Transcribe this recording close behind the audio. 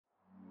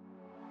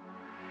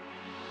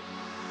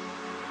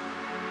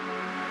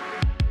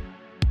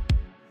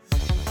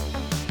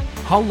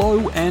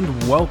Hello and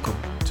welcome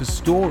to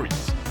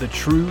Stories, the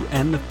True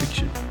and the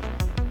Fiction.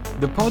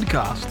 The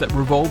podcast that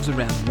revolves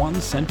around one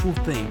central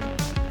theme,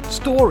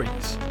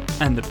 stories,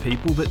 and the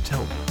people that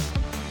tell them.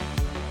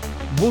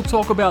 We'll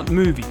talk about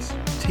movies,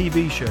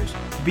 TV shows,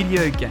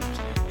 video games,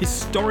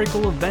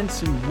 historical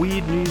events, and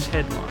weird news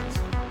headlines.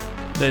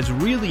 There's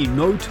really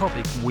no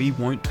topic we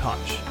won't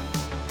touch.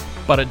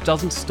 But it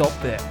doesn't stop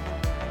there.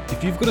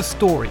 If you've got a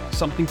story,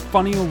 something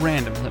funny or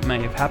random that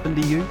may have happened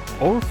to you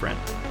or a friend,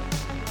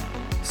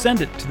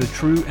 send it to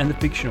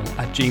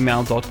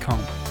thetrueandthefictional@gmail.com.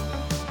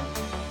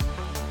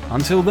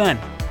 Until then,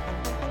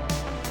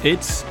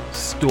 it's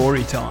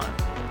story time.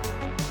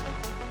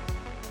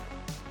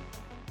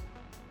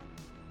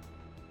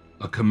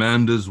 A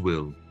Commander's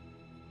Will,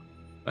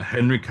 a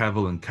Henry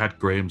Cavill and Kat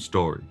Graham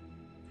story,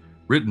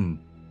 written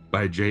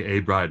by J.A.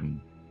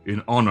 Bryden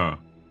in honor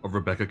of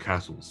Rebecca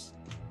Cassells.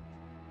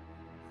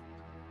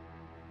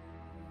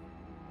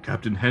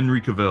 Captain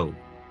Henry Cavill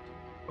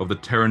of the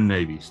Terran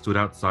Navy stood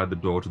outside the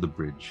door to the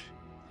bridge.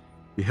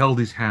 He held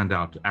his hand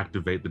out to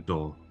activate the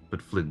door,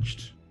 but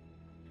flinched.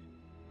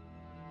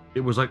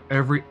 It was like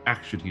every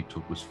action he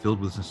took was filled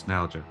with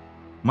nostalgia,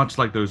 much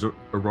like those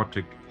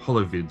erotic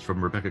holovids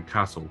from Rebecca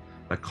Castle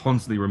that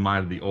constantly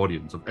reminded the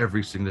audience of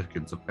every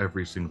significance of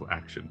every single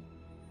action.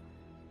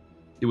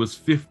 It was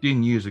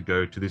 15 years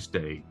ago to this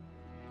day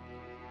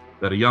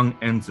that a young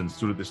ensign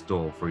stood at this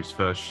door for his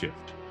first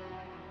shift,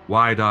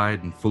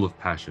 wide-eyed and full of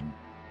passion.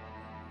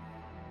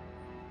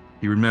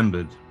 He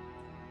remembered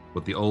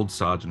what the old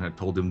sergeant had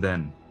told him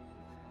then.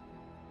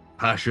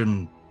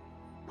 Passion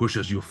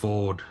pushes you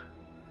forward.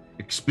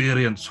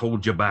 Experience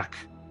holds you back.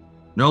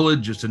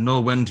 Knowledge is to know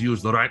when to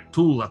use the right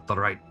tool at the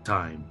right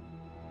time.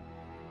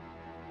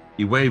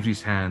 He waved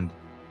his hand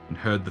and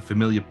heard the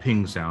familiar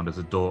ping sound as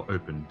the door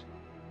opened.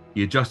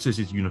 He adjusted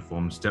his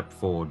uniform and stepped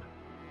forward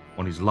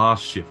on his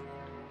last shift,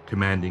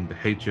 commanding the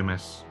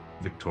HMS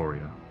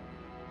Victoria,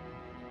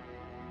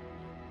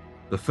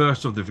 the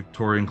first of the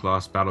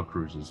Victorian-class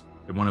battlecruisers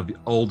and one of the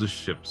oldest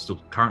ships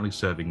still currently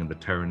serving in the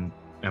Terran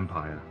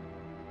Empire.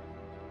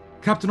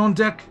 "Captain on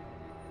deck!"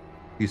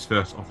 his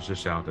first officer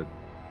shouted,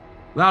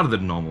 louder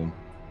than normal,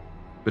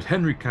 but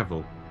Henry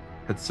Cavill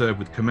had served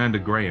with Commander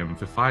Graham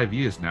for 5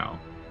 years now.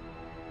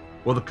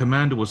 While the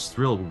commander was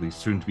thrilled with his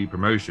soon-to-be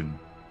promotion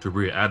to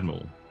Rear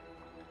Admiral,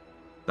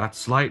 that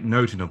slight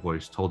note in her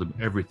voice told him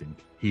everything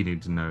he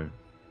needed to know.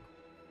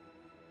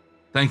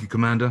 "Thank you,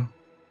 Commander.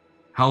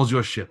 How's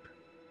your ship?"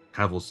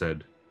 Cavill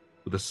said,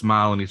 with a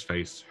smile on his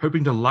face,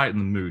 hoping to lighten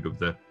the mood of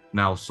the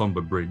now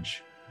somber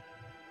bridge.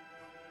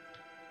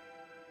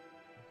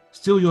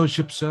 "Still your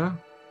ship, sir,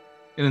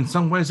 and in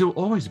some ways it will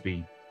always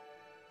be.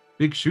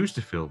 Big shoes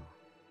to fill."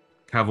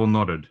 Cavill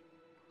nodded.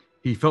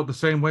 He felt the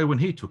same way when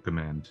he took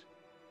command.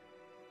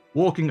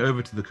 Walking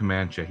over to the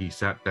command chair, he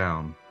sat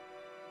down.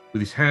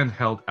 With his hand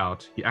held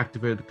out, he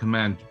activated the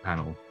command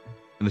panel,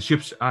 and the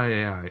ship's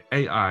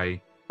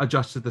AI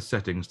adjusted the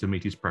settings to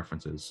meet his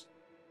preferences.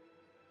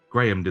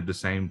 Graham did the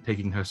same,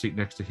 taking her seat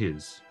next to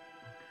his.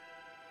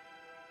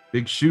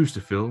 "Big shoes to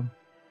fill.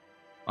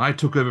 I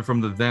took over from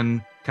the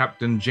then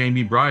Captain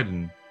Jamie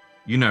Bryden.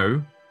 You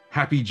know,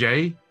 Happy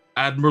J,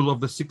 Admiral of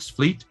the Sixth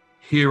Fleet,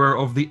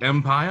 hero of the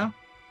Empire."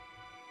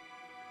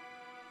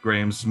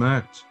 Graham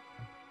smirked.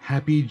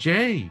 "Happy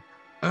J.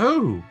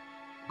 Oh,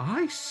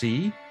 I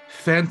see.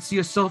 Fancy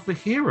yourself a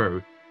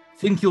hero.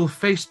 Think you'll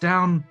face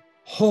down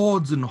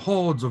hordes and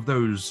hordes of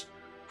those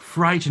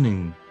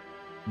frightening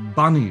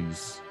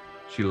bunnies."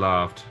 She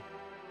laughed.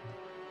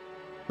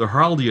 The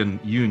Heraldian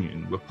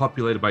Union were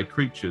populated by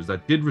creatures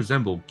that did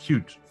resemble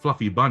cute,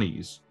 fluffy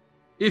bunnies.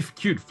 If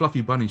cute,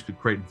 fluffy bunnies could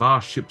create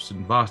vast ships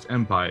and vast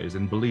empires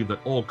and believe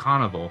that all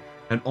carnivore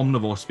and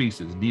omnivore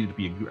species needed to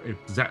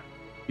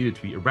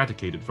be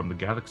eradicated from the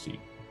galaxy.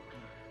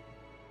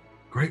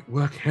 "Great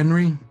work,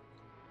 Henry.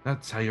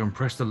 That's how you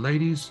impress the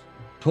ladies.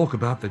 Talk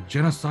about the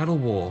genocidal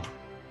war,"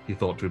 he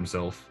thought to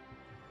himself.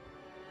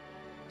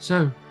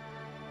 "So,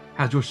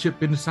 has your ship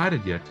been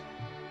decided yet?"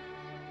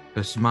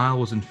 Her smile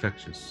was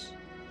infectious.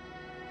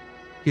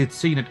 He had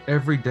seen it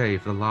every day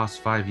for the last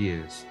 5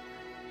 years,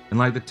 and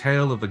like the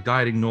tale of the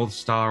guiding North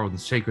Star on the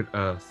sacred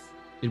earth,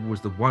 it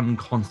was the one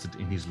constant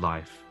in his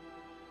life,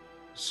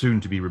 soon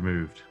to be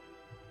removed.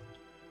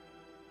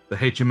 "The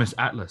HMS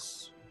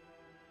Atlas,"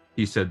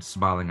 he said,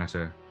 smiling at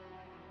her.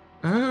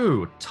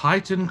 "Oh,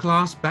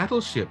 Titan-class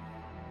battleship.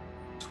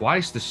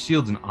 Twice the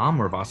shield and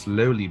armor of us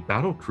lowly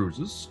battle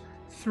cruisers,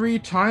 3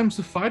 times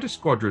the fighter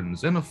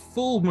squadrons, and a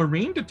full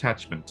marine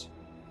detachment.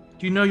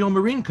 Do you know your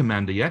Marine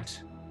commander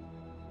yet?"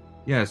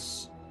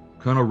 "Yes,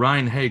 Colonel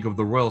Ryan Haig of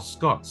the Royal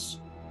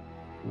Scots."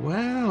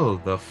 "Well,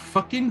 the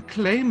fucking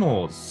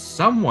Claymores.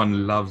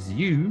 Someone loves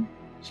you."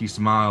 She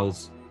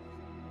smiles.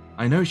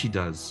 "I know she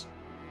does."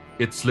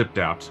 It slipped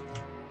out.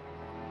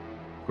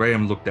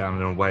 Graham looked down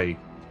and away.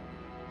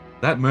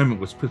 That moment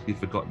was quickly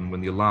forgotten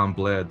when the alarm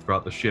blared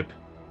throughout the ship.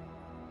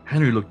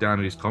 Henry looked down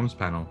at his comms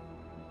panel.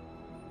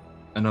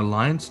 An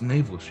Alliance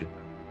naval ship.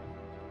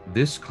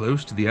 this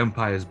close to the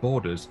Empire's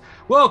borders.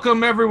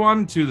 Welcome,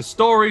 everyone, to the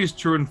Stories,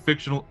 True and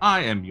Fictional.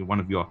 I am one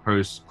of your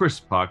hosts, Chris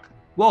Puck.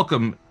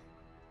 Welcome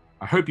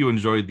I hope you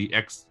enjoyed the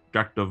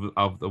extract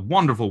of the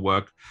wonderful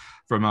work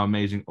from our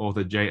amazing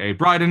author, J.A.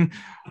 Bryden.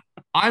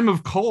 I'm,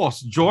 of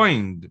course,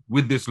 joined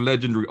with this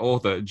legendary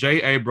author,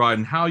 J.A.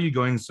 Bryden. How are you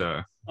going,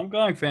 sir? I'm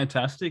going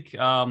fantastic.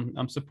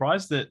 I'm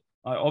surprised that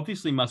I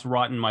obviously must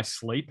write in my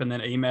sleep and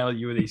then email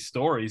you these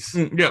stories.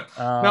 Yeah.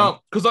 Now,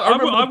 because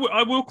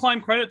I will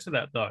claim credit to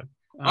that, though.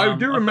 I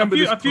do remember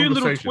a few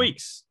little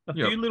tweaks.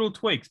 Few little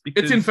tweaks.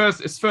 Because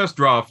it's first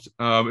draft.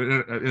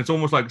 It's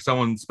almost like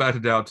someone spat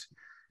it out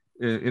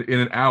in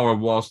an hour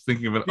whilst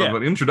thinking of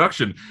an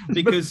introduction.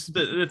 Because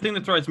the thing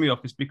that throws me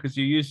off is because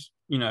you use,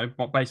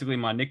 basically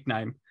my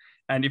nickname.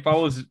 And if I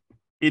was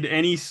in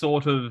any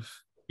sort of,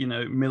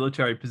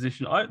 military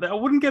position, I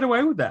wouldn't get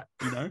away with that,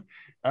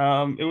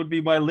 It would be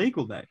my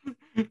legal name.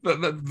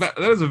 That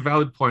is a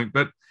valid point.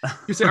 But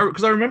you say,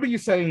 because I remember you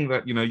saying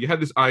that, you had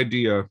this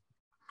idea,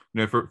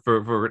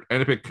 for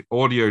an epic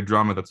audio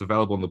drama that's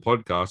available on the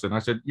podcast. And I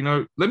said,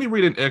 let me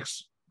read an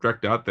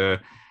extract out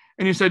there.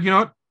 And you said,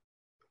 what?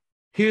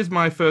 Here's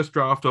my first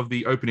draft of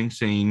the opening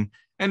scene,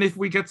 and if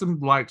we get some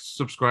likes,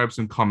 subscribes,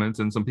 and comments,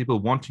 and some people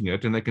wanting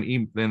it, and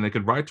then they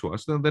could write to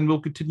us, then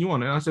we'll continue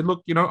on. And I said,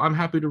 look, I'm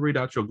happy to read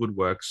out your good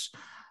works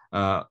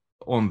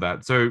on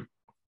that. So,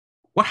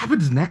 what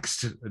happens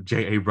next,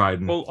 J.A.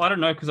 Bryden? Well, I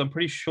don't know, because I'm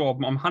pretty sure,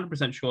 I'm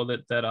 100% sure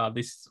that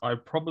this I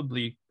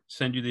probably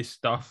send you this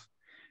stuff.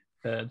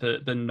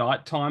 The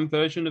nighttime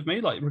version of me,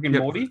 like Rick and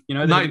Morty,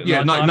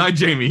 Night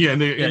Jamie.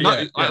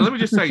 Let me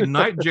just say,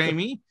 Night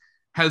Jamie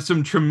has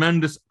some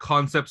tremendous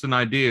concepts and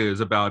ideas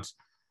about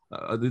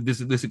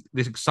this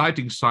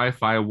exciting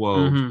sci-fi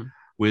world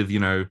with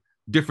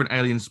different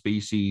alien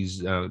species,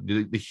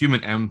 the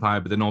human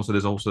empire, but then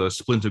there's also a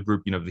splinter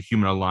group, the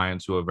Human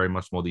Alliance, who are very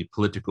much more the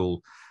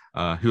political,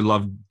 who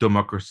love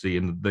democracy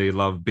and they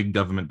love big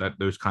government. That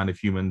those kind of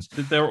humans.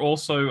 They're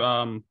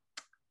also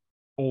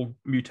all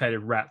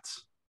mutated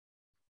rats.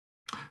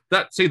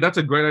 That's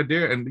a great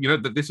idea, and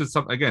that this is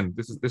something again.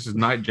 This is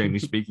Night Jamie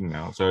speaking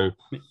now. So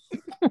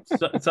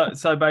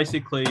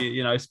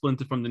basically,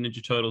 Splinter from the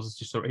Ninja Turtles is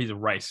just he's a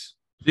race.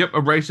 Yep,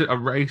 a race of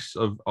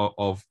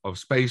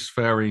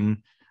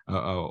spacefaring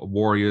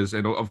warriors,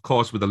 and of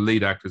course with the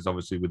lead actors,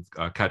 obviously with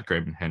Kat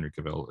Graham and Henry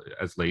Cavill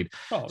as lead.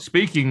 Oh.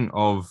 Speaking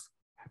of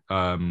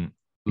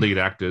lead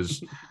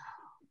actors,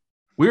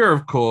 we are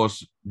of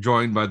course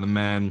joined by the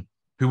man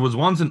who was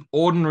once an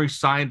ordinary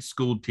science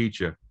school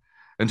teacher.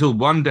 Until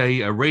one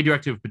day, a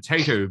radioactive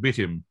potato bit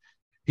him.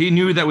 He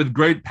knew that with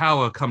great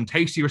power come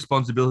tasty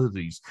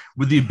responsibilities.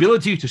 With the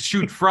ability to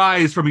shoot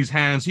fries from his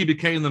hands, he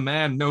became the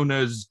man known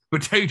as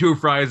Potato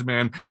Fries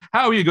Man.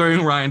 How are you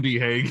going, Ryan D.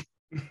 Haig?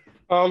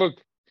 Oh, look,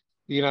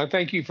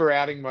 thank you for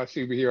outing my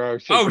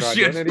superhero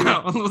identity.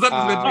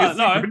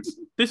 No,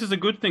 this is a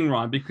good thing,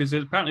 Ryan, because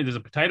apparently there's a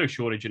potato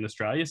shortage in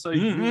Australia, so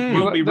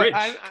you'll be rich.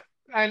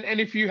 And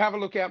if you have a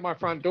look out my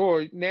front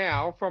door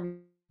now,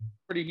 from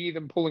already hear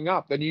them pulling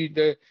up,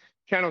 the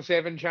Channel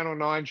 7, Channel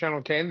 9,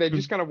 Channel 10, they're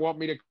just going to want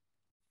me to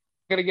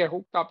get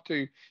hooked up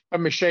to a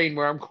machine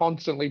where I'm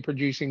constantly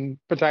producing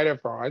potato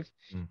fries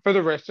for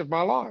the rest of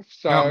my life.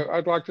 So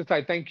I'd like to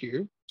say thank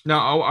you.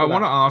 Now, I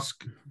want to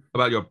ask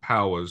about your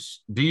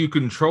powers. Do you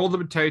control the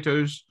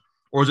potatoes,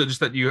 or is it just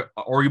that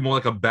or are you more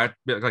like a bat,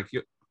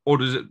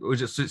 or is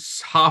it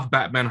half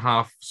Batman,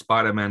 half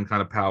Spider-Man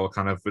kind of power,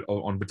 kind of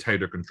on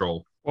potato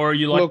control? Or are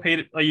you like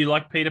Peter? Are you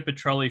like Peter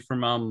Petrelli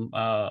from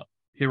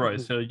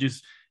Heroes? So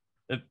just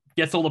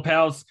gets all the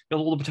powers, got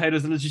all the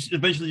potatoes, and it's just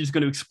eventually just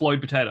going to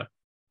explode potato.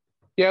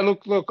 Yeah,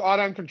 look, I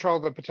don't control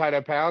the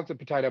potato powers. The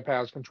potato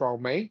powers control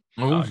me.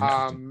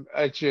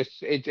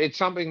 It's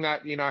something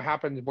that,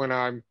 happens when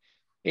I'm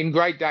in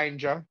great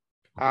danger.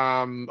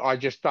 I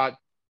just start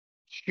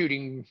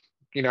shooting,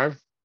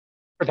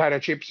 potato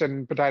chips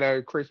and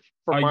potato crisps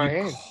from my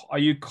hand. Are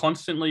you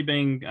constantly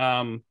being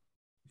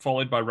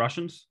followed by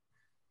Russians?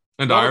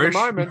 And Not Irish?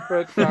 At the moment,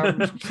 but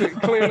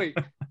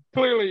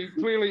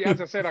clearly,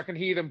 as I said, I can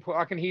hear them.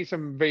 I can hear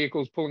some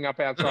vehicles pulling up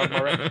outside my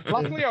room.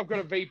 Luckily, I've got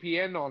a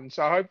VPN on,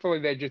 so hopefully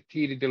they're just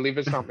here to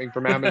deliver something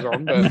from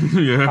Amazon. But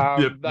they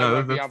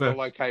won't be able to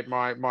locate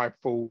my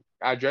full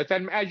address.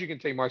 And as you can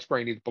see, my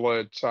screen is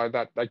blurred, so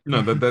that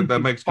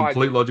makes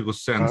complete logical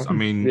sense. I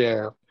mean,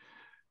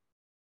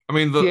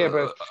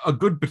 a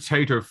good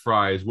potato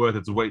fry is worth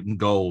its weight in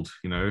gold.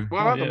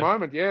 Well, at the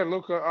moment,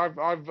 look,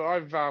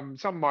 I've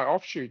some of my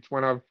offshoots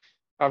when I've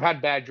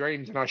had bad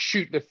dreams and I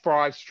shoot the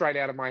fries straight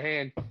out of my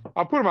hand.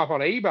 I put them up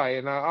on eBay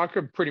and I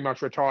could pretty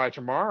much retire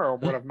tomorrow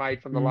on what I've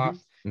made from the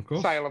last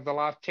sale of the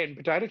last 10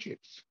 potato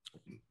chips.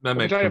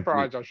 Potato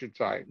fries, I should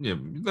say. Yeah,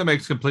 that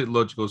makes complete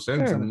logical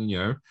sense. Yeah.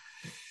 And,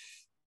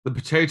 the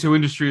potato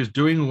industry is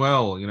doing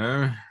well,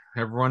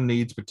 Everyone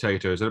needs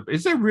potatoes.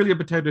 Is there really a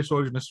potato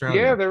shortage in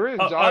Australia? Yeah, there is.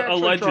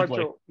 Allegedly. I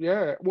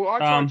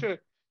tried to...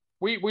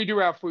 We do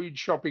our food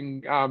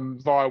shopping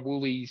via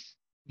Woolies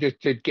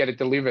just to get it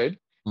delivered.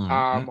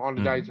 On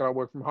the days that I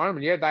work from home.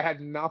 And they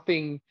had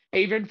nothing,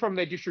 even from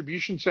their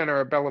distribution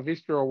center at Bella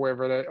Vista or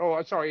wherever at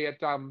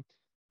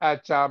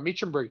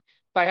Minchinbury,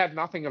 they had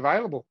nothing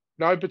available.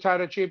 No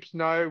potato chips,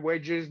 no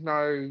wedges,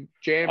 no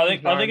jam. I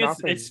think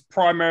it's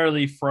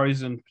primarily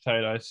frozen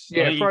potatoes.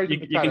 Yeah, I think frozen you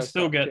can potato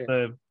still stuff, get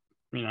yeah.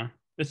 the,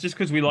 it's just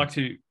because we like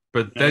to.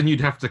 But then you'd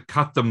have to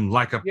cut them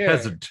like a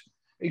peasant.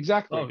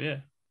 Exactly. Oh yeah.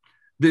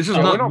 This is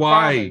we're not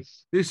why.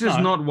 farmers. This is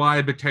not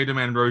why Potato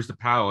Man rose to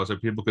power, so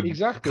people could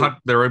cut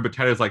their own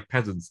potatoes like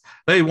peasants.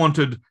 They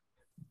wanted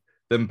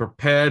them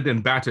prepared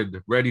and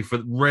battered, ready,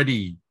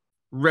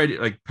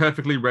 like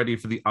perfectly ready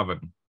for the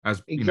oven,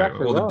 as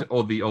Exactly, you know,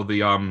 or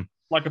the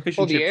like a fish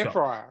and chip air shop.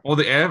 fryer. Or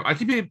the air. I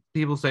keep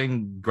people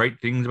saying great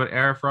things about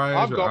air fryers.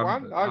 I've got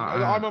one.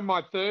 I'm on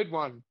my third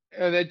one,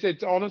 and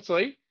it's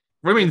honestly.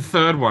 What do you mean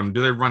third one?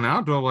 Do they run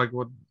out or like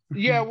what?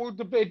 Yeah, well,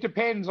 it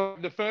depends.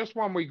 The first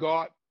one we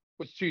got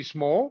was too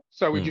small,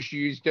 so we just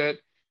used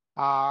it,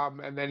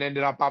 and then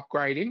ended up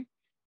upgrading.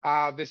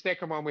 The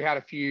second one we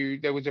had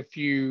there was a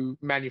few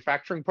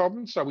manufacturing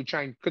problems, so we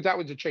changed because that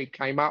was a cheap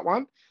Kmart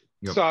one.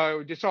 Yep.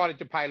 So decided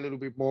to pay a little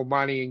bit more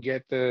money and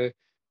get a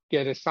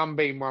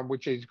Sunbeam one,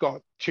 which has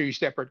got 2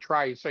 separate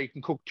trays, so you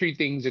can cook 2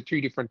 things at 2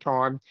 different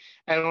times.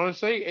 And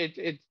honestly,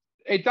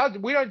 it does.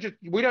 We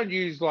don't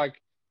use like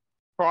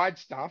fried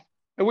stuff,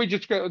 and we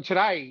just go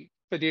today.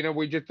 For dinner,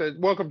 we just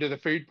welcome to the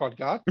food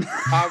podcast.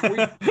 I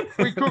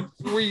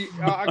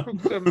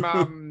cooked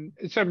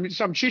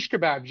some shish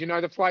kebabs. You know,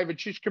 the flavored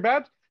shish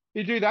kebabs.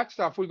 You do that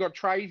stuff. We've got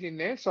trays in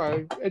there,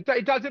 so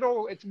it does it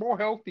all. It's more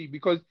healthy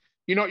because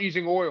you're not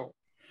using oil.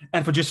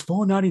 And for just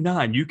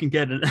 $4.99, you can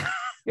get it.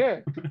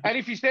 Yeah, and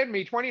if you send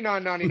me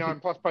 $29.99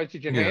 plus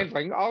postage and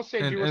handling, I'll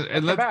send you a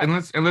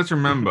kebab. And let's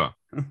remember,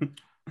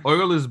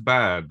 oil is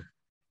bad.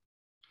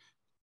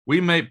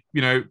 We made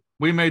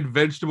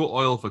vegetable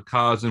oil for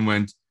cars and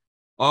went,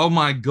 oh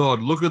my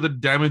God, look at the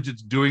damage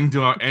it's doing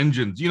to our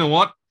engines. You know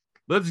what?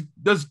 Let's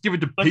give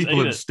it to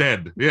people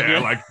instead. Yeah,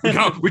 like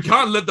we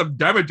can't let them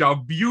damage our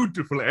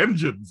beautiful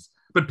engines.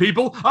 But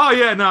people, oh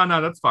yeah, no,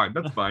 that's fine.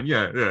 That's fine.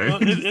 Yeah.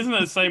 Well, isn't it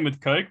the same with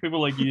Coke?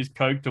 People like use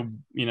Coke to,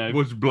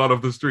 wash blood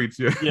off the streets.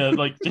 Yeah. Yeah,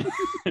 like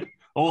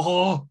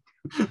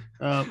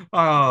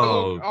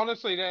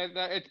honestly,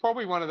 it's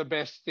probably one of the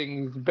best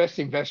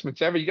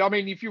investments ever. I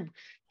mean, if you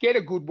get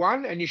a good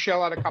one and you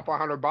shell out a couple of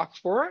 $100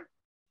 for it,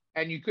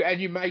 and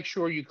you make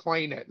sure you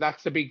clean it.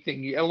 That's the big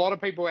thing. A lot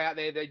of people out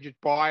there, they just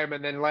buy them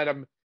and then let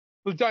them.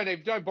 Well,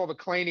 don't bother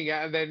cleaning it,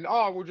 and then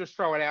we'll just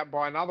throw it out and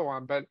buy another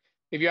one. But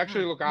if you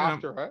actually look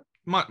after it,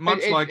 much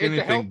like anything,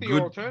 a healthy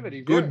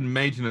alternative. Good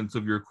maintenance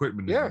of your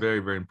equipment is very,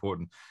 very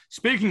important.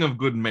 Speaking of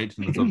good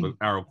maintenance of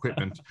our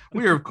equipment,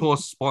 we are of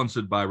course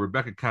sponsored by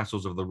Rebecca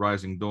Castles of the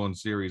Rising Dawn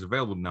series,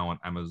 available now on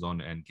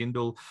Amazon and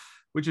Kindle,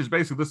 which is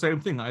basically the same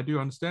thing. I do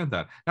understand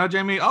that. Now,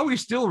 Jamie, are we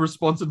still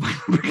sponsored by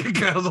Rebecca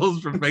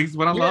Castles from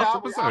Facebook on last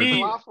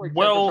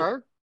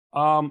episode?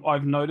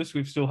 I've noticed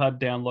we've still had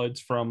downloads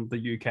from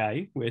the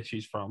UK, where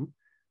she's from.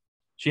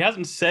 She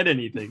hasn't said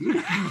anything.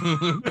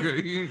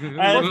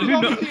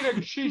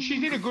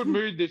 She's in a good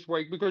mood this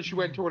week because she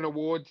went to an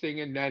award thing,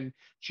 and then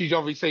she's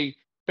obviously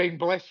been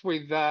blessed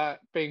with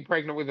being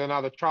pregnant with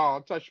another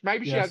child. So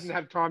maybe she hasn't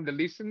had time to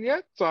listen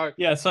yet. So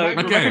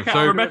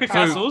Rebecca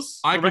Castles.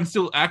 I can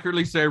still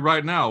accurately say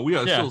right now we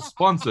are still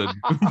sponsored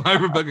by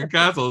Rebecca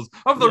Castles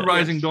of the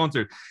Rising Dawn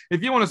series.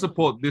 If you want to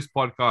support this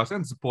podcast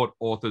and support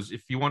authors,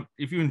 if you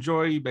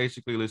enjoy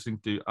basically listening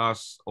to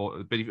us,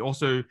 but if you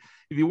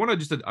want to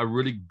just a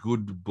really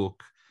good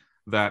book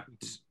that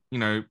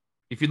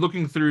if you're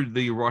looking through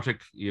the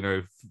erotic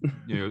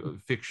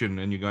fiction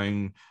and you're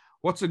going,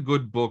 what's a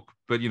good book?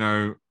 But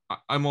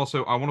I want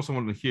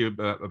to hear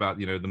about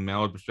the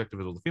male perspective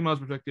as well as the female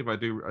perspective. I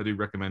do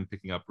recommend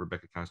picking up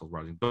Rebecca Castle's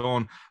Rising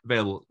Dawn,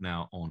 available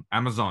now on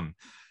Amazon.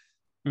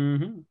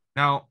 Mm-hmm.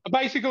 Now,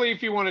 basically,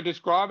 if you want to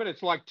describe it,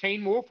 it's like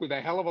Teen Wolf with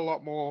a hell of a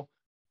lot more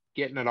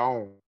getting it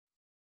on.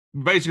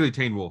 Basically,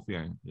 Teen Wolf,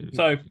 yeah.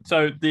 So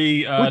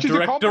the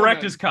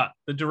director's cut.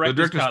 The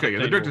director's cut. The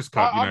director's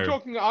cut.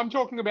 I'm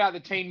talking about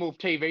the Teen Wolf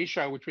TV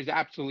show, which was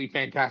absolutely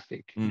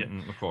fantastic.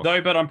 Of course. Though,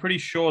 but I'm pretty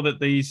sure that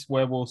these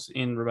werewolves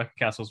in Rebecca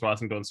Castle's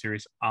Rising Dawn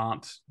series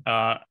aren't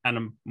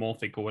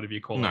anamorphic or whatever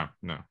you call it.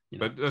 No.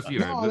 But but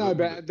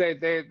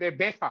they're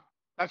better.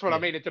 That's what I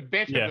mean. It's a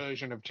better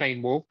version of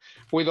Teen Wolf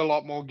with a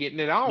lot more getting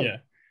it on. Yeah.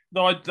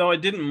 Though I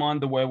didn't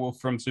mind the werewolf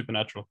from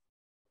Supernatural.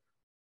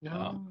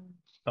 No.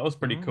 That was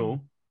pretty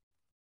cool.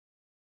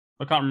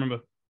 I can't remember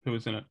who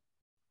was in it.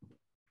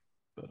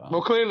 But,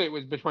 well, clearly it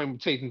was between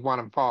seasons 1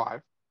 and 5.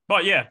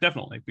 But yeah,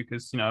 definitely,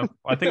 because I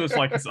think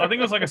it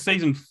was like a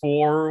season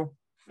 4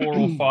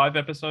 or 5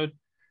 episode.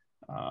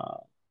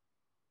 But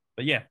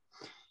yeah.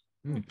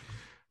 All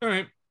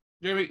right,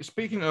 Jamie.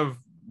 Speaking of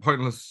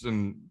pointless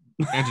and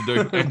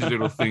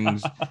antidotal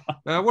things,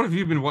 what have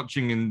you been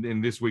watching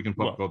in this week in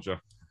pop culture?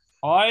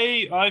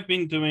 I've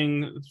been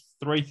doing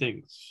 3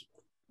 things.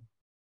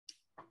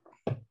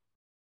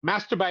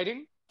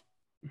 Masturbating.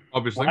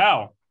 Obviously.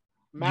 Wow.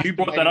 You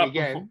brought that up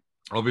again.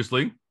 Before.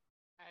 Obviously. And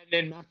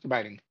then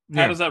masturbating.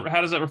 How does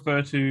that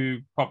refer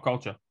to pop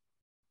culture?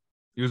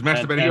 He was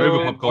masturbating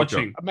over pop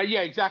culture.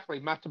 Yeah, exactly.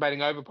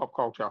 Masturbating over pop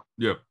culture.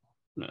 Yep.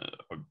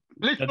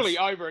 Literally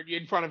over it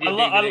in front of I, your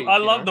lo- DVDs, I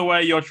you love know? the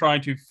way you're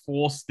trying to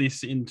force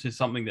this into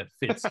something that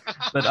fits.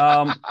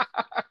 But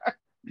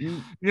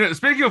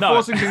Speaking of No.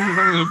 forcing things into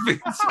something that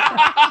fits.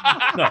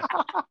 No.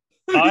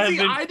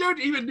 I don't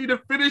even need to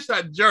finish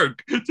that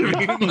joke to be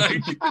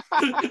like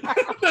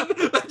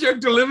that joke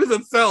delivers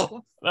itself.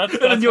 That's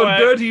And in your why,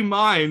 dirty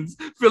minds,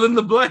 fill in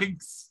the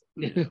blanks.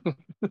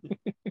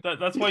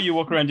 that's why you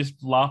walk around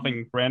just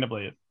laughing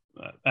randomly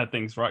at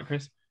things, right,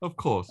 Chris? Of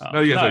course.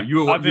 No, You I've been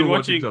were watching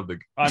watching- something.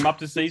 I'm up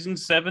to season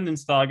 7 in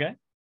Stargate,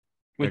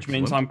 which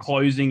means Excellent. I'm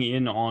closing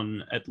in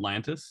on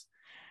Atlantis.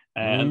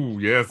 And Ooh,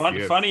 yes,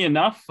 yes. funny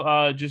enough,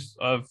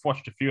 I've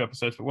watched a few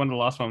episodes, but one of the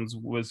last ones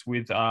was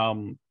with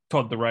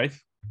Todd the Wraith,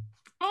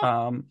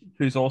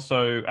 who's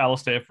also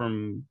Alistair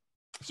from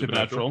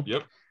Supernatural.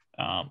 Yep.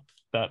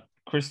 That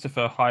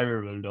Christopher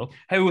Heyerdahl,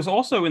 who was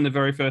also in the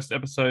very first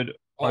episode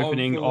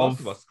opening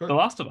of The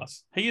Last of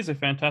Us. He is a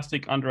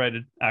fantastic,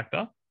 underrated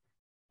actor.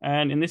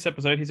 And in this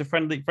episode, he's a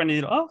friendly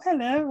little, oh,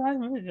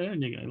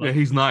 hello. Yeah,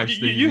 he's nice.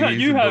 He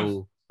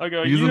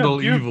isn't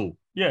all evil.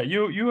 Yeah,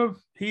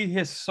 he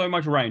has so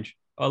much range.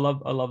 I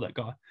love that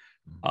guy.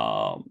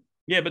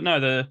 But no,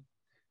 the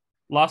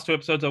last 2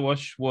 episodes I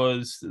watched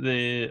was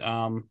the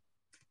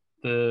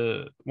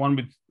one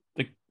with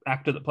the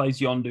actor that plays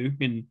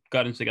Yondu in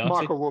Guardians of the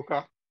Galaxy.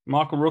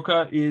 Michael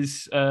Rooker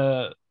is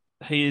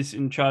he is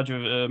in charge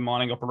of a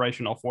mining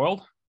operation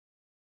off-world,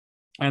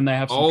 and they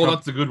have some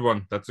that's a good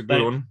one. That's a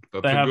good one.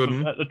 That's a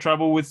good one. The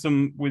trouble with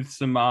some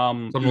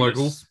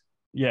locals.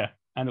 Yeah,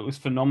 and it was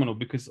phenomenal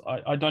because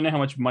I don't know how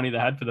much money they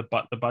had for the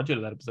budget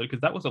of that episode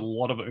because that was a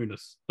lot of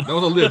Unis. That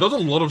was a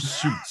lot of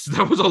suits.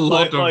 That was a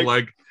lot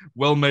of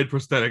well-made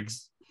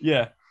prosthetics.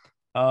 Yeah.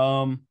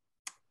 So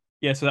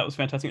that was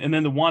fantastic. And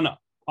then the one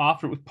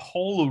after it was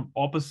polar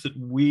opposite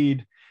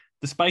weird,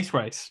 the space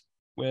race,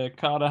 where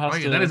Carter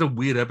has to... That is a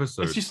weird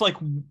episode. It's just like,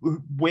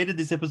 where did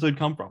this episode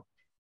come from?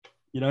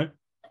 You know?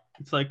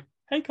 It's like,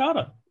 hey,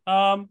 Carter,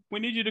 we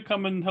need you to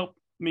come and help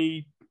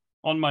me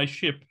on my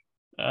ship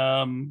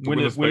win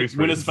a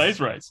space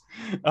race.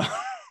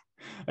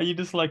 And you're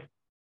just like,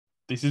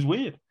 this is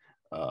weird.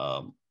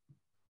 But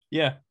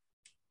yeah,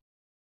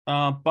 they've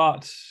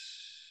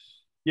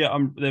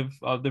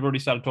already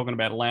started talking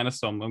about Atlantis,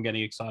 so I'm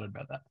getting excited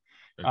about that.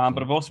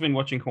 But I've also been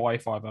watching Hawaii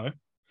Five-0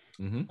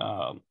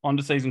 on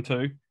to season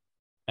 2,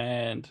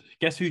 and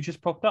guess who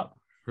just popped up?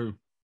 Who?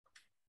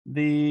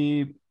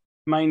 The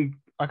main,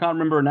 I can't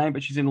remember her name,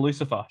 but she's in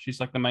Lucifer. She's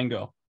like the main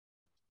girl.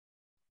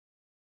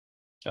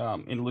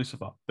 In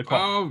Lucifer.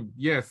 Oh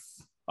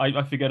yes,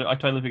 I forget it. I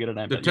totally forget her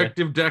name.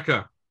 Detective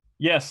Decker.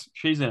 Yes,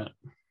 she's in it.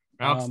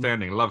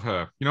 Outstanding, love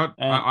her. You know what?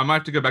 I might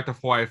have to go back to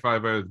Hawaii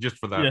Five-0 just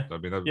for that. Yeah, I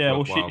mean,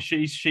 well,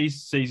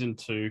 she's season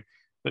 2,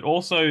 but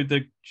also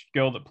the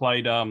girl that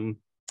played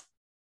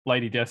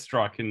Lady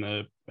Deathstrike in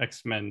the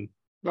X-Men.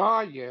 Oh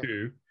yeah.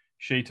 2,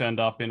 she turned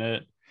up in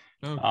it.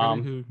 Oh,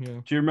 Do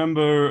you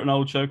remember an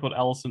old show called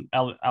Alison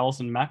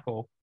Mack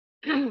or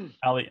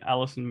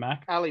Alison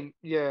Mack? Ali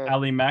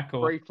Mack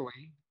or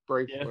briefly.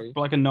 Yeah,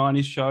 like a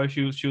 90s show.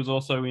 She was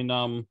also in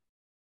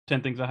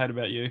 10 Things I Hate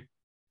About You.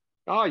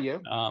 Oh yeah.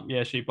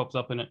 She pops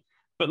up in it.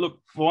 But look,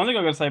 one thing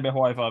I got to say about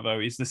Hawaii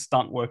Five-0 is the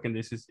stunt work in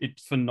this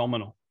it's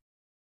phenomenal.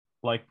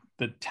 Like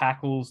the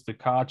tackles, the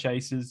car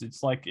chases,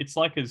 it's like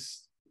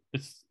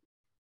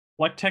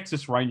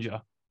Texas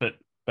Ranger, but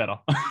better.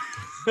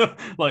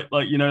 like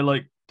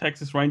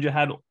Texas Ranger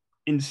had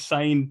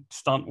insane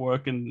stunt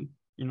work and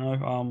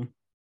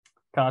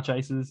car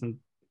chases and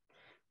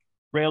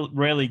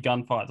rarely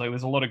gunfights. Like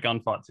there's a lot of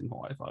gunfights in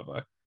Hawaii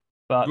Five-0.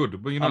 But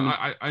good, but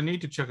I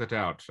need to check it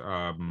out.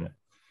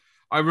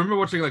 I remember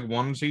watching like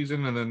one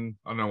season and then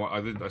I don't know what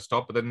I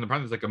stopped, but then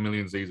apparently there's like a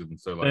million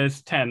seasons. So like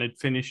there's 10. It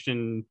finished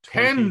in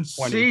 10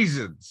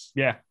 seasons.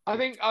 Yeah. I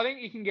think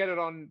you can get it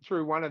on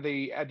through one of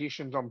the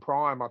editions on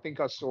Prime. I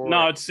think I saw.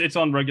 No, it. it's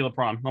on regular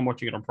Prime. I'm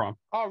watching it on Prime.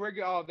 Oh,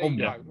 regular. Oh, there you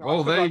go.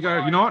 Well, there you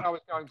go. You know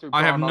what?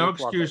 I have no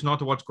excuse not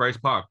to watch Grace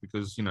Park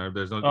because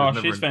there's no.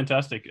 She's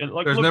fantastic.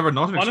 There's never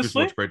not an excuse to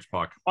watch Grace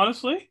Park.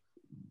 Honestly,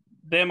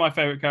 they're my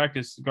favorite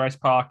characters, Grace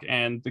Park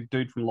and the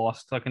dude from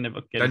Lost. I can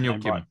never get Daniel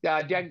his name Kim.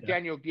 right.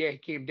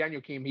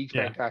 Daniel Kim. He's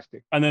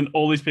fantastic. And then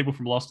all these people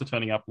from Lost are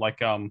turning up, like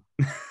the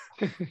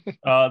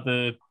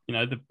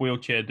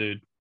wheelchair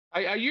dude.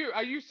 Are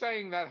you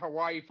saying that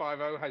Hawaii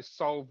Five-0 has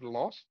solved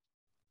Lost,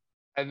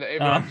 and that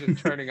everyone's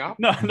just turning up?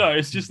 No,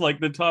 it's just like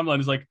the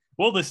timeline is like,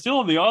 well, they're still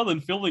on the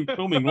island filming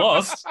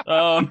Lost.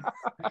 Do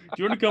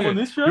you want to come on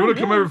this show? You want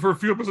to come over for a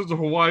few episodes of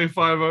Hawaii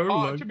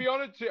Five-0? To be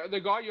honest,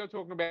 the guy you're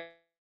talking about,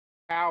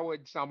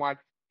 Howard, someone.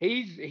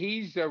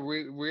 He's a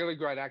really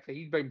great actor.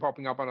 He's been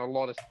popping up on a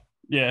lot of.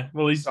 Yeah,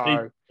 well, he's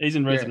in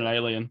Resident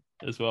Alien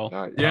as well.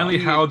 The only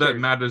Howard that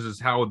matters is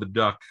Howard the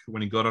Duck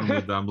when he got on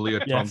with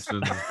Leah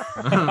Thompson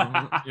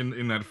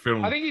in that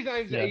film. I think his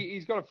name's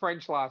he's got a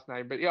French last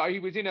name, but he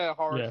was in a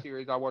horror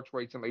series I watched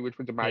recently, which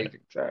was amazing.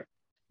 So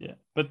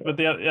but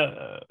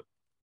the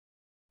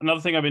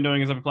another thing I've been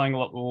doing is I've been playing a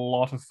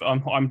lot of.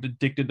 I'm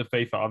addicted to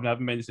FIFA. I've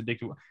never been this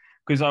addicted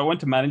because I went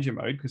to manager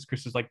mode because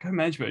Chris is like, go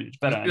manager mode. It's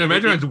better. Yeah,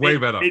 manager mode's way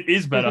better. It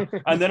is better.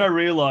 And then I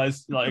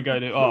realized, like, I go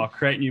to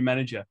create new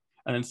manager,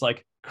 and it's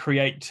like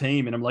create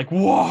team, and I'm like,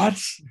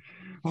 what?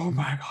 Oh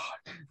my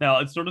god! Now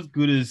it's not as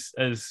good as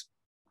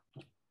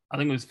I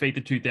think it was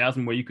FIFA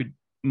 2000 where you could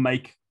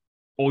make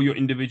all your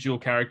individual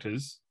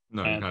characters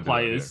and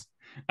players.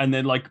 And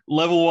then like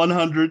level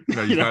 100.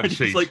 No, you can't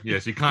cheat. Like,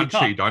 yes, you can't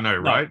cheat. I know,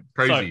 right?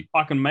 Crazy. So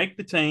I can make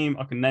the team.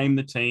 I can name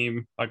the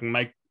team. I can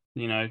make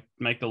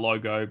the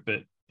logo,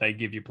 but they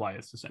give you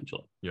players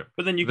essentially. Yeah.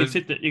 But then you can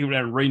you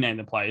can rename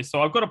the players.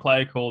 So I've got a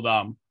player called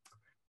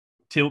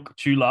Tilk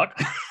Chulak.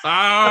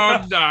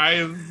 Oh,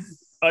 nice.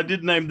 I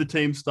did name the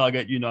team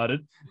Stargate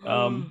United.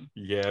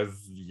 Yes.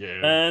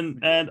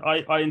 And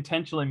I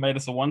intentionally made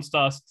us a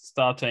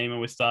 1-star team,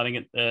 and we're starting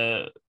at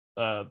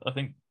I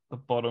think the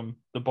bottom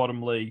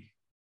league.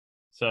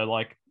 So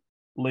like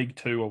League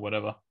 2 or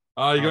whatever.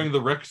 Oh, you're going the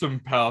Wrexham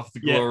path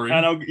to glory.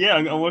 And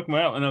I'm working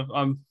out,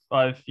 and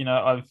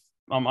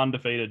I'm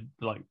undefeated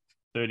like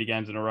 30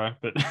 games in a row,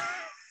 but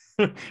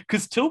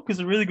because Tilk is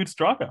a really good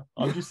striker.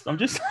 I'm just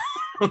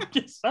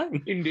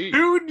saying. Indeed.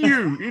 Who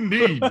knew?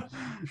 Indeed.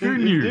 Who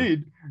knew?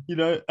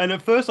 Indeed. And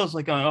at first I was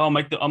like, I'll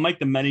make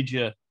the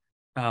manager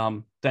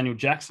Daniel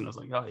Jackson. I was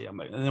like, oh yeah,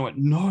 mate. And then I went,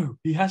 no,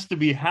 he has to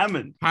be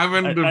Hammond.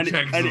 Hammond of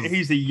Texas.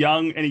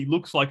 And he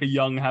looks like a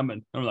young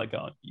Hammond. I'm like,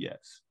 oh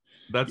yes.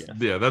 That's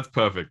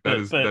perfect. That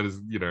is.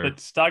 But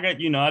Stargate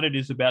United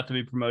is about to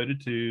be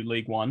promoted to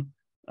League One.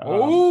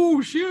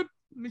 Oh shit.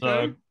 Okay.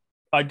 So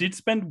I did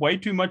spend way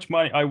too much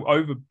money.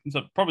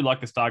 Probably like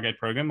the Stargate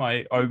program.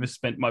 I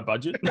overspent my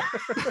budget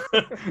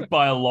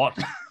by a lot,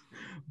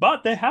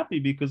 but they're happy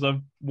because I've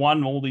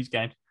won all these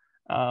games.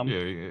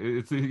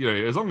 It's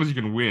as long as you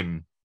can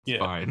win, it's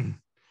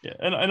fine. Yeah,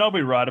 and I'll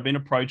be right. I've been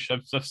approached.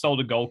 I've sold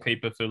a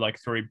goalkeeper for like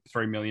 $3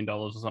 million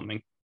or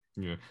something.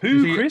 Yeah.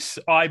 Chris,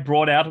 I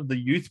brought out of the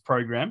youth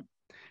program,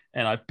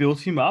 and I built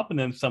him up. And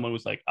then someone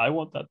was like, "I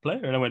want that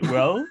player," and I went,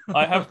 "Well,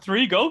 I have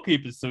 3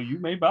 goalkeepers, so you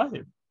may buy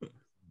him."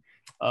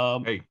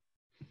 Hey,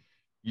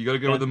 you got to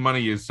go where the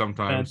money is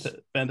sometimes.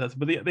 Fantastic.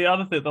 But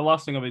the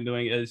last thing I've been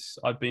doing is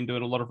I've been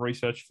doing a lot of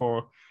research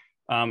for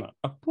a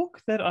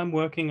book that I'm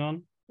working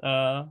on.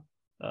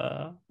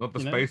 Not the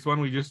space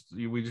one we just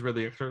read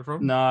the excerpt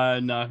from? No.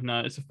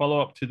 It's a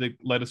follow-up to the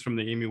letters from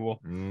the Emu War.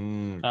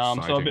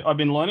 So I've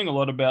been learning a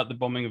lot about the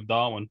bombing of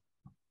Darwin.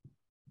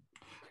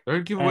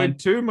 Don't give away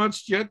too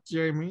much yet,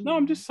 Jamie. No,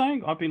 I'm just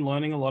saying I've been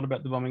learning a lot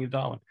about the bombing of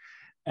Darwin.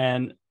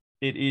 And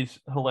it is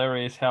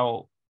hilarious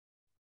how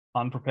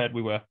unprepared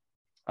we were.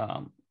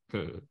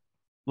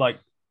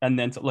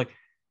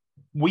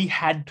 We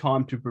had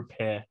time to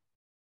prepare.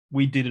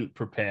 We didn't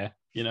prepare,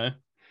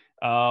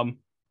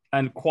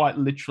 and quite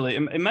literally,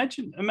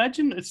 imagine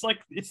it's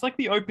like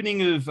the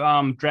opening of do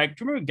you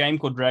remember a game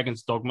called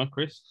Dragon's Dogma,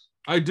 Chris?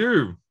 I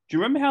do. Do you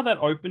remember how that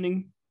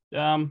opening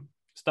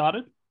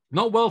started?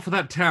 Not well for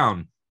that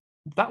town.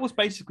 That was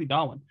basically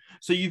Darwin.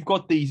 So you've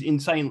got these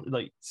insane,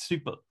 like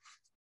super,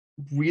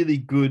 really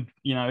good,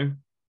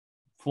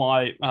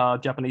 fly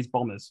Japanese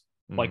bombers.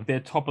 Like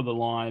they're top of the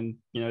line.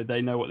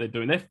 They know what they're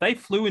doing. They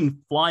flew in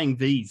flying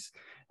Vs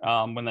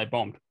when they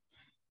bombed.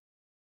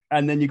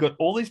 And then you got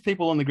all these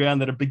people on the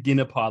ground that are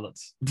beginner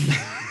pilots.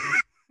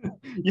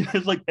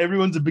 It's like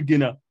everyone's a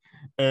beginner.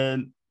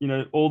 And,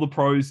 all the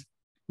pros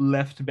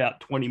left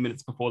about 20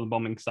 minutes before the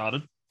bombing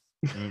started.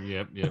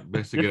 Yep.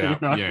 Best to get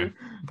out. Best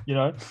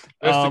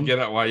to get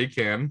out while you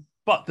can.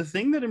 But the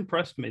thing that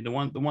impressed me, the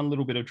one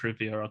little bit of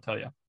trivia I'll tell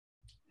you.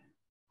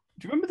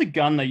 Do you remember the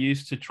gun they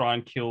used to try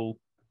and kill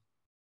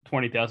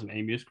 20,000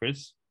 emus,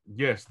 Chris?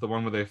 Yes, the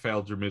one where they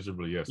failed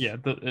miserably, yes. Yeah,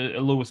 the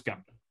Lewis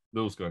gun.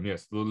 Lewis gun,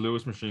 yes. The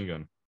Lewis machine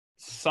gun.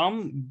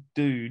 Some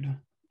dude,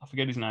 I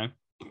forget his name,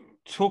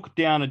 took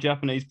down a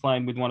Japanese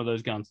plane with one of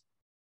those guns.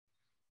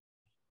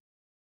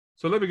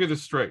 So let me get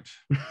this straight.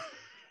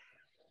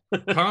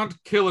 Can't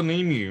kill an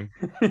emu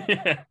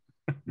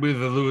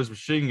with a Lewis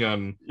machine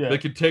gun. Yeah. They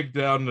could take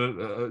down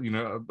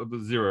a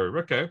zero.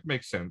 Okay,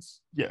 makes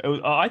sense. Yeah,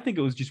 I think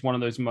it was just one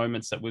of those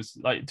moments that was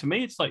like, to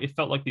me, it's like it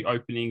felt like the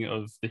opening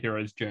of the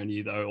hero's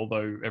journey, though,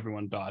 although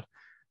everyone died.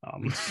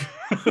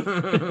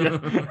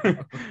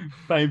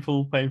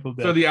 Painful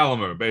death. So the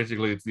Alamo,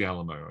 basically, it's the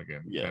Alamo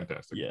again. Yeah,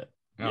 fantastic. Yeah.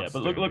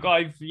 But look,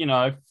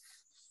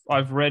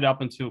 I've read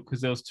up until,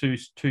 because there was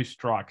two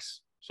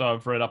strikes, so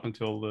I've read up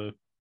until the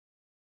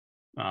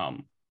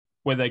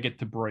where they get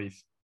to breathe.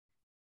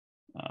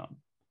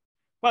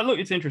 But look,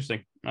 it's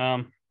interesting.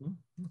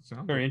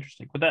 Very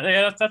interesting. But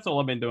that's all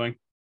I've been doing.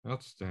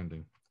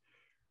 Outstanding.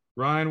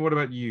 Ryan, what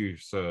about you,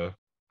 sir?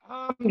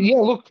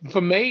 Look,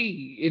 for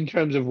me, in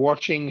terms of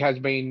watching, has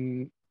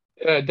been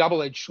a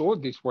double-edged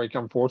sword this week,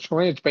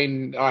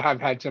 unfortunately. I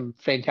have had some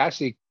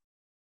fantastic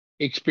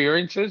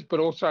experiences, but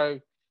also,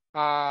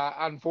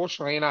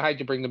 unfortunately, and I hate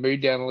to bring the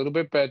mood down a little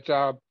bit,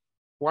 but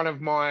one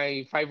of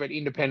my favorite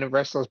independent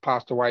wrestlers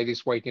passed away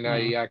this week in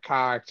a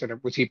car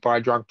accident, was hit by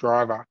a drunk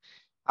driver.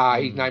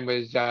 His name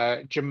was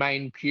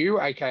Jermaine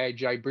Pugh, aka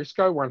Jay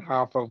Briscoe, one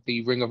half of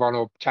the Ring of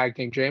Honor Tag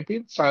Team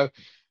Champions. So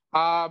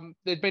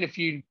There's been a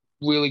few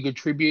really good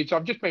tributes.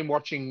 I've just been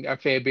watching a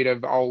fair bit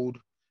of old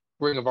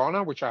Ring of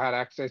Honor, which I had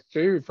access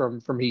to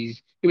from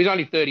his. He was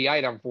only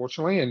 38,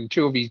 unfortunately, and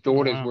two of his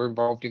daughters Wow. were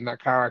involved in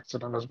that car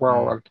accident as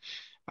well.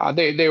 And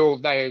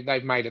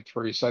they've made it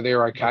through, so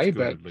they're okay. That's good,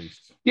 But at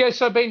least. yeah,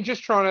 so I've been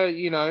just trying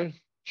to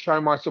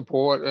show my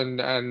support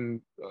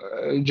and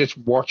just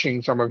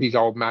watching some of his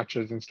old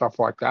matches and stuff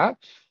like that.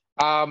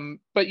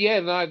 But yeah,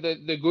 no,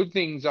 the good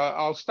things.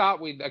 I'll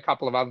start with a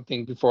couple of other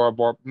things before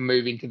I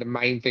move into the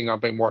main thing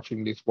I've been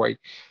watching this week.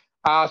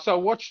 So I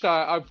watched.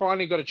 I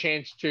finally got a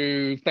chance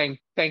to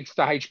thanks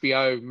to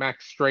HBO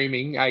Max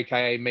streaming,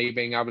 aka me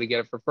being able to get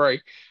it for free.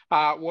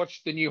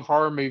 Watch the new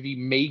horror movie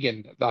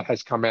Megan that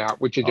has come out,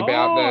 which is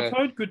about I've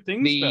heard good things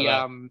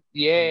about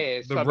yeah.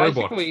 The So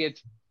robot. basically,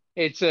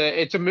 it's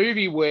a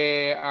movie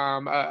where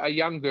a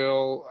young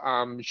girl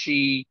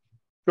she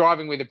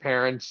driving with her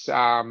parents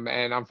and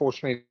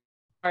unfortunately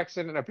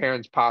accident her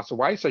parents pass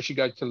away, so she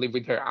goes to live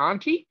with her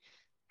auntie,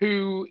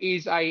 who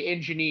is a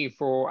engineer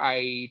for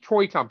a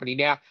toy company.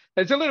 Now,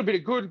 there's a little bit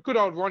of good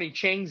old Ronnie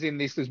Cheng's in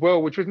this as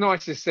well, which was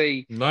nice to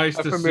see. Nice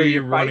A to see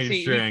familiar Ronnie face.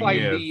 He Cheng.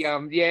 played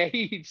Yes.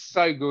 he's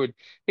so good.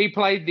 He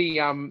played the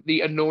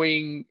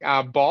annoying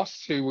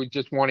boss who was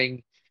just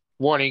wanting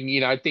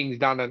things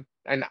done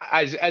and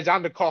as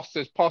under cost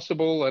as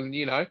possible, and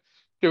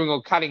doing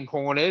all cutting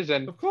corners.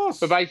 And Of course.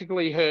 but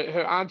basically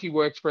her auntie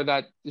works for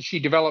that.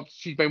 She's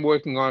been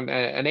working on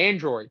an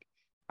android,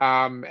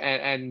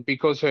 and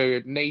because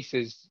her niece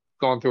has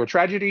gone through a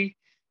tragedy,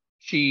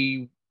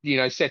 she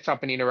sets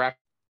up an interactive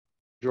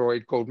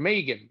android called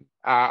Megan.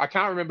 I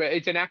can't remember,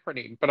 it's an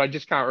acronym, but I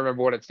just can't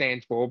remember what it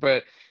stands for.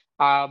 But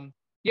yeah,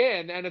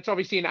 and it's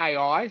obviously an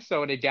AI,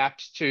 so it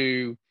adapts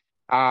to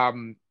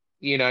to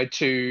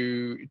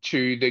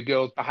the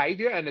girl's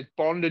behavior, and it's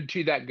bonded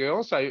to that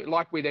girl. So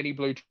like with any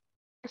Bluetooth,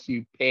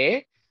 you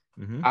pair.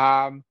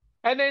 Mhm.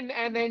 And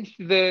then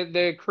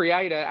the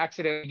creator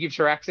accidentally gives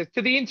her access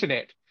to the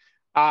internet.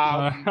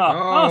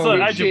 So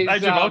which Age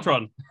is, of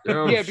Ultron.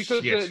 Oh, yeah,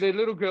 because shit. the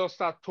little girl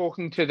starts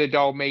talking to the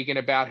doll Megan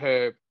about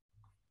her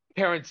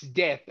parents'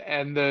 death,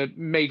 and the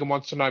Megan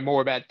wants to know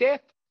more about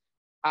death.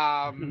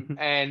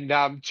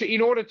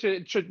 In order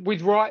to with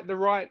the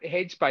right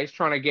headspace,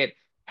 trying to get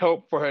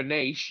help for her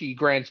niece, she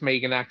grants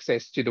Megan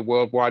access to the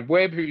World Wide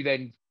Web, who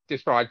then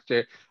decides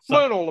to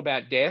learn all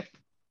about death,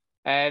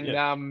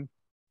 and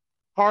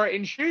horror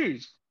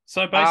ensues.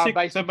 So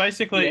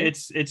basically, yeah.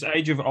 it's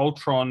Age of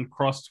Ultron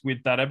crossed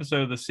with that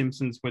episode of The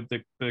Simpsons with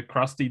the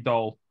Krusty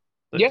doll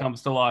that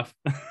comes to life.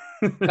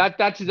 But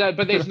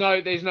there's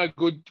no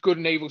good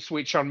and evil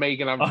switch on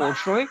Megan,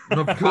 unfortunately.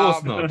 Of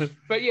course not.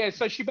 But yeah,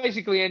 so she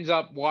basically ends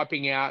up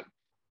wiping out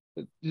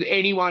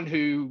anyone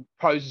who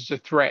poses a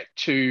threat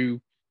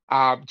to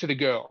the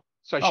girl.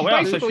 So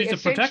she's so she's a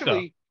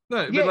protector.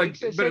 No, Yeah, but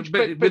but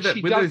with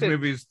she those does it-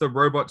 movies, the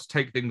robots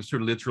take things too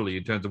literally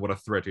in terms of what a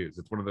threat is.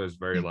 It's one of those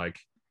very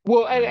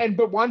Well,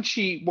 but once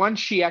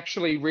she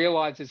actually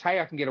realizes, hey,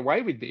 I can get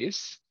away with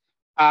this,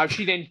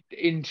 she then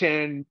in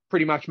turn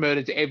pretty much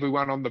murders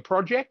everyone on the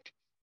project,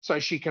 so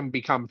she can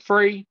become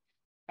free,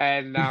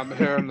 and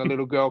her and the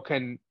little girl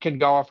can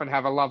go off and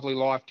have a lovely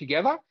life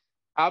together.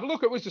 But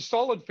look, it was a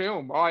solid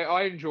film.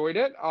 I enjoyed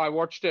it. I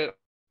watched it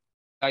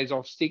days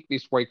off sick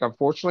this week,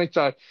 unfortunately,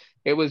 so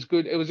it was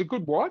good. It was a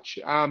good watch.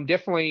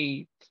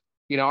 Definitely,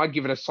 I'd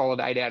give it a solid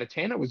 8 out of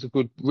 10. It was a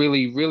good,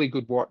 really, really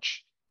good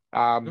watch.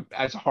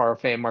 As a horror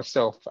fan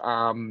myself,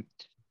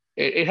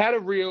 it had a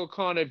real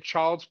kind of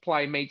Child's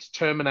Play meets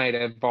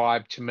Terminator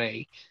vibe to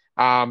me,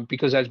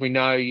 because as we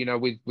know,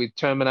 with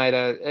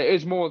Terminator, it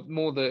was more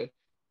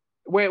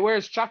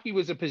whereas Chucky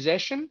was a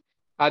possession.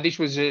 This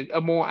was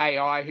a more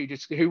AI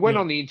who went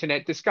on the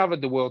internet,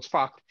 discovered the world's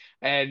fucked,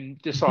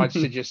 and decides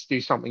to just do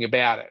something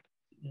about it.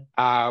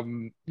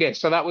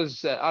 So that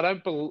was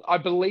I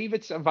believe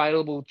it's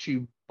available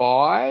to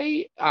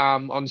buy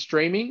on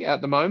streaming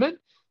at the moment.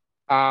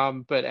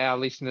 But our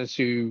listeners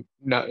who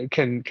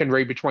can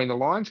read between the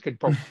lines could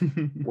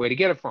probably where to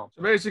get it from.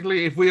 So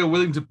basically, if we are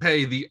willing to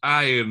pay the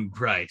iron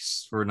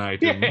price for an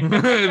item,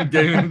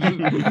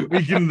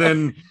 we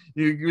can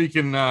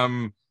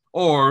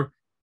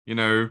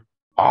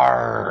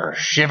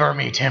shiver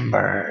me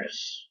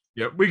timbers.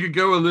 Yeah, we could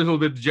go a little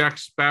bit Jack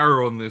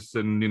Sparrow on this,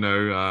 and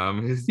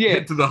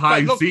get to the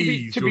high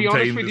seas. To be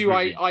honest with you,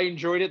 I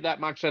enjoyed it that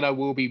much that I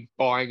will be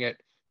buying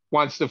it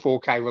once the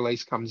 4K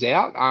release comes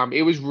out.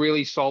 It was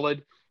really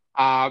solid.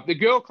 The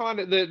girl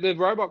the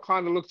robot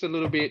kind of looks a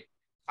little bit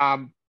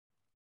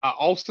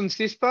Olsen's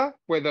sister,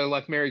 whether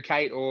like Mary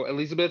Kate or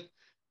Elizabeth.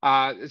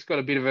 It's got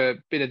a bit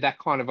of that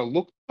kind of a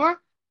look to her.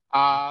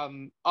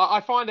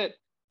 I find it.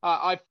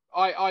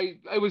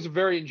 It was a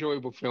very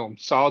enjoyable film,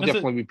 so I'll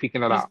definitely be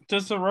picking it up.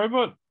 Does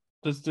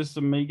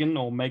the Megan,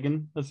 or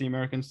Megan, as the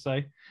Americans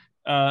say,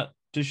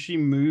 does she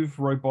move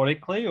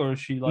robotically, or is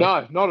she like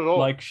no, not at all?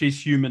 Like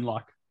she's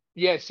human-like?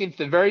 Yeah, since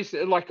the very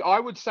I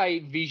would say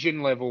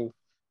Vision level,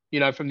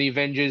 from the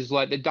Avengers,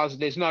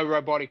 there's no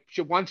robotic.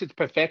 Once it's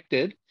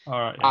perfected.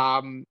 All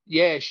right.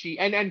 She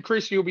and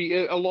Chris,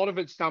 a lot of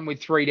it's done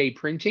with 3D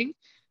printing.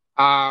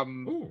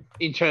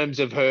 in terms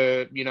of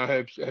her,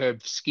 her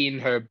skin,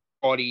 her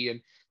body,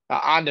 and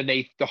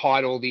underneath to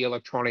hide all the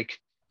electronic.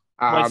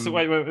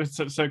 Wait.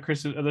 So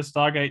Chris, are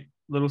the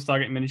little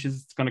Stargate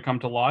miniatures going to come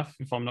to life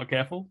if I'm not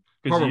careful?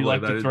 Because you like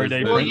to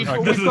 3D Well, print. we've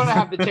got to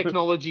have the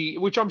technology,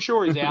 which I'm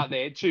sure is out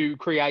there, to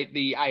create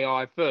the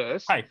AI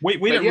first. Hey, we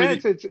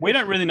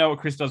don't really know what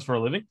Chris does for a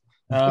living.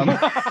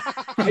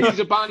 He's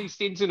a Barney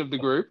Stinson of the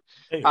group.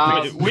 We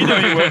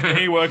know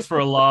he works for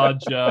a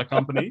large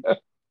company.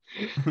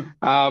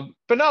 But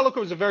no, look,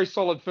 it was a very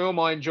solid film.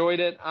 I enjoyed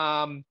it.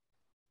 And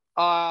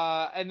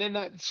then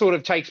that sort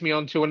of takes me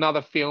on to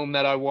another film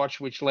that I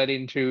watched, which led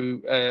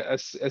into a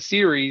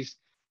series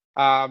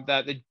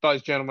that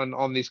both gentlemen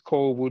on this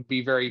call would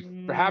be very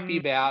happy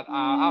about.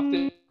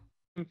 After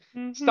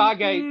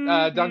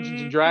Stargate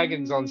Dungeons and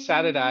Dragons on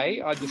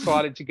Saturday, I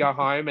decided to go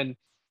home, and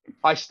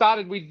I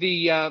started with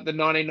the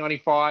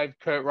 1995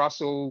 Kurt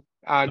Russell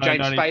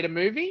James Spader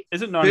movie.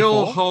 Is it 94?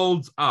 Still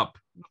holds up.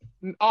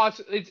 Oh,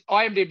 it's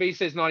IMDb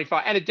says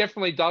 95, and it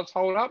definitely does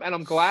hold up. And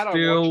I'm glad I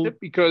watched it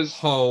because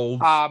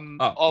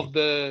of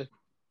the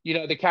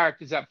the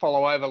characters that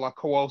follow over, like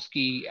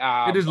Kowalski.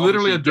 It is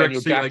literally a direct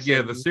sequel.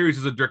 Yeah, the series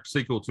is a direct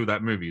sequel to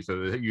that movie,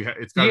 so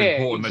it's kind of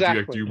important that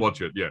you actually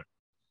watch it. Yeah.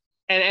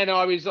 And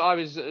I was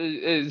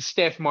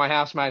Steph, my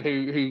housemate,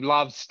 who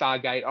loves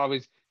Stargate. I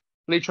was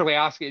literally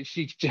asking.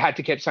 She had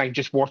to kept saying,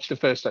 "Just watch the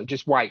first.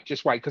 Just wait,"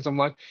 because I'm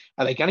like,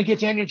 are they going to get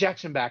Daniel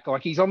Jackson back?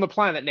 Like, he's on the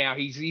planet now.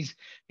 He's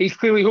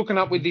clearly hooking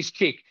up with this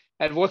chick.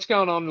 And what's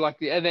going on? Like,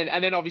 and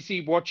then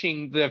obviously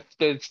watching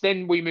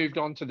then we moved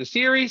on to the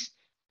series,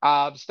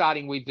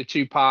 starting with the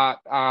two-part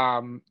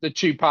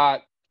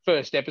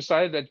first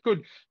episode. That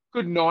good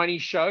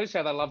 90s shows,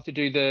 how they love to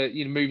do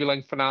the movie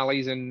length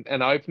finales and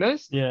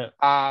openers. Yeah.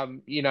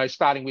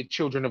 Starting with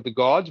Children of the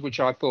Gods,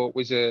 which I thought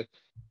was a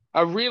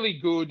really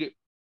good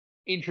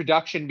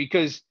introduction,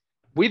 because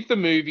with the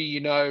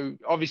movie,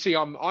 obviously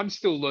I'm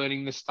still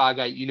learning the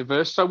Stargate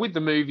universe. So with the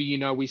movie,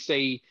 we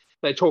see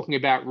they're talking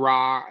about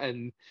Ra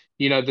and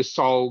the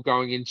soul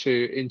going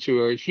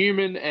into a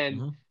human,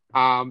 and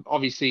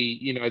obviously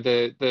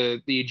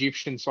the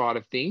Egyptian side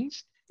of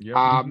things. Yep.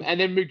 And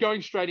then we're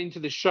going straight into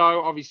the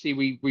show. Obviously,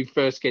 we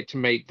first get to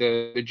meet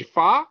the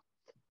Jafar.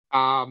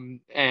 We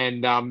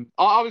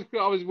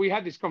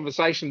had this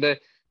conversation.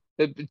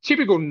 The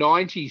typical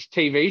 90s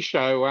TV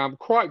show,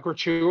 quite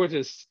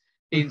gratuitous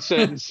in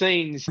certain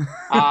scenes.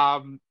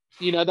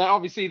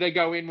 They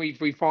go in,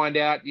 we find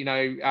out,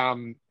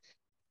 and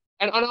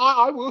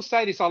I will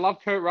say this, I love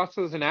Kurt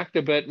Russell as an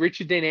actor, but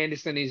Richard Dean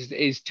Anderson is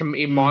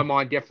in my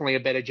mind, definitely a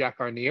better Jack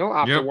O'Neill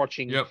after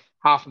watching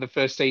half of the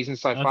first season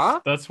so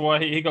far. That's why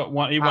he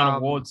won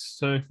awards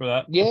too for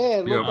that.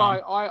 Yeah, look,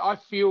 I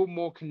feel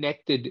more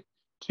connected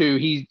to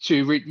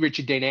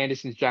Richard Dean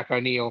Anderson's Jack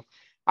O'Neill.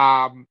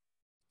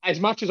 As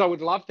much as I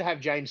would love to have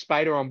James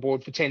Spader on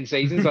board for 10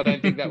 seasons, I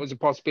don't think that was a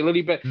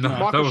possibility. But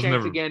Michael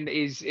Shanks again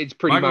it's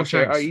pretty Michael much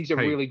he's a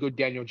really good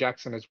Daniel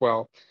Jackson as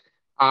well.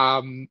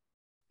 And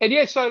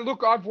yeah, so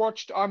look, I've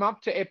just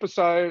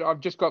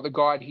got the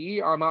guide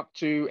here. I'm up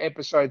to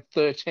episode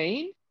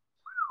 13.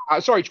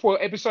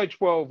 Episode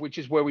 12, which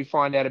is where we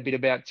find out a bit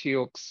about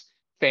Teal'c's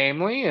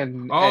family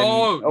and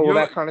all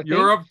that kind of thing.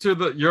 You're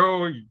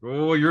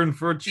in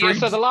for a treat. Yeah,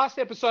 so the last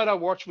episode I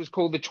watched was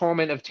called The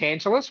Torment of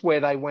Tantalus, where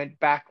they went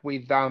back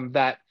with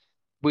the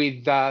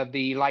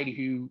lady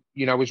who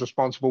was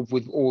responsible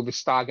with all the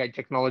Stargate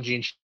technology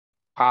and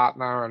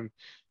partner, and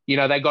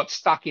they got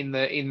stuck in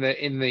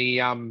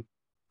the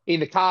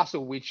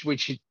castle, which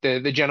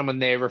the gentleman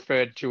there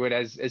referred to it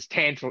as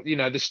Tantalus.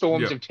 The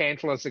storms of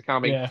Tantalus are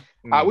coming,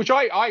 which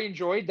I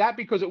enjoyed that,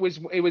 because it was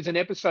an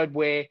episode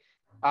where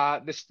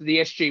the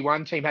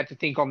SG-1 team had to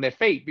think on their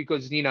feet,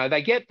 because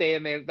they get there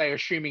and they're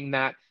assuming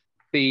that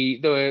the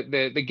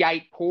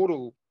gate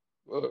portal.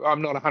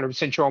 I'm not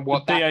 100% sure on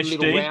what that DHD?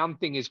 Little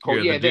round thing is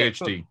called. Yeah, the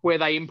DHD, where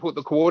they input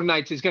the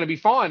coordinates, is going to be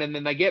fine, and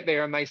then they get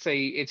there and they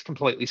see it's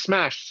completely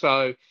smashed.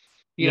 So.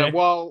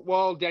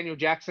 While Daniel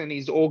Jackson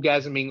is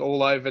orgasming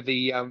all over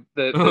the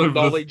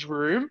knowledge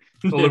room,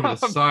 all over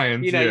the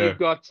science, you've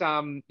got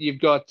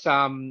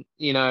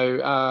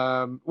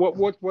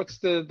what's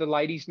the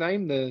lady's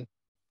name?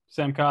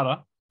 Sam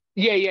Carter.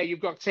 Yeah,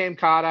 you've got Sam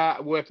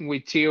Carter working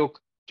with Teal'c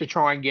to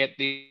try and get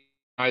the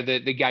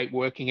gate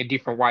working a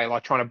different way,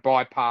 like trying to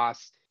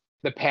bypass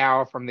the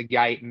power from the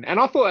gate, and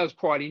I thought that was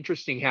quite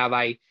interesting how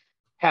they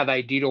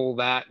did all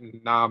that,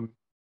 and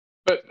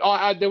But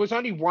there was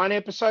only one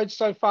episode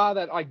so far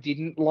that I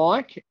didn't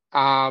like,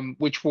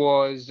 which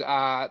was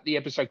the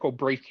episode called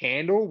Brief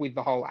Candle, with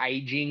the whole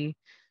aging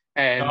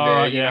and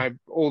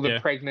all the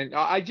pregnant.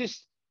 I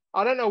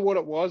don't know what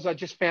it was. I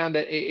just found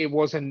that it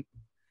wasn't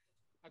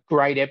a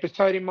great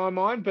episode in my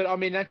mind. But I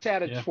mean, that's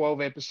out of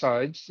 12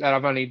 episodes that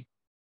I've only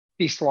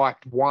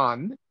disliked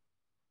one.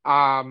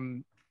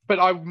 But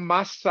I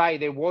must say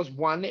there was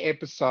one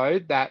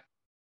episode that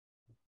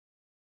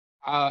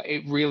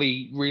it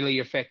really, really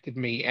affected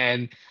me,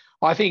 and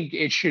I think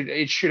it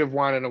should have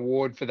won an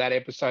award for that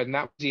episode, and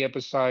that was the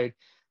episode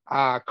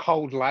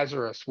Cold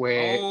Lazarus,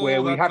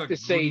 where we have to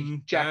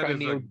see Jack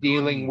O'Neill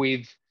dealing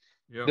with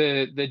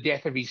the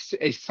death of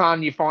his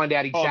son. You find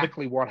out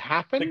exactly what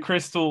happened. The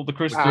crystal.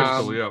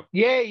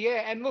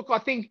 Yeah. And look, I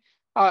think,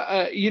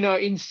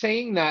 in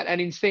seeing that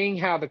and in seeing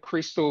how the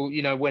crystal,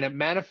 when it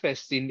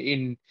manifests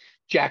in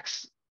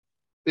Jack's,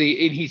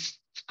 in his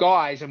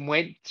guise and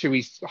went to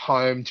his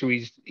home, to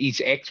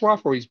his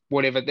ex-wife or his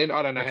whatever, then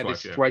I don't know how the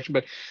situation,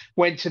 but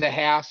went to the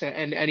house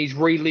and he's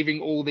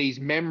reliving all these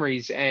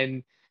memories.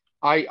 And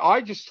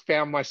I just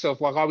found myself,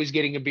 like, I was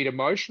getting a bit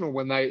emotional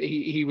when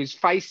he was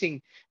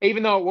facing,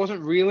 even though it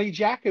wasn't really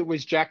Jack, it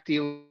was Jack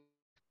dealing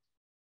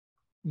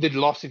the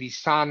loss of his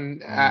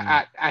son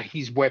at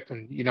his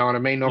weapon. You know what I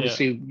mean?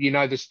 Obviously,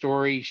 the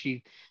story.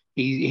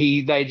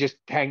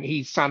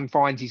 His son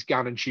finds his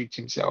gun and shoots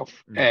himself,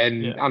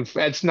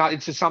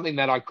 it's something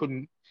that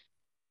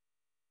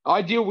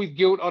I deal with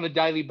guilt on a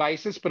daily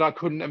basis, but I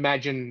couldn't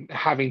imagine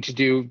having to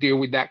deal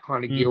with that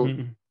kind of guilt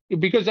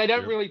because they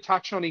don't really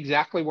touch on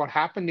exactly what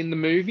happened in the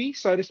movie,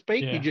 so to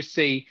speak. You just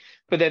see,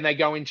 but then they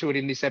go into it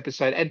in this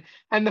episode,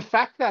 and the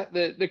fact that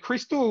the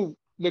crystal,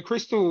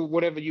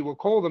 whatever you will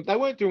call them, they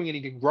weren't doing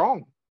anything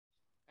wrong.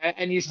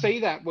 And you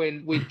see that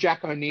with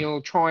Jack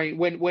O'Neill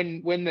when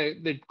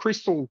the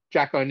crystal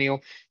Jack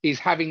O'Neill is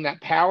having that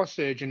power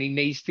surge and he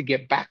needs to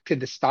get back to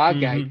the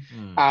Stargate.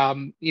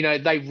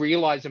 They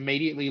realize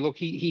immediately, look,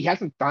 he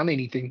hasn't done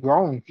anything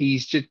wrong.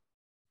 He's just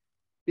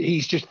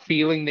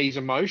feeling these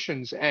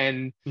emotions.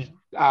 And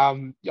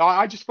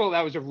I just thought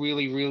that was a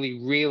really, really,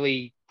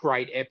 really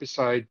great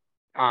episode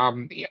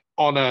on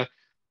a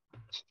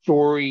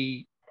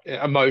story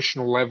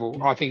emotional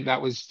level. I think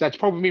that's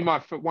probably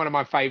one of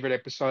my favorite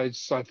episodes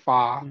so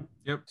far.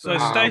 Yep.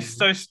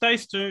 So stay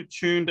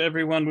tuned,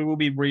 everyone. We will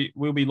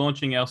be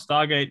launching our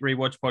Stargate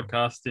rewatch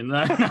podcast in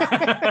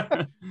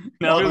that.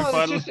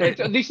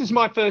 This is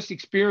my first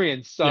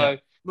experience, so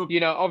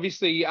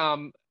obviously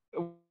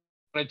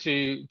wanted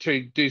to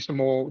do some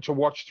more, to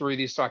watch through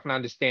this so I can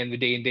understand the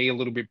D&D a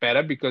little bit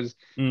better, because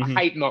I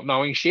hate not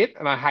knowing shit,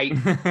 and I hate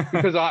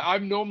because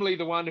I'm normally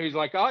the one who's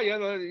like,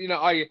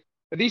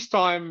 this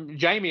time,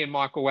 Jamie and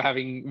Michael were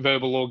having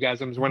verbal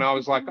orgasms when I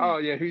was like, "Oh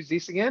yeah, who's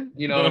this again?"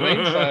 You know what I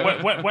mean?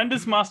 So, when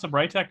does Master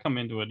Braytak come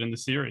into it in the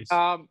series?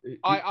 I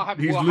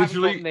haven't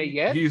gotten there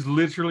yet. He's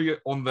literally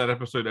on that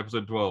episode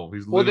 12.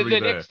 He's the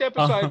there. Next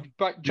episode,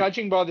 but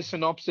judging by the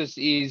synopsis,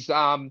 it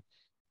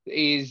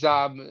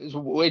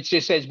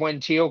just says when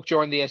Teal'c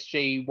joined the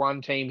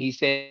SG-1 team, he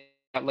said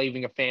about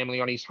leaving a family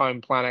on his home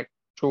planet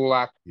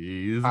Tulak.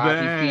 He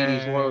feared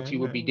his loyalty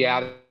would be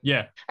doubted.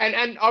 Yeah.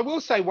 And I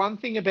will say one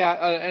thing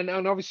about, and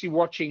obviously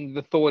watching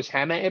the Thor's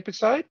Hammer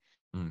episode,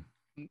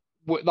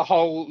 the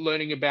whole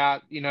learning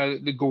about,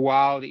 the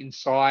Goa'uld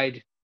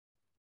inside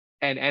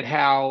and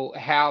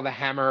how the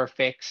hammer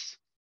affects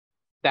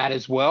that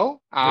as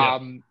well,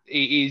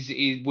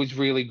 was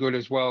really good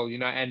as well,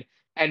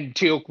 and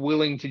Teal'c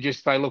willing to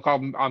just say, look,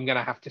 I'm going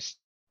to have to,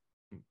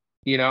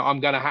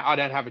 I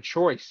don't have a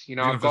choice.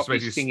 I've got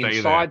this thing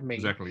inside me.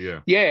 Exactly. Yeah.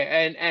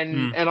 Yeah.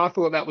 And I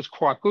thought that was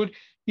quite good.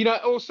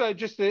 Also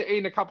just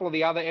in a couple of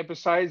the other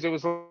episodes, there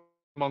was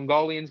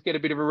Mongolians get a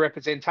bit of a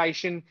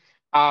representation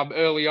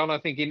early on, I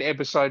think in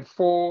episode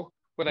 4,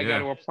 where they go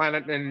to a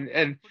planet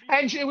and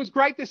it was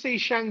great to see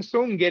Shang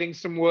Tsung getting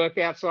some work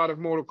outside of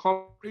Mortal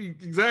Kombat.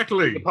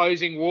 Exactly.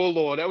 Opposing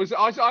Warlord.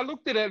 I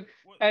looked at it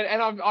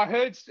and I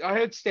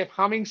heard Steph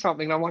humming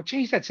something and I'm like,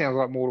 geez, that sounds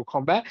like Mortal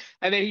Kombat.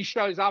 And then he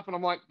shows up and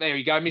I'm like, there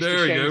you go,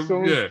 Mr. Shang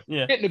Tsung.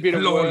 Yeah. Getting a bit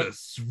of work.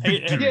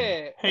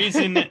 He's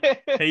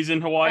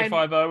in Hawaii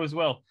 5-0 as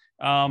well.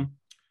 And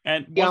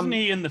wasn't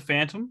he in The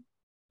Phantom?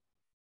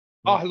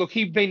 Oh, look,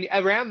 he'd been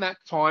around that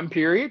time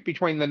period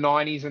between the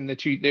 90s and the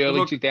early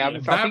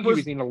 2000s. I think he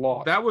was in a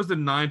lot. That was the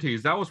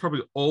 90s. That was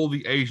probably all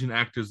the Asian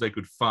actors they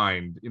could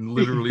find in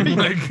literally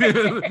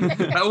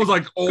that was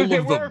like all of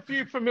them. There were a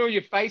few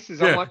familiar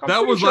faces. I'm like,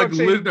 that was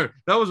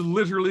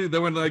literally, they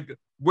went like,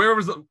 where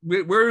are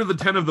the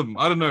 10 of them?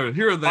 I don't know.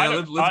 Here are they.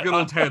 Let's get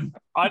all 10.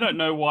 I don't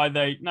know why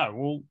they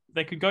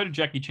could go to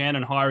Jackie Chan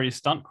and hire his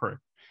stunt crew.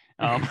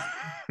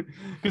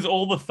 Because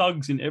all the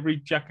thugs in every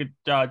Jackie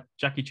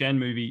Chan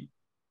movie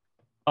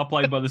are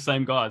played by the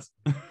same guys.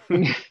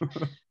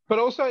 But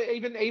also,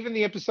 even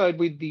the episode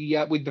with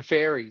the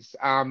fairies,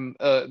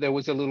 there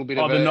was a little bit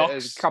of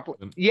a couple.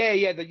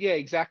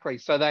 Exactly.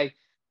 So they,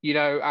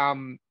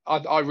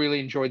 I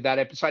really enjoyed that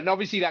episode, and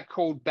obviously that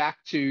called back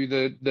to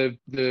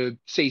the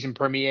season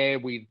premiere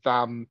with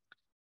the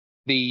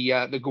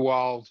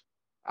Goa'uld,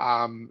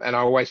 and I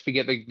always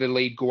forget the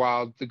lead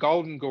Goa'uld, the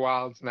Golden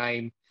Goa'uld's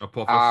name.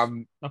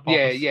 Apophis.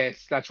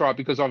 Yes, that's right,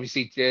 because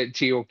obviously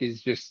Teal'c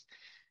is just.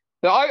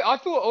 I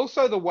thought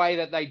also the way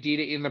that they did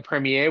it in the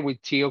premiere with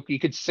Teal'c, you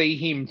could see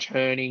him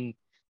turning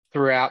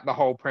throughout the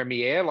whole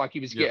premiere. Like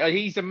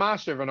he's a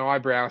master of an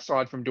eyebrow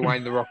aside from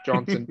Dwayne The Rock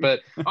Johnson. But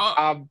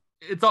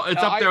it's up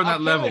there on that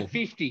level.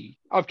 50.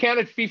 I've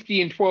counted 50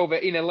 in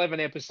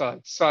 11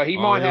 episodes. So he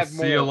might have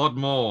more. See a lot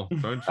more.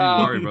 Don't you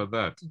worry about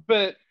that.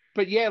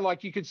 But yeah,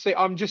 like you could see,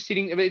 I'm just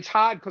sitting. It's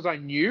hard because I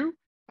knew.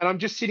 And I'm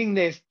just sitting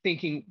there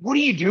thinking, what are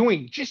you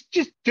doing? Just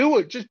do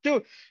it. Just do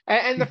it.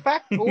 And the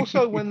fact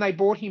also when they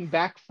brought him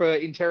back for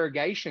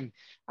interrogation,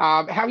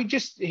 how he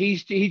just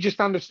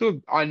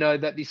understood, I know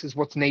that this is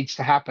what needs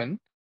to happen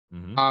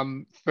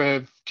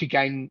for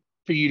me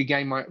to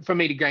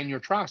gain your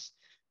trust.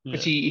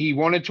 Because he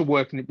wanted to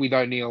work with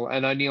O'Neill,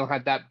 and O'Neill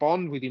had that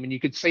bond with him. And you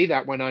could see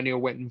that when O'Neill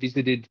went and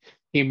visited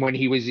him when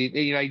he was in,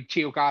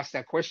 Teal'c asked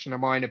that question,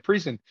 am I in a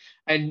prison?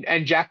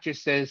 And Jack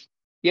just says,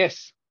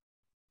 yes.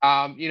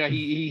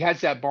 He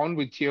has that bond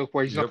with Teal'c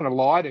where he's not going to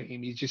lie to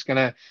him. He's just going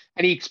to,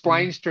 and he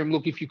explains to him,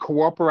 look, if you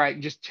cooperate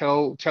and just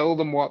tell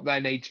them what they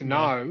need to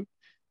know,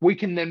 we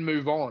can then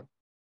move on.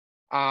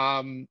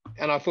 And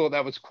I thought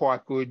that was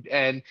quite good.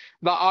 And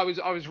I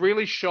was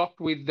really shocked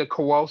with the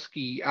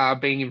Kowalski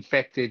being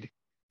infected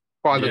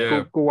by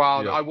the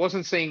Goa'uld. I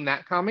wasn't seeing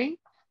that coming.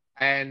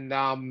 And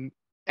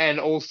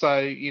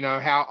also,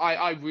 how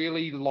I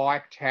really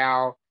liked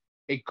how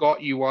it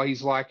got you while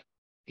he's like,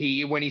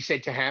 when he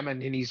said to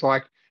Hammond, and he's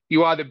like,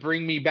 you either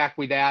bring me back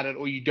without it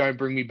or you don't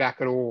bring me back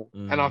at all.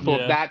 And I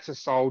thought that's a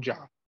soldier.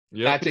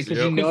 That's it,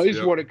 because he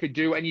knows what it could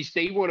do. And you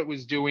see what it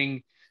was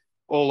doing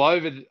all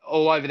over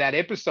that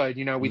episode,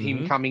 with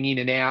him coming in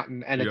and out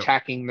and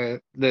attacking the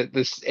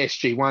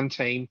SG-1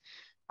 team.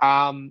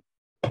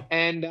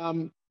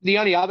 The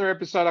only other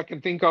episode I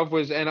can think of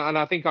was, and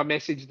I think I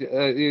messaged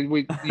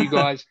with you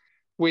guys,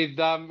 with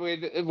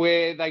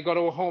where they got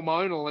all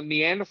hormonal and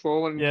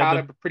Neanderthal, and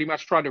Carter pretty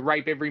much tried to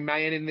rape every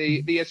man in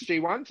the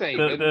SG-1 team.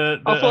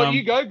 I thought,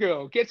 you go,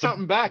 girl, get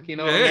something back.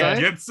 What I'm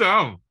saying? Get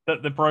some.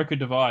 The broker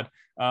divide.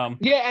 And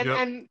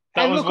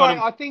look,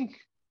 I think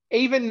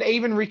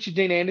even Richard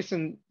Dean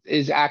Anderson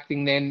is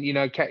acting. Then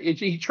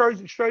he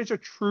shows a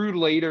true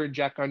leader in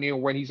Jack O'Neill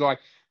when he's like,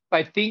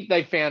 they think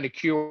they found a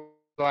cure.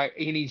 Like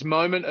in his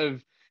moment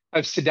of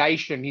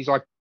sedation, he's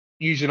like,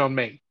 use it on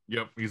me.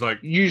 Yep. He's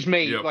like, use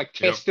me,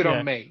 test it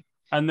on me.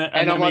 And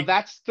I'm like,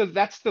 that's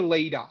the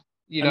leader.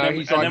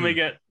 Then we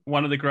get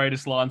one of the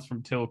greatest lines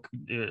from Teal'c,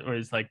 where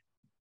he's like,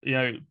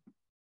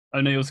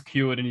 O'Neill's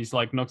cured, and he's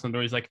like, knocks on the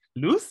door. He's like,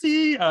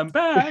 Lucy, I'm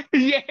back.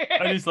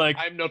 And he's like,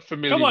 I'm not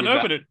familiar. Come on, with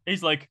open that. it.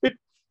 He's like,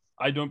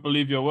 I don't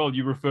believe your world.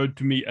 You referred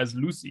to me as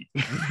Lucy.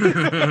 But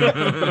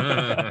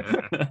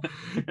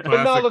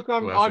no, look,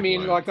 I'm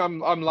in. Like,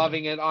 I'm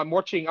loving it. I'm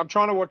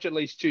trying to watch at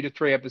least 2 to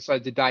 3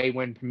 episodes a day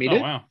when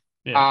permitted. Oh wow.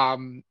 Yeah.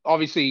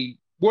 Obviously,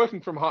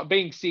 working from home,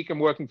 being sick and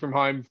working from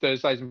home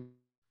Thursdays is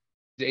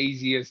the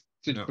easiest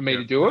for me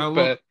to do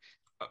it.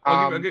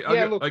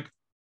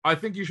 I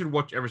think you should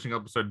watch every single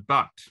episode.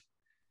 But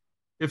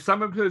if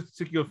some episodes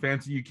tickle your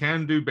fancy, you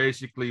can do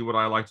basically what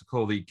I like to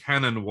call the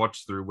canon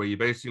watch through, where you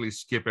basically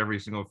skip every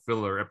single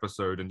filler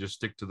episode and just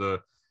stick to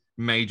the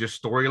major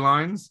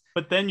storylines.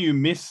 But then you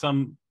miss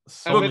some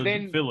solid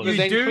fillers. But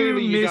then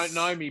clearly you don't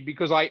know me,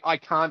 because I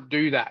can't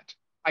do that.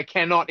 I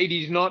cannot. It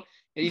is not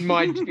in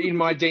my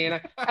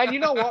DNA. And you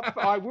know what?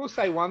 I will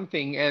say one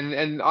thing,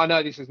 and I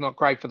know this is not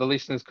great for the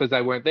listeners because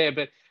they weren't there,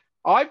 but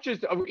I've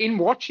just, in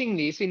watching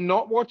this, in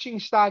not watching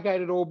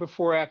Stargate at all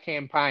before our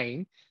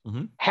campaign,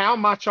 how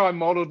much I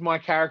modeled my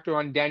character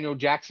on Daniel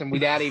Jackson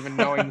without even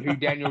knowing who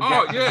Daniel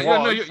Jackson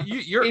was. No,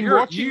 you're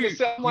watching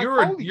this, I'm like,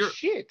 holy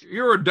shit.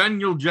 You're a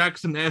Daniel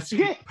Jackson-esque.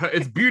 Yeah.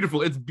 It's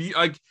beautiful. It's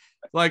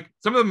like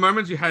some of the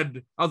moments you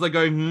had, I was like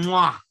going,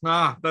 mwah,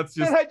 that's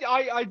just...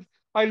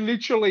 I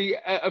literally,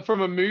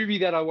 from a movie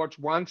that I watched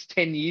once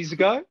 10 years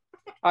ago,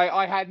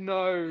 I had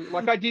no,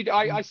 like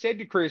I said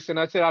to Chris, and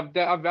I said, I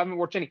haven't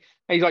watched any.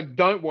 And he's like,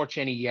 don't watch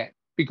any yet,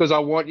 because I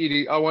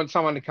want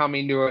someone to come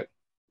into it.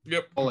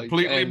 Yep,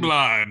 completely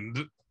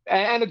blind.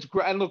 And it's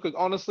great. And look,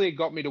 honestly, it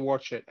got me to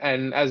watch it.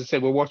 And as I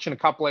said, we're watching a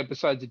couple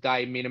episodes a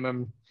day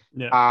minimum.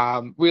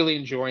 Yeah. Really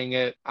enjoying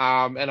it.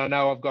 And I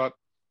know I've got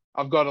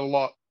a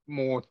lot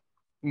more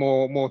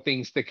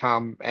things to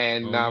come,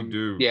 and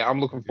I'm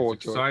looking forward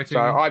to it. So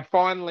I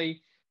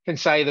finally can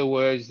say the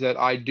words that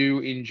I do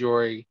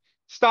enjoy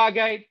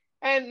Stargate,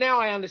 and now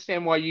I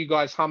understand why you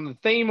guys hum the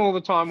theme all the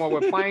time while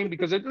we're playing,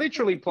 because it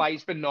literally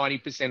plays for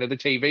 90% of the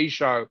TV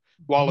show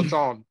while it's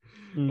on.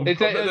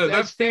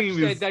 As Steph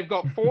said, they've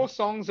got 4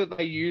 songs that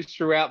they use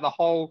throughout the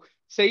whole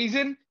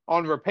season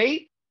on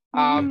repeat,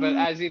 but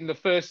as in the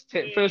first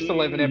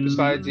 11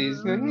 episodes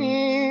is in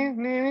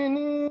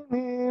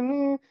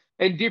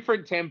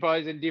different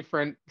tempos and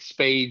different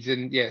speeds,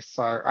 and yes,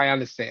 so I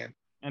understand.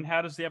 And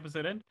how does the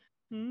episode end?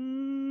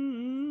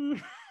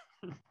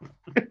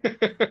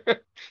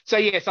 So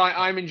yes,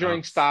 I'm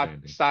enjoying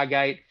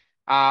Stargate.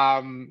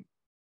 As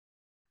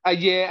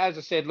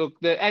I said, look,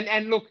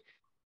 look,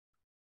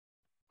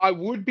 I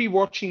would be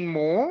watching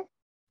more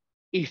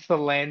if the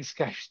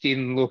landscapes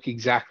didn't look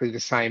exactly the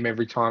same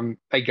every time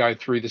they go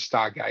through the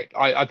Stargate.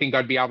 I think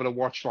I'd be able to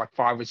watch like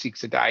 5 or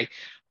 6 a day.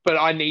 But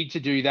I need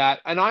to do that.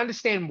 And I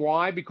understand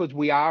why, because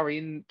we are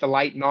in the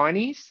late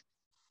 90s.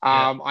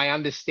 I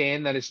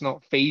understand that it's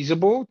not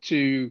feasible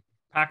to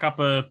pack up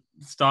a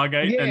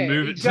Stargate and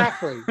move it.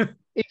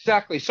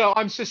 Exactly. So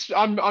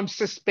I'm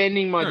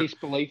suspending my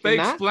disbelief in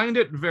that. They explained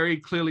it very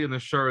clearly in the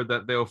show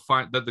that they'll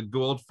find that the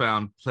Goa'uld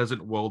found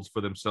pleasant worlds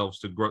for themselves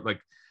to grow. Like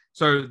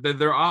So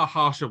there are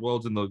harsher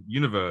worlds in the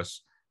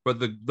universe, but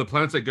the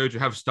planets they go to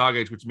have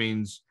stargates, which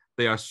means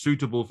they are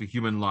suitable for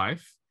human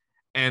life.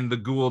 And the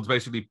Goa'ulds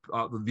basically,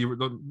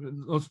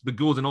 the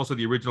Goa'ulds and also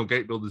the original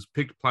Gate Builders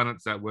picked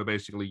planets that were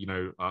basically,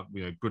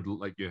 good,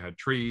 like you had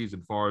trees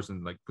and forests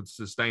and like could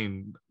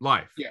sustain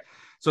life. Yeah.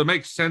 So it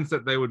makes sense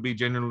that they would be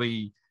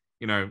generally,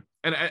 and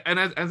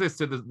as I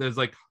said, there's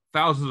like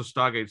thousands of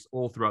stargates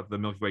all throughout the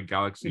Milky Way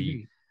galaxy.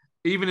 Mm-hmm.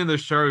 Even in the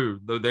show,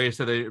 though, they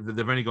said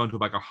they've only gone to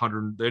like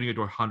 100. They only go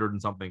to 100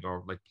 and something,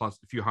 or like plus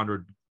a few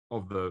hundred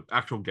of the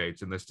actual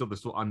gates, and they're still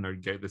unknown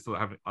gate. They still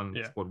haven't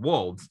unexplored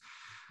worlds.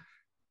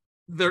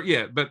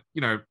 There, but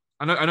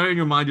I know in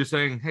your mind you're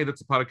saying, "Hey,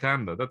 that's a part of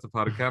Canada. That's a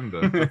part of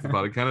Canada. That's a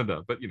part of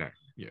Canada." But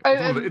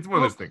it's one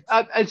of those things.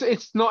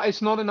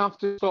 It's not enough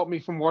to stop me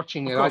from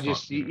watching it. I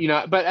just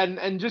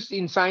but just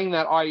in saying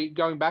that,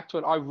 going back to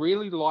it, I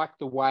really like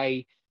the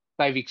way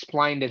they've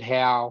explained it.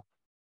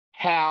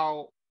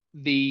 How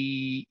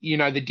the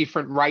the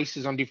different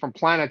races on different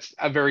planets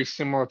are very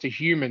similar to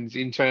humans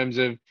in terms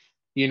of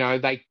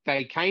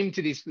they came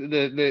to this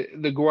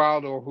the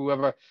Goa'uld or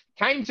whoever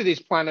came to this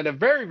planet a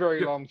very,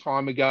 very long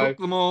time ago. Took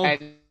them all.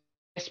 And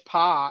best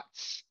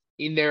parts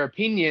in their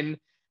opinion,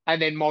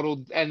 and then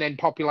modeled and then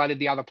populated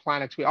the other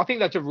planets with. I think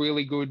that's a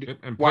really good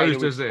way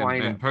to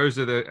explain it. And posed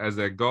it as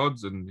their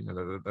gods, and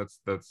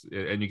that's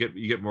and you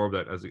get more of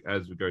that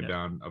as we go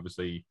down.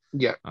 Obviously,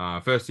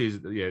 first he's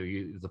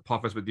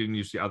Apophis, but then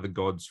you see other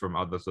gods from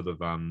other sort of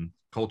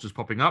cultures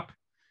popping up,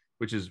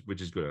 which is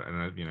good,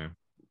 and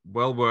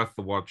well worth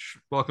the watch.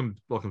 Welcome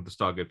to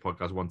Stargate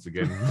Podcast once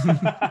again.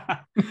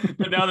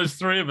 But now there's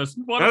three of us.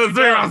 What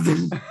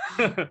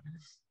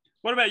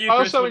about you,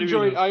 Chris?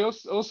 I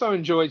also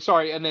enjoyed.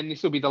 Sorry, and then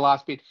this will be the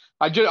last bit.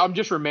 I'm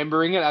just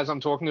remembering it as I'm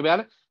talking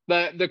about it.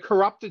 The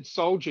corrupted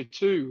soldier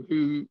too,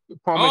 who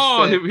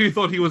promised. Who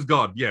thought he was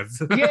God?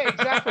 Yes. Yeah,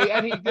 exactly.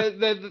 And he,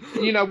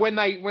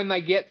 when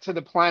they get to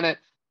the planet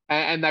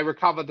and they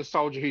recover the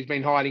soldier who's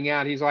been hiding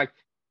out, he's like,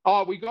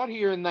 "Oh, we got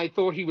here and they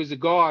thought he was a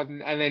god,"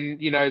 and then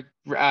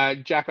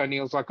Jack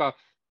O'Neill's like, "Oh,"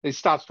 he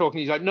starts talking.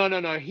 He's like, "No,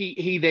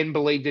 he then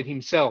believed it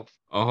himself."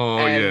 Oh,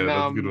 and,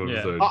 that's a good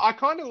episode. I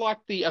kind of like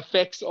the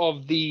effects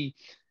of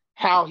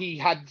how he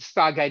had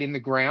Stargate in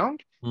the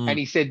ground, and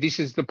he said this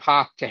is the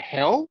path to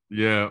hell.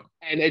 Yeah,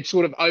 and it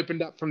sort of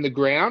opened up from the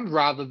ground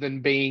rather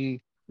than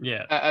being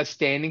a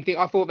standing thing.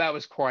 I thought that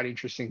was quite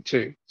interesting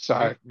too.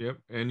 So yep.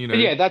 And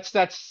that's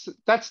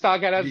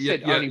Stargate. As I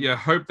said, I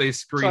hope they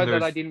screen those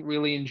that I didn't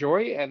really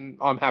enjoy, and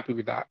I'm happy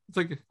with that. It's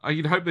like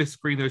you'd hope they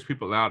screen those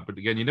people out, but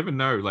again, you never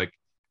know. Like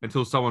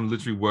until someone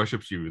literally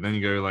worships you, and then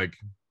you go like,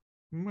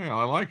 "Well,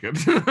 I like it."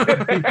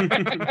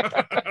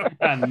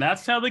 And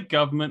that's how the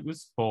government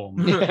was formed.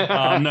 No.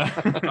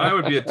 I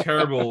would be a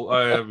terrible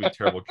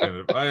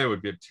candidate. I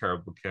would be a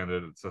terrible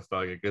candidate to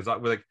Stargate because I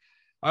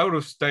would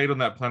have stayed on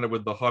that planet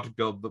with the hot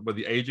girl, with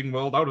the aging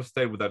world. I would have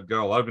stayed with that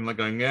girl. I'd been like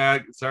going, "Yeah,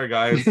 sorry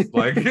guys,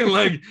 like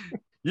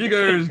you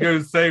guys go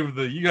save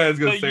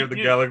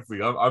the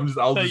galaxy.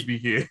 I'll just be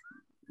here."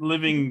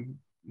 Living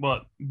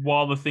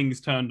while the things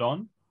turned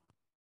on?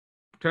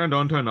 Turned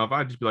on, turned off.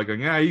 I'd just be like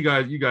going, "Yeah, you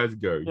guys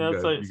go." Yeah,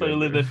 so you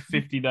live there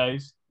 50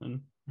 days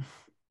and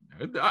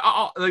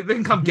they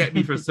can come get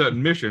me for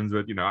certain missions,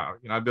 but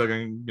I'd be like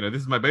going,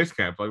 this is my base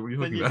camp. Like, what are you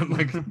looking at?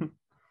 Like,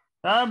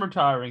 I'm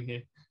retiring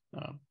here.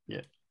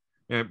 Yeah.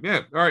 All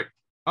right,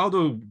 I'll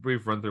do a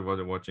brief run through what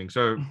I'm watching.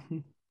 So,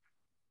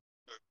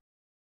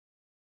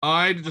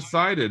 I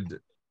decided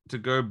to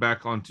go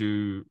back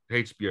onto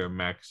HBO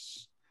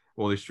Max,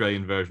 or the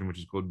Australian version, which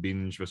is called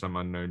Binge for some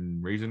unknown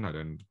reason.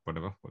 And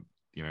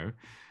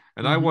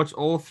I watched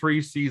all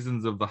 3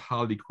 seasons of the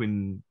Harley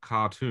Quinn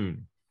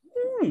cartoon.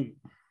 Ooh.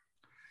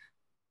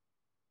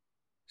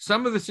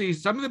 Some of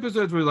the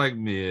episodes were like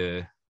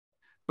meh,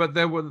 but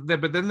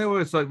then there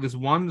was like this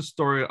one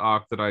story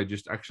arc that I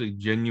just actually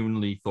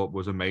genuinely thought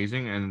was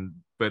amazing,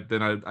 but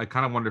then I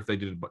kind of wonder if they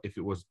did it, if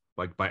it was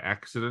like by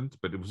accident,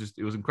 but it was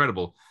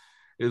incredible.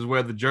 It was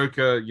where the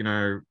Joker,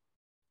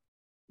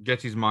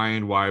 gets his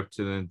mind wiped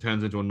and then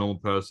turns into a normal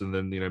person,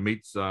 then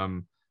meets a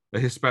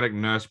Hispanic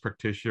nurse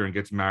practitioner and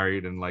gets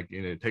married and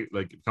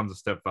becomes a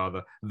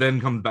stepfather,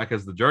 then comes back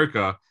as the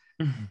Joker.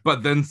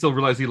 But then still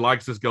realize he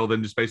likes this girl,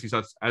 then just basically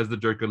starts as the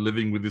Joker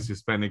living with this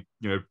Hispanic,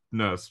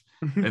 nurse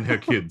and her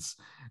kids.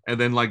 And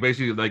then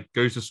basically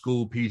goes to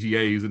school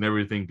PTAs and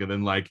everything, and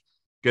then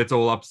gets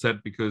all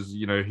upset because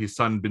his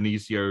son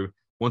Benicio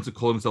wants to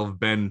call himself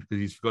Ben because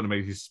he's forgotten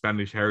about his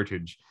Spanish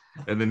heritage.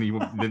 And then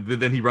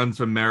he runs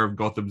for mayor of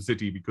Gotham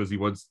City because he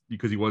wants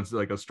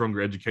a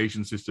stronger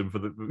education system for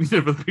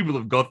the people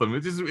of Gotham.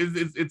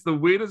 It's the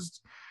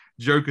weirdest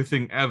Joker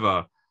thing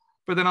ever.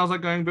 But then I was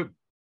going, but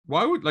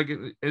why would I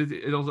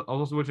was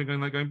also watching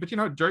going,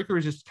 but Joker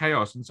is just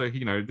chaos, and so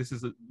he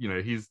doesn't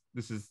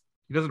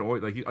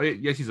always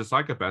yes, he's a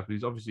psychopath, but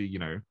he's obviously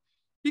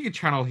he could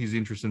channel his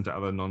interest into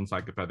other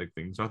non-psychopathic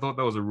things. So I thought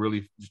that was a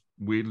really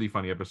weirdly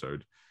funny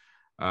episode.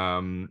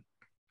 And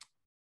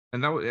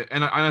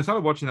I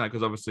started watching that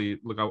because obviously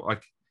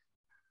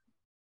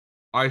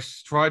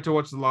tried to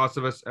watch The Last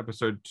of Us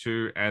episode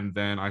 2, and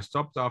then I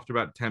stopped after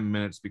about 10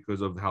 minutes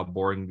because of how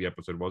boring the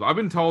episode was. I've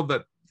been told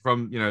that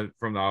from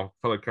our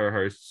fellow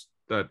co-hosts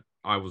that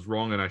I was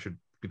wrong and I should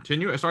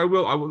continue. So I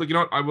will, I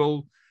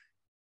will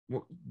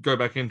go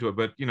back into it.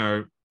 But,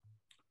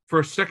 for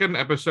a second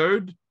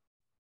episode,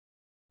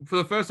 for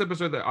the first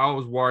episode, that I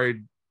was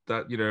worried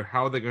that,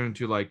 how are they going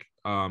to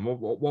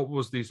what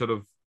was the sort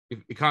of,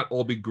 it can't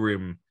all be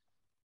grim.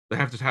 They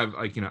have to have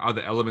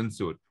other elements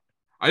to it.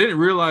 I didn't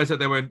realize that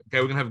they went, okay,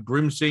 we're going to have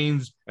grim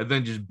scenes and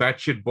then just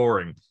batshit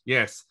boring.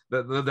 Yes,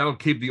 that'll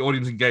keep the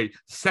audience engaged.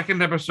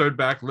 Second episode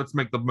back, let's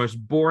make the most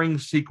boring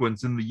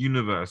sequence in the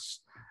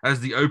universe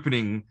as the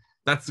opening.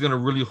 That's going to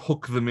really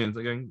hook them in. It's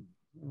like going,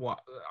 what?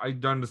 I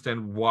don't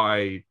understand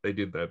why they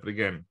did that. But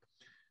again,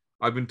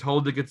 I've been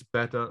told it gets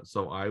better,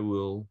 so I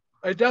will.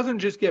 It doesn't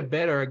just get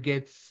better, it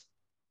gets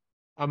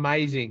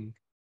amazing.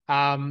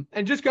 And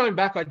just going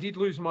back, I did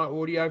lose my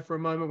audio for a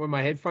moment when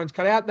my headphones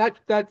cut out.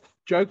 That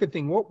Joker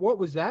thing, what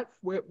was that?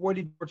 What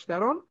did you watch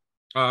that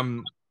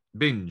on?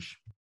 Binge.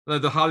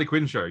 The Harley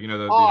Quinn show,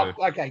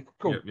 okay,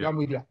 cool. Yeah. I'm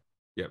with you.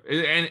 Yeah.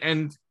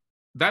 And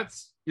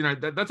that's,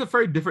 that's a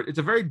very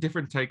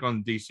different take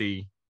on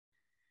DC,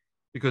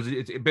 because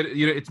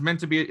it's meant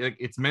to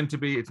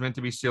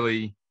be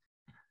silly.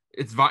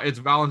 It's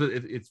violent.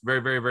 It's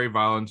very, very, very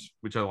violent,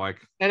 which I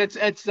like. And it's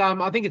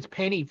I think it's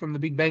Penny from The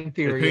Big Bang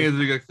Theory. Penny is the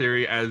Big Bang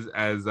Theory as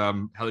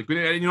Harley Quinn.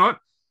 And you know what?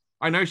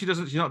 I know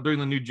she's not doing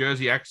the New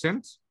Jersey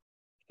accent,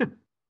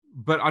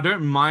 but I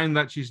don't mind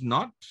that she's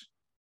not,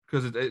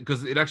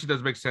 because it actually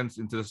does make sense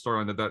into the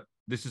storyline that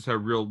this is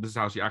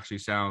how she actually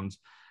sounds.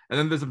 And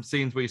then there's some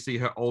scenes where you see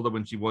her older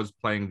when she was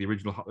playing the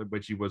original,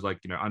 when she was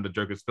under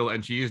Joker still,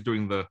 and she is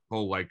doing the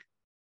whole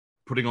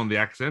putting on the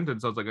accent, and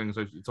so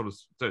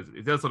it's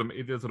it does sort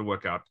of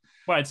work out.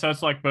 Right, so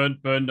it's like Burn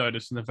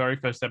Notice in the very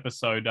first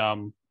episode.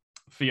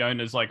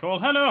 Fiona's like, "Oh,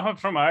 hello, I'm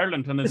from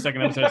Ireland," and then the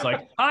second episode is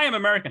like, "Hi, I'm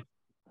American."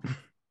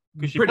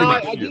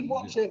 I did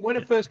watch it when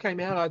it first came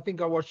out. I think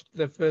I watched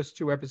the first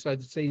 2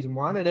 episodes of season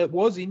 1, and it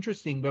was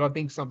interesting, but I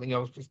think something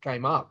else just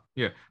came up.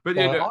 Yeah, but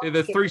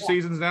there's 3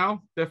 seasons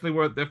now. Definitely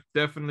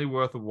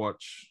worth a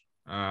watch.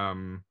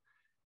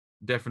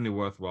 Definitely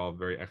worthwhile.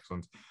 Very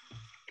excellent.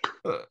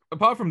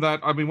 Apart from that,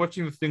 I've been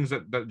watching the things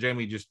that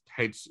Jamie just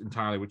hates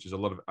entirely, which is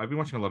I've been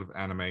watching a lot of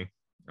anime.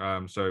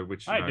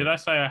 Did I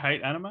say I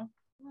hate anime?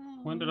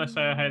 When did I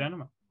say I hate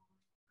anime?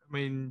 I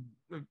mean,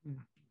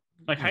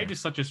 hate is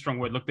such a strong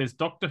word. Look, there's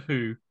Doctor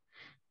Who,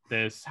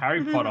 there's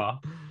Harry Potter.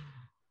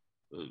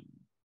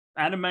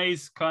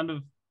 Anime's kind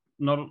of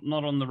not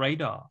on the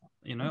radar.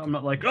 I'm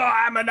not like,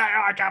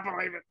 I can't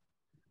believe it.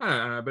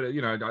 I don't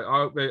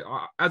know, but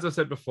I, as I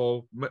said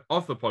before,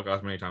 off the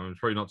podcast many times,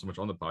 probably not so much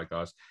on the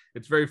podcast.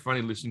 It's very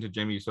funny listening to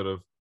Jamie sort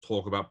of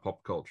talk about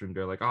pop culture and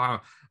go like, I'm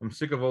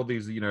sick of all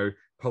these,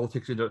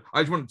 politics. I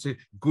just want to see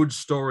good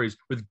stories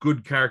with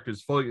good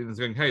characters following and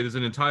going, hey, there's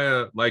an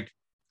entire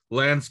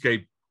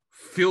landscape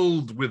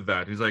filled with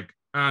that. He's like,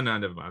 no,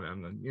 never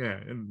mind.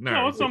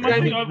 No, it's not my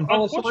thing. I've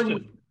watched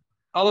it.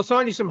 I'll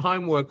assign you some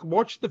homework.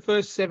 Watch the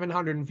first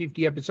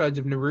 750 episodes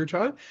of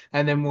Naruto,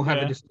 and then we'll have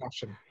a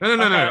discussion. No.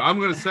 I'm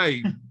going to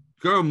say,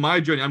 go on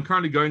my journey. I'm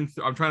currently going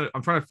through. I'm trying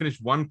to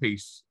finish One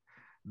Piece.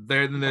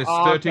 There's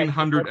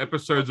 1,300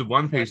 episodes of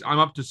One Piece. I'm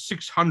up to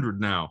 600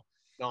 now.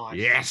 Nice.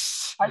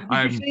 Yes.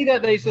 Did you see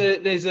that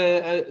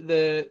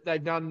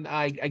they've done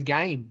a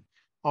game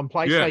on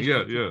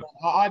PlayStation? Yeah.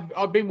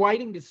 I've been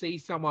waiting to see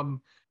someone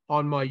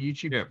on my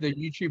YouTube, the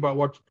YouTube I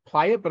watch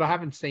play it, but I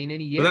haven't seen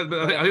any yet.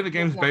 But I think the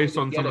game's based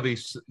on some of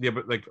these,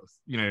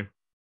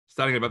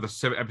 starting about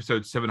the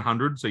episode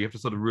 700, so you have to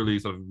sort of really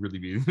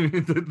be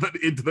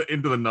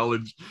into the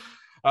knowledge.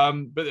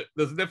 But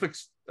there's a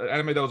Netflix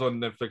anime that was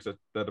on Netflix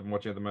that I'm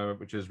watching at the moment,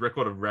 which is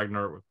Record of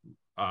Ragnarok.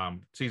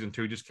 Season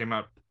 2 just came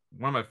out.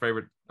 One of my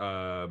favorite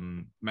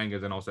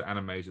mangas and also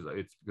animes is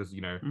it's because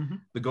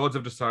the gods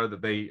have decided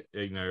that they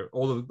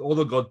all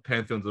the god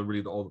pantheons are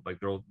really all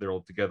they're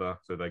all together.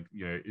 So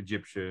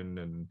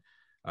Egyptian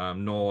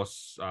and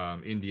Norse,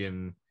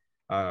 Indian,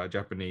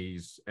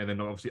 Japanese, and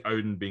then obviously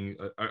Odin being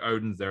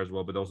Odin's there as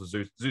well, but also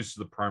Zeus. Zeus is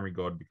the primary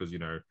god because they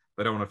don't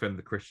want to offend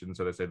the Christians,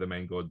 so they say the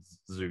main god's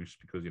Zeus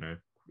because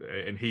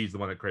and he's the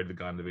one that created the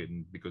Garden of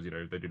Eden because they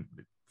didn't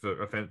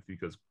for offense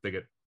because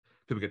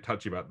people get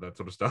touchy about that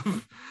sort of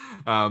stuff.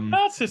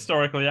 That's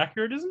historically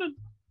accurate, isn't it?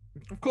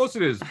 Of course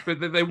it is, but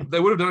they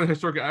would have done it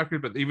historically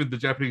accurate. But even the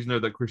Japanese know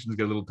that Christians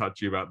get a little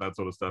touchy about that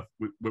sort of stuff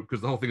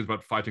because the whole thing is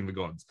about fighting the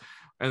gods.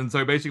 And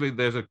so basically,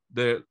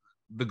 the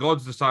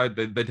gods decide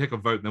they take a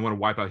vote and they want to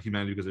wipe out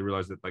humanity because they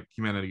realize that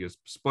humanity is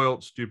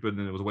spoilt, stupid,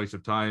 and it was a waste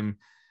of time.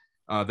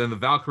 Then the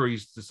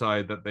Valkyries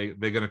decide that they're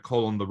going to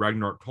call on the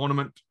Ragnarok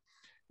tournament,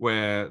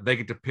 where they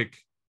get to pick.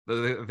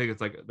 I think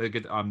it's they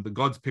get the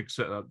gods pick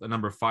a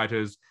number of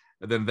fighters.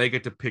 And then they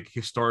get to pick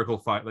historical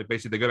fight.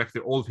 Basically, they go back to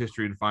all of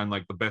history and find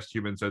the best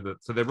humans.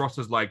 So their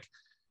rosters like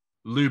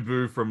Lu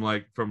Bu from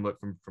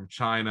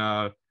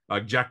China,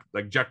 Jack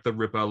the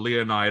Ripper,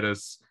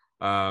 Leonidas,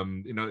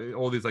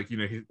 All these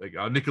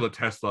Nikola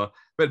Tesla,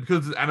 but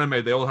because it's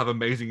anime, they all have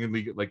amazing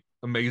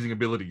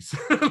abilities.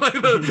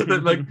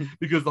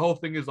 Because the whole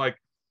thing is like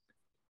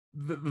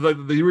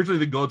originally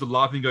the gods are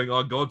laughing, going,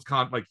 "Oh, gods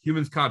can't,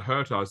 humans can't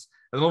hurt us,"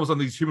 and then all of a sudden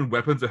these human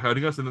weapons are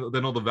hurting us, and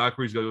then all the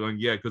Valkyries go going,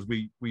 "Yeah, because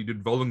we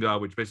did Volungar,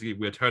 which basically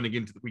we turn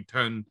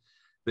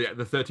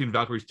the 13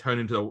 Valkyries turn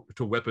into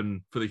a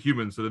weapon for the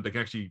humans so that they can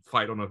actually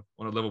fight on a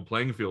level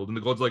playing field," and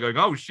the gods are going,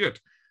 "Oh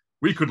shit,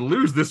 we could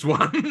lose this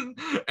one."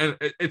 And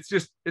it's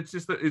just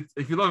that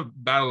if you love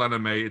battle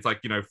anime, it's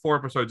 4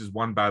 episodes is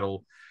one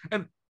battle.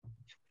 And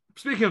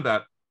speaking of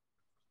that,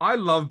 I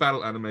love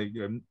battle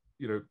anime.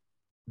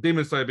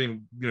 Demon Slayer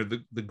being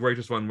the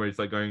greatest one, where it's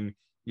going,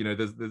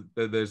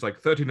 there's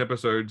 13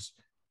 episodes.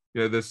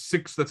 There's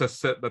 6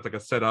 that's like a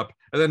setup,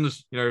 and then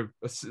there's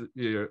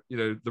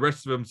the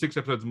rest of them 6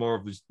 episodes more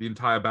of the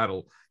entire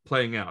battle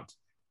playing out.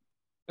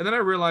 And then I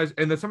realized,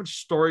 and there's so much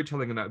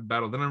storytelling in that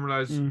battle. Then I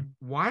realized,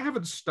 why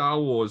haven't Star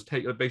Wars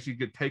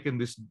taken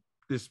this?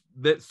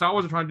 That Star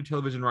Wars are trying to do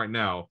television right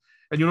now,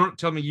 and you're not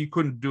telling me you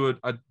couldn't do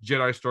a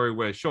Jedi story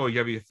where, sure, you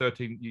have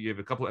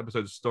a couple of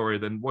episodes of story,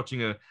 then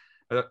watching a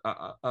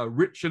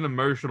rich and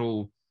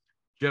emotional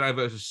Jedi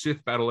versus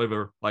Sith battle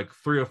over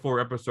 3 or 4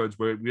 episodes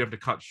where we have to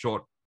cut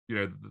short,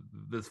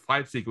 the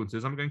fight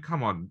sequences. I'm going,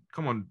 come on,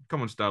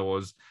 Star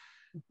Wars.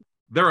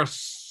 There are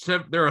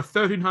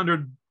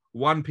 1,300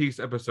 One Piece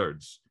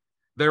episodes.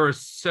 There are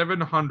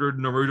 700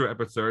 Naruto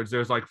episodes.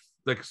 There's like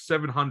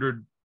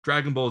 700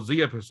 Dragon Ball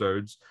Z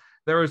episodes.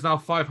 There is now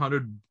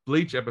 500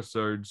 Bleach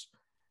episodes.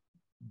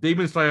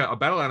 Demon Slayer, a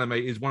battle anime,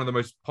 is one of the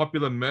most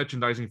popular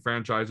merchandising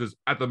franchises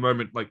at the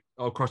moment,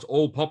 across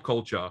all pop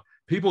culture.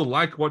 People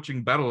like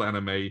watching battle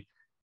anime.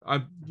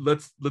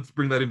 Let's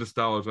bring that into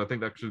Star Wars. I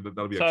think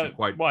that'll be actually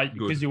quite why? good.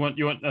 Because you want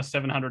a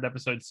 700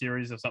 episode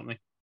series or something.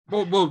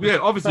 Well, yeah,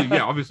 obviously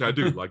I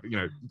do.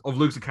 Of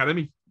Luke's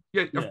Academy.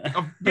 Yeah.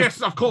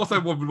 Yes, of course I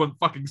would want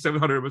fucking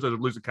 700 episodes of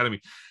Luke's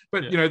Academy.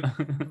 But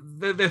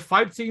their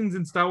fight scenes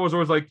in Star Wars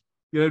are always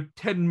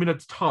 10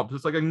 minutes tops.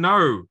 It's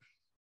no.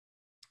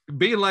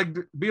 Be like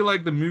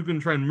the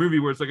Mugen Train movie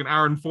where it's an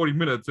hour and 40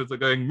 minutes. It's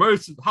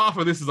half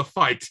of this is a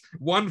fight,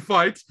 one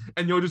fight,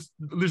 and you're just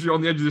literally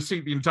on the edge of the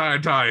seat the entire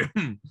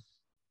time.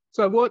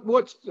 So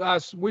which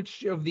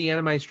of the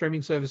anime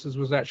streaming services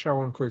was that show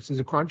on, Chris? Is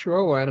it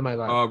Crunchyroll or Anime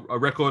Lab? A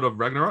Record of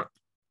Ragnarok.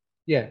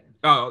 Yeah.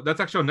 Oh, that's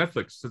actually on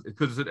Netflix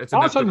because it's it's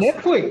on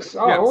Netflix.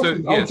 Oh, yeah,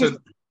 awesome.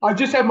 I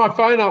just had my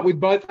phone up with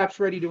both apps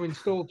ready to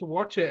install to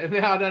watch it, and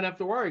now I don't have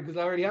to worry because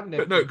I already have Netflix.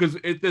 But no, because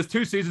there's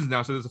 2 seasons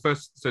now. So there's the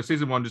first. So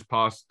season 1 just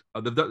passed.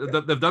 They've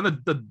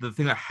done the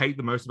thing I hate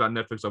the most about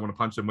Netflix. I want to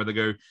punch them, where they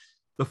go,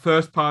 the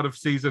first part of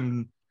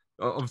season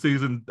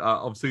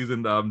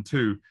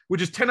 2,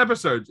 which is 10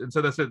 episodes, and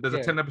so there's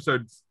a 10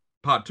 episodes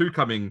part 2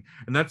 coming,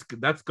 and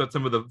that's got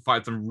some of the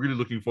fights I'm really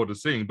looking forward to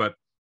seeing. But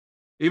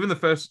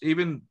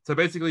so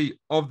basically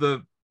of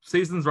the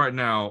seasons right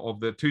now, of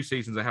the 2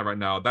 seasons I have right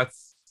now,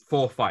 that's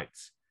 4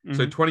 fights. Mm-hmm.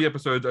 So 20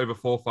 episodes over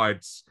 4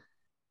 fights.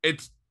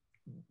 It's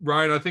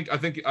Ryan. I think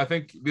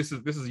this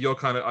is your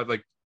kind of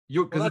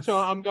that's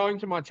why I'm going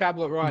to my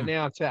tablet right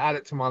now to add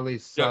it to my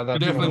list. So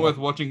that's definitely worth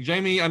watching.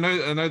 Jamie, I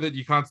know that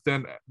you can't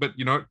stand, but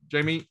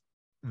Jamie,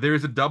 there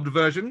is a dubbed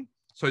version,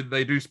 so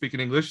they do speak in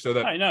English. So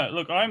that I know.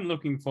 Look, I'm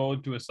looking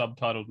forward to a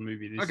subtitled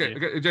movie this year.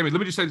 Okay, Jamie, let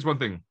me just say this one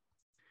thing.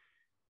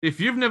 If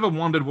you've never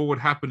wondered what would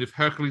happen if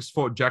Hercules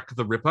fought Jack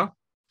the Ripper,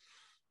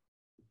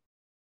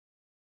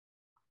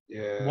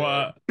 yeah,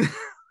 what?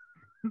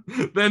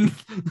 then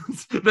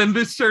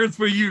this show's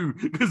for you,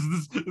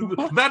 because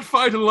that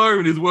fight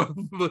alone is worth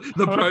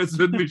the price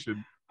of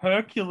admission.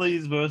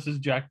 Hercules versus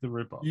Jack the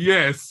Ripper.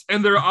 Yes,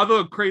 and there are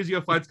other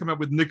crazier fights coming up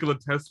with Nikola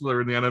Tesla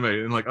in the anime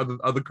and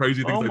other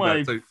crazy things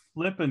like that. So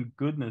flippin'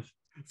 goodness.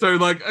 So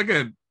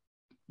again,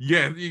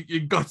 yeah,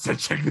 you got to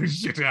check this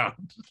shit out.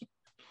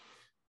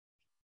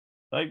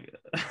 I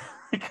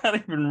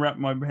can't even wrap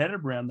my head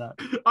around that.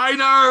 I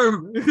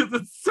know,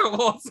 it's so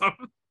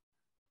awesome.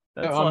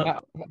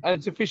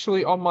 It's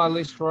officially on my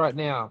list right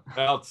now.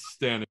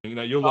 Outstanding.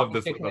 You'll love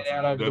this one.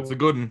 That's a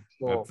good one.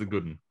 That's a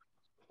good one.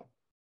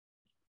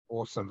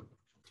 Awesome.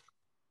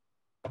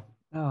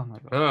 Oh my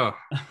god.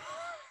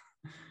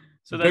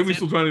 So Jamie's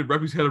still trying to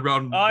wrap his head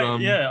around.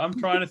 I'm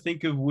trying to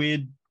think of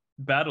weird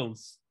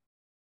battles.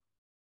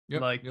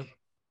 Yep.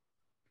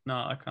 No,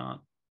 I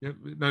can't. Yeah,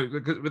 no,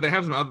 but they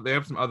have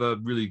some other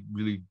really,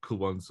 really cool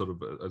ones sort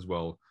of as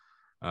well.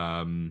 But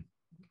I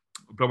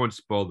won't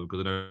spoil them because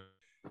I know.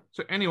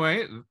 So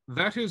anyway,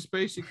 that is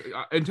basically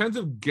in terms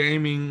of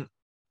gaming.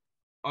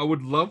 I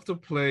would love to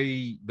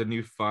play the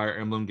new Fire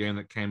Emblem game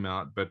that came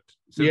out, but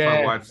since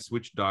my wife's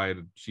Switch died,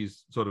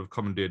 she's sort of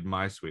commandeered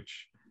my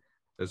Switch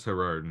as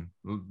her own.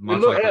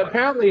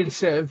 Apparently,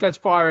 it's that's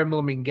Fire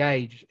Emblem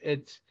Engage.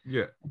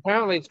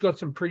 Apparently it's got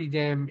some pretty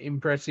damn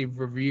impressive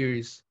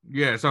reviews.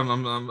 Yeah, so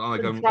I'm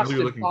really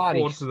looking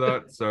forward to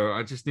that. So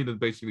I just need to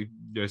basically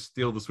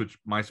steal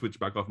my Switch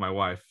back off my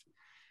wife.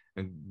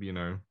 And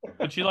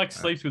but she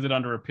sleeps with it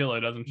under a pillow,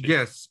 doesn't she?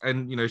 Yes,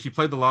 and she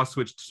played the last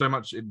Switch so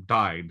much it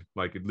died.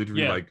 It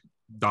literally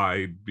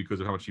died because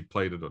of how much she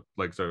played it.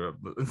 Like so,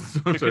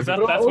 because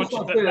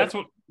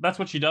that's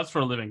what she does for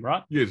a living,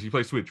 right? Yes, she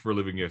plays Switch for a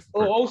living. Yes.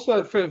 Well,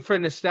 also for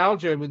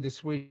nostalgia with the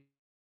Switch,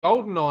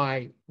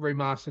 GoldenEye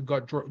remastered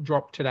got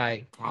dropped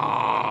today.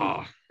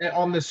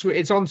 On the Switch,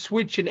 it's on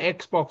Switch and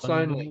Xbox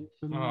only.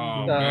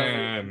 Oh So,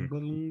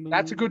 man,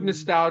 that's a good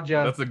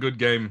nostalgia. that's a good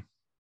game.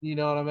 You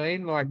know what I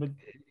mean? Like,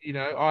 you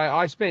know,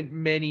 I spent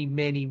many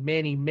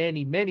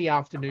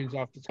afternoons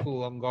after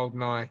school on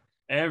GoldenEye.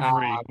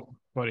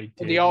 Everybody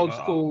did. The old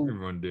school.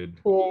 Everyone did.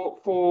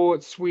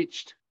 For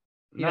switched.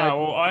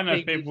 Well, I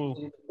know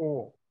people.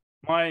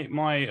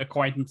 My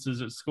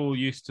acquaintances at school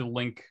used to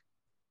link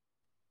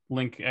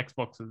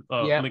Xboxes,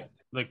 link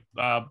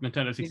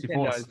Nintendo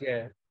 64s.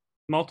 Yeah.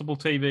 Multiple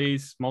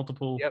TVs,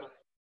 multiple. Yep.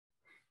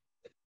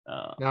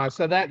 No,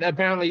 so that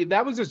apparently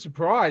that was a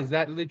surprise.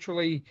 That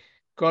literally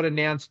got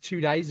announced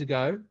 2 days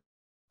ago.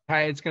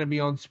 Hey, it's going to be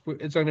on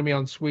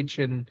Switch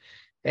and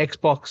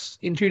Xbox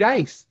in 2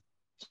 days.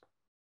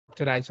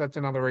 Today, so that's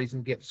another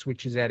reason to get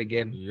Switches out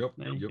again. Yep.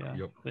 There you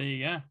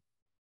go.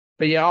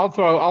 But yeah,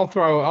 I'll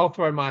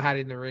throw my hat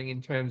in the ring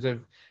in terms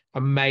of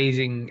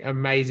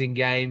amazing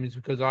games,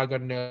 because I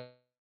got an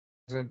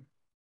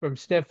from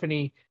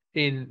Stephanie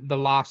in The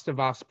Last of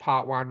Us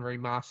Part 1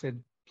 remastered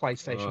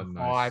PlayStation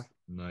 5.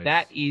 Nice.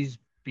 That is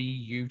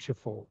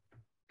beautiful.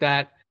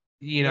 That,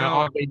 you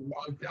know,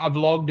 I've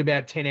logged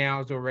about 10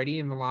 hours already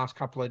in the last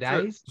couple of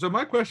days. So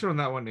my question on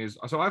that one is,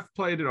 so I've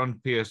played it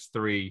on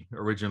PS3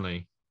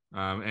 originally.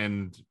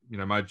 And you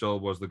know, my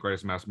job was the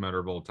greatest mass murder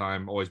of all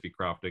time, always be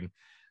crafting.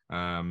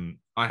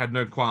 I had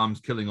no qualms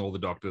killing all the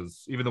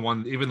doctors, even the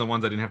ones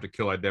I didn't have to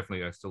kill. I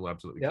still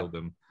absolutely killed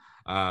them.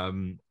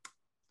 And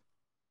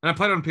I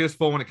played it on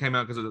PS4 when it came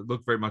out because it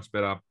looked very much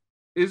better.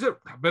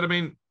 But I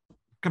mean,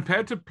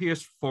 compared to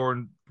PS4,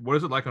 and what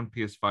is it like on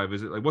PS5?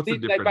 Is it like, what's the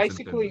difference?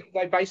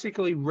 They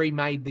basically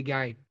remade the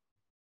game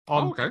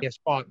on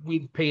PS5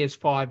 with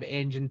PS5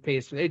 engine.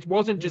 PS. It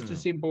wasn't just a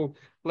simple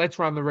let's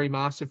run the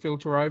remaster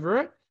filter over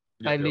it.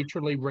 They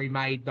literally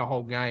remade the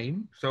whole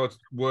game. So it's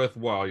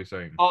worthwhile, you're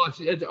saying?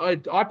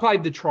 I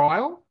played the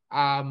trial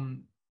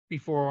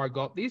before I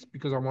got this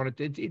because I wanted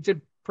to. It's a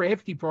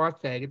hefty price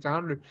tag. It's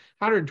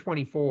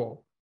 $124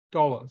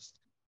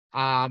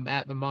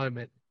 at the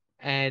moment.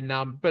 And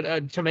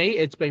but to me,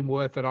 it's been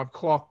worth it. I've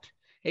clocked,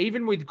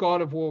 even with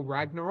God of War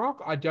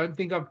Ragnarok, I don't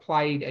think I've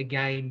played a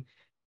game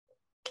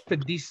for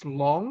this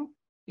long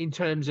in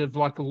terms of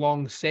like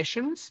long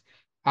sessions.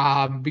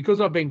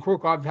 Because I've been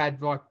crook, I've had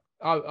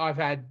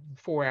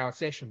 4-hour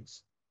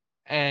sessions,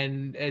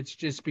 and it's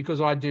just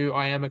because I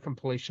am a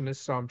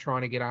completionist, so I'm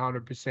trying to get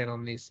 100%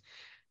 on this.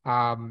 So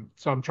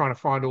I'm trying to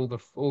find all the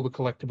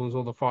collectibles,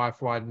 all the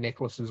Firefly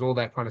necklaces, all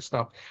that kind of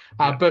stuff.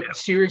 But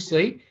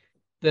seriously,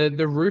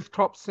 the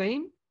rooftop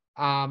scene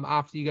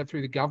after you go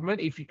through the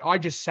government, I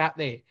just sat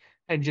there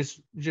and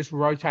just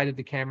rotated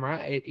the camera,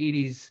 it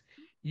is,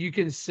 you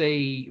can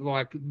see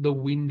like the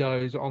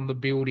windows on the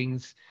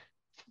buildings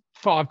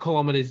 5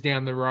 kilometers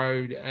down the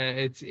road.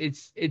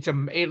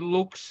 It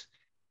looks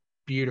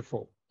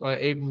beautiful. Like,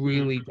 it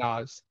really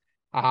does.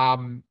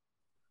 And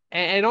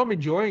I'm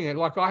enjoying it.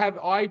 Like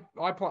I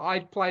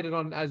played it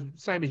on, as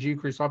same as you,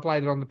 Chris. I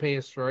played it on the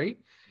PS3.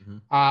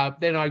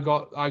 Then I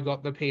got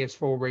the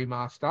PS4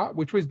 remaster,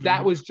 which was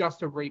that was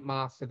just a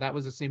remaster. That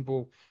was a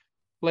simple,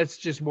 let's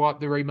just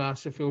wipe the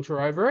remaster filter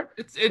over it.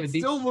 It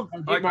still looked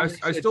like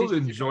I still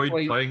enjoyed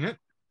playing it.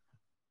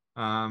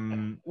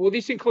 Well,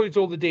 this includes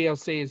all the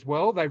DLC as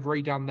well. They've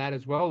redone that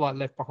as well, like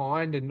Left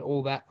Behind and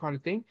all that kind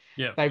of thing.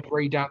 Yeah, they've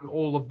redone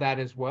all of that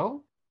as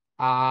well.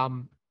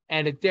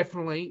 And it's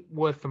definitely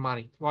worth the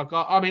money. Like,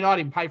 I mean, I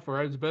didn't pay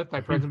for it as a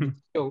birthday present, but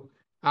still,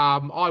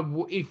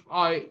 if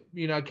I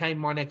came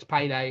my next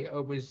payday, I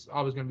was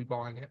going to be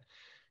buying it.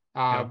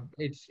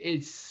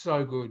 It's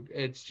so good.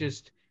 It's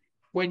just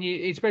when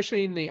you,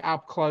 especially in the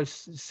up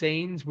close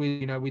scenes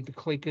with with the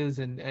clickers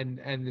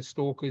and the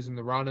stalkers and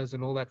the runners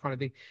and all that kind of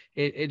thing,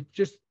 it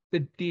just the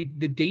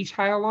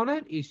detail on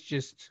it is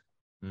just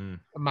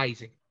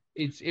amazing.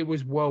 It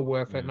was well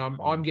worth it, and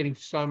I'm getting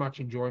so much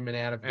enjoyment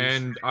out of this.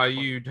 And are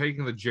you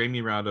taking the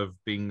Jamie route of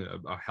being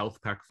a health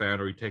pack fan,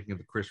 or are you taking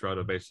the Chris route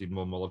of basically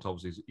more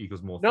Molotovs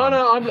equals more fun?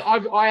 No,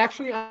 I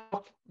actually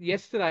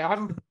yesterday, I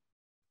haven't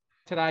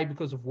today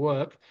because of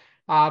work,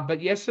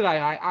 but yesterday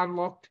I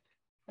unlocked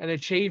an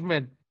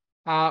achievement,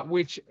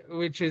 which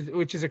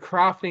is a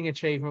crafting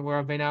achievement where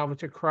I've been able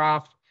to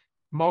craft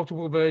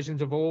multiple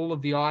versions of all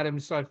of the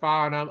items so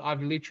far, and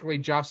I've literally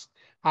just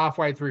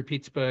halfway through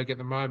Pittsburgh at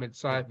the moment.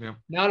 So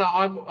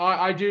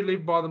I do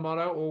live by the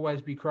motto,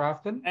 always be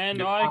crafting.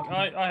 And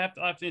I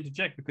have to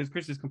interject because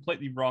Chris is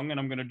completely wrong, and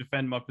I'm going to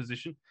defend my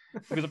position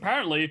because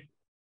apparently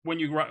when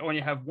you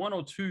have 1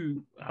 or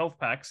 2 health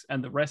packs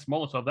and the rest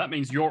Molotov, that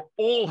means you're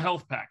all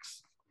health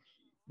packs.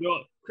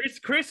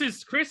 Chris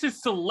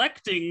is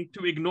selecting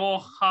to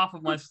ignore half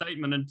of my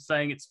statement and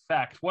saying it's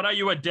fact. What are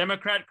you, a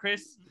Democrat,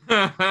 Chris?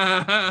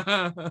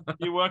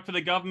 You work for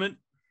the government?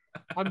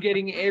 I'm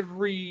getting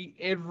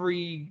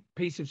every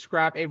piece of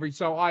scrap,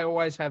 so I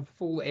always have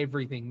full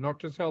everything, not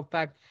just health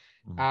pack,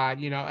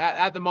 You know,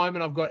 at the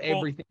moment I've got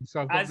everything.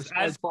 So I've got the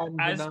space bomb,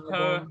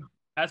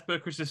 as per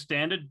Chris's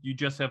standard, you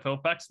just have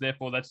health packs.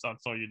 Therefore, that's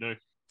all you do.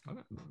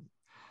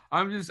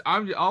 I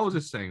was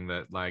just saying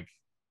that, like,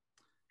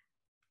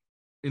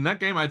 in that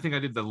game, I think I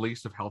did the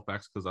least of health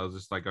packs because I was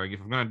just like going,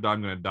 if I'm gonna die,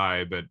 I'm gonna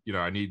die. But you know,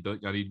 I need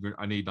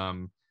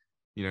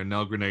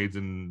nail grenades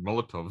and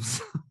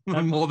Molotovs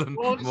more than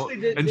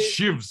and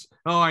shivs.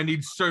 Oh, I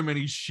need so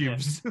many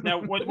shivs. Yeah.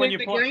 Now, when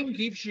the game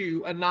gives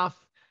you enough,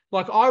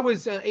 like I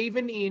was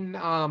even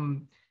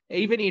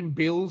in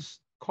Bill's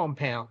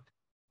compound,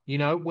 you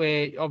know,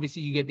 where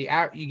obviously you get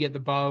the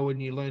bow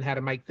and you learn how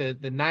to make the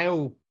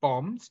nail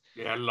bombs.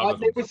 Yeah, I love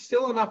it. There was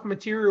still enough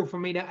material for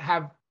me to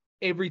have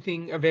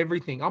everything.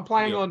 I'm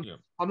playing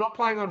I'm not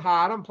playing on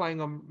hard. I'm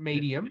playing on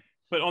medium.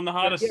 But on the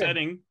hardest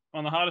setting.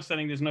 On the hardest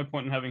setting, there's no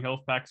point in having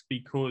health packs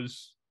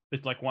because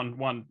it's like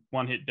one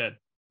hit dead.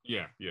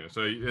 Yeah.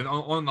 So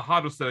on the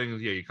hardest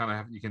settings, you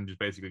can just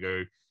basically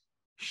go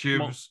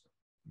shivs,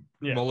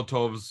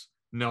 Molotovs,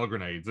 nail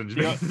grenades, and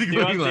just the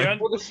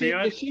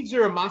shivs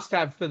are a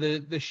must-have for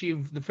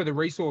the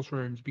resource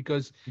rooms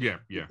because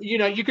you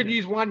know you could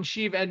use one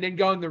shiv and then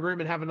go in the room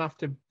and have enough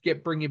to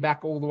bring you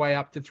back all the way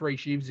up to 3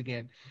 shivs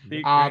again.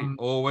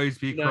 Always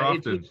be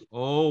crafted.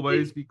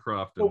 Always be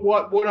crafted. But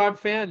what I've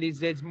found is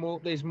there's more.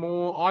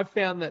 I've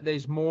found that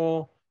there's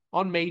more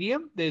on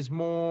medium. There's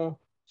more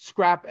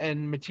scrap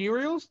and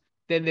materials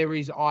than there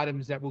is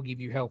items that will give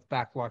you health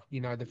back, like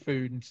you know the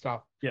food and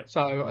stuff. Yeah.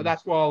 So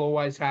that's why I'll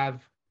always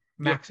have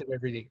max of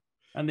everything.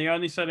 And the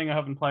only setting I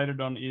haven't played it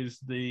on is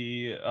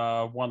the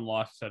one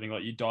life setting.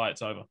 Like you die,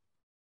 it's over.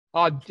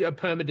 Oh,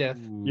 permadeath.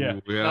 Yeah.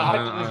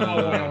 There's no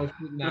way I was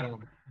putting that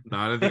on. No,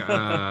 I don't think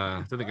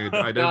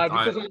I don't.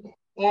 Because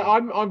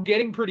I'm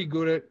getting pretty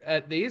good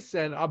at this,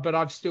 but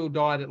I've still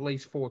died at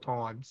least 4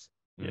 times.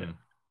 Yeah.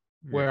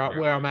 Where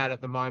I'm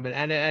at the moment,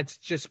 and it's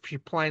just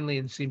plainly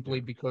and simply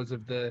because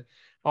of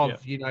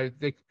you know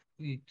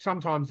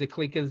sometimes the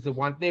clickers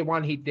they're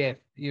one hit death.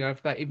 You know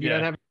if you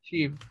don't have a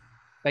shiv,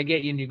 they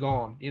get you and you're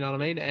gone. You know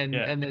what I mean?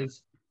 And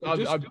there's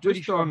I'm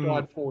pretty sure I've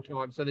died 4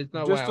 times, so there's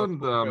no way. Just on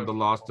the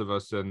Last of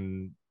Us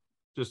and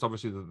just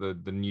obviously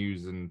the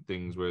news and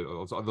things where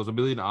there's a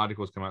million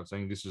articles come out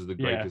saying this is the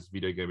greatest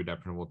video game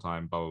adaptation of all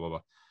time, blah, blah, blah,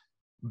 blah.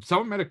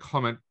 Someone made a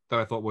comment that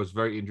I thought was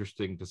very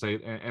interesting to say,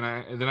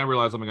 and then I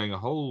realized I'm going,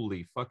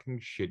 holy fucking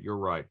shit, you're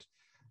right.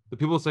 The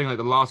people saying like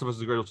The Last of Us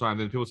is the greatest of all time,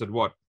 then people said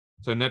what?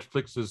 So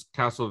Netflix's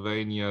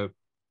Castlevania,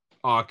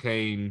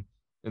 Arcane,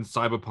 and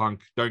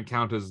Cyberpunk don't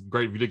count as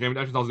great video game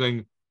adaptations. I was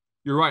going,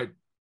 you're right.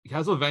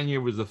 Castlevania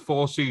was the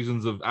 4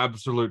 seasons of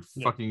absolute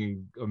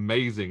fucking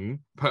amazing,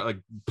 like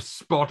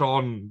spot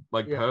on,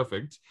 like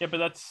perfect. Yeah, but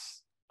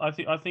that's I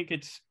think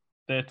it's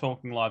they're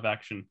talking live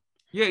action.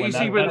 Yeah, you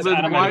see, that's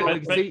not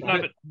like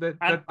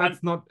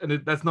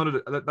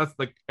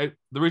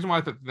the reason why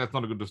I think that's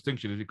not a good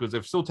distinction is because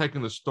they've still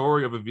taken the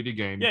story of a video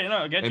game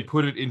and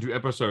put it into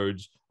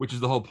episodes, which is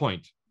the whole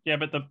point. Yeah,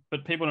 but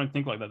people don't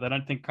think like that. They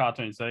don't think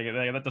cartoons.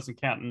 That doesn't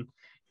count, and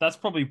that's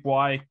probably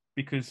why,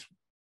 because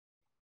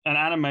an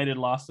animated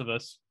Last of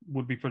Us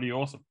would be pretty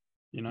awesome.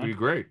 You know, it'd be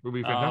great. It would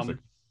be fantastic.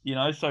 You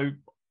know, so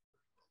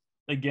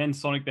again,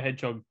 Sonic the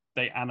Hedgehog,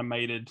 they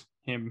animated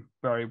him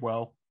very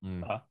well.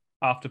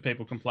 After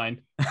people complained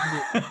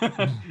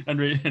and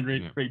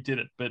redid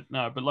it, but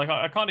like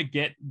I kind of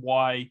get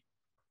why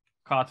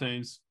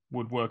cartoons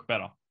would work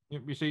better.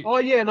 You see? Oh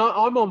yeah, no,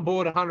 I'm on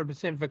board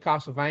 100% for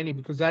Castlevania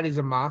because that is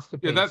a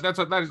masterpiece. Yeah,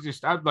 that is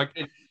just like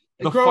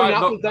growing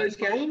up with those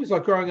games,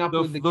 like growing up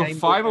with the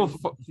final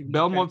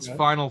Belmont's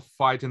final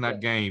fight in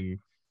that game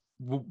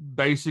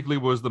basically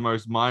was the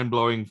most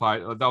mind-blowing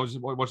fight. That was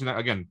just watching that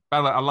again.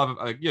 Battle, I love it.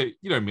 Like, yeah,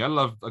 you know me. I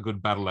love a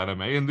good battle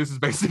anime, and this is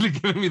basically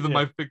giving me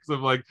my fix of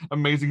like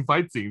amazing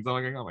fight scenes. I'm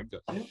like, oh my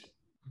god.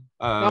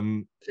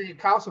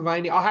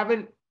 Castlevania. I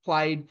haven't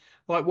played.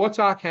 Like, what's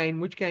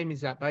Arcane? Which game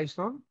is that based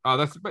on?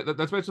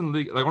 That's based on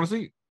League. Like,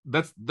 honestly,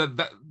 that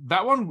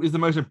one is the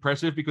most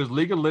impressive because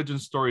League of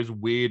Legends story is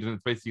weird, and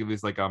it's basically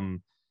this like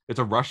it's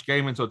a rush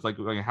game, and so it's like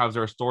how's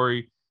there a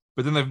story?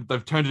 But then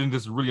they've turned it into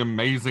this really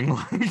amazing,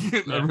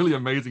 a really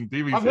amazing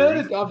TV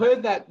series. I've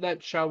heard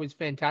that show is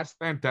fantastic.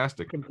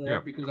 Fantastic.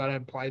 Because I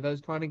don't play those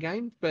kind of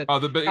games. But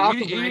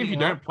even if you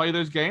don't play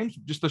those games,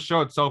 just the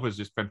show itself is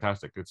just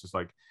fantastic. It's just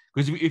like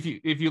because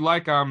if you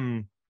like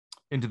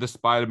into the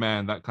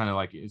Spider-Man, that kind of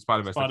like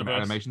Spider-Verse like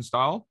animation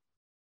style.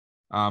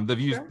 They've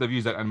used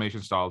that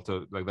animation style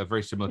to like they're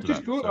very similar to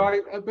that. Good.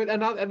 So. But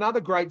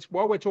another great.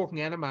 While we're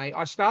talking anime,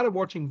 I started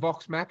watching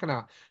Vox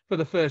Machina for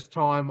the first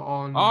time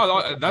on.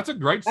 Oh, that's a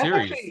great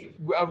series.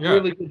 That's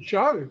really good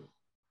show.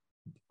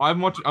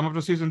 I'm up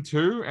to season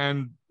 2,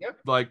 and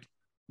like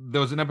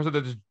there was an episode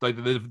that just like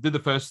they did the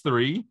first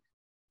 3,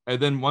 and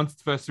then once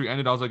the first 3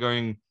 ended, I was like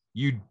going,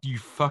 "You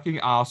fucking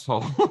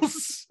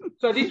assholes."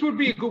 So this would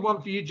be a good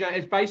one for you, Jay.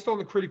 It's based on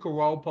the Critical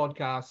Role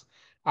podcast.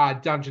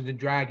 Dungeons and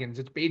Dragons.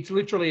 It's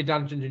literally a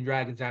Dungeons and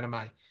Dragons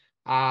anime.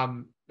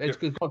 It's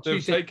got two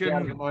They've seasons taken,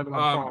 out at the moment.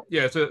 on Prime.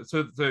 yeah.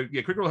 So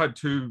Critical had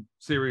 2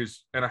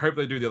 series, and I hope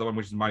they do the other one,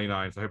 which is Mighty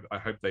Nine. So I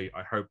hope we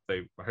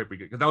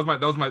get, because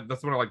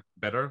that's the one I like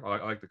better.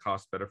 I like the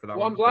cast better for that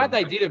Well, one. I'm glad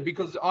they did it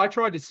because I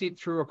tried to sit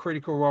through a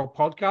Critical Role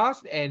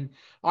podcast and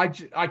I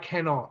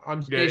cannot.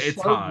 It's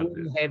so hard.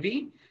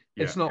 heavy.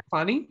 Yeah. It's not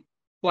funny.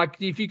 Like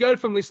if you go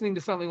from listening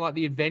to something like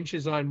the Adventure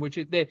Zone, which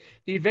is the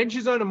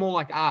Adventure Zone are more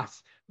like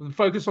us,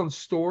 focus on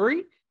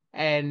story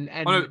and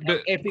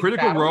epic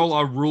Critical battles. Role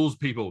are rules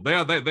people. They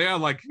are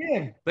like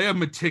they are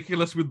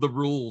meticulous with the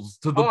rules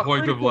to the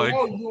point of like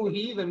you'll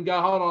hear them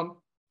go, hold on,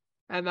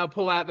 and they'll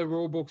pull out the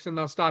rule books and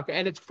they'll start.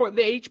 And it's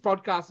each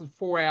podcast is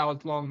 4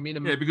 hours long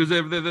minimum. Yeah, because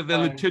they're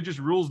litigious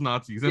rules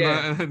Nazis.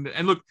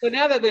 And look. So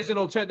now that there's an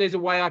alternative, there's a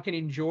way I can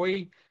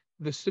enjoy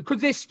this because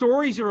their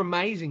stories are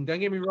amazing. Don't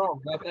get me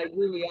wrong, like they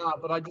really are.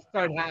 But I just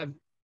don't have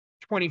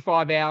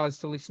 25 hours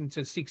to listen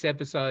to 6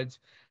 episodes.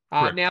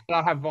 Now that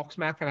I have Vox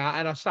Machina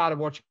and I started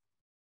watching,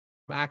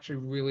 I'm actually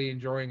really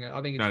enjoying it.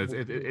 I think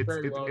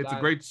it's a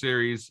great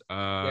series.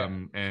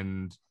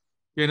 And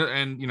you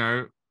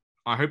know,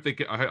 I hope they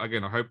get. I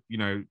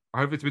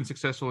hope it's been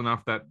successful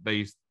enough that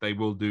they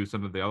will do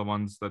some of the other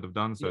ones that have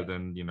done. So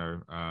then you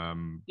know,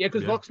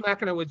 because Vox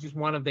Machina was just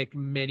one of their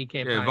many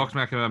campaigns. Yeah, Vox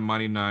Machina,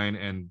 Mighty Nine,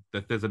 and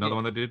there's another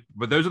one that did.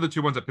 But those are the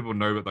 2 ones that people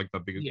know, but like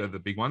they're the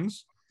big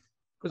ones.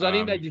 Because I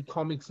think they did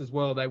comics as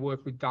well. They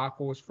worked with Dark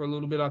Horse for a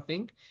little bit. I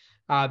think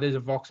there's a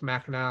Vox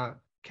Machina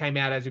came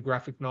out as a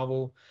graphic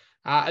novel.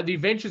 The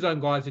Adventure Zone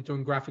guys are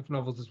doing graphic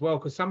novels as well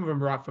because some of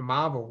them write for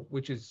Marvel,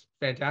 which is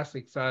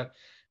fantastic. So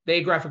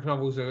their graphic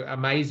novels are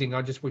amazing.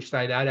 I just wish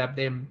they'd adapt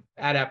them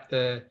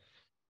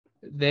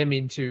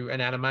into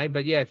an anime.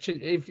 But yeah,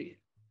 if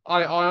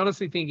I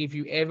honestly think if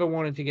you ever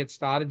wanted to get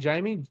started,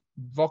 Jamie,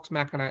 Vox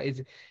Machina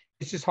it's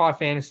just high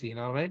fantasy. You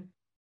know what I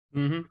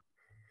mean?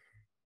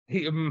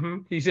 Mm-hmm.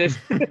 He says.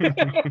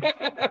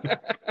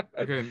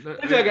 Okay.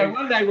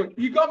 One day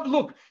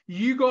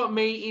you got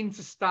me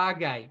into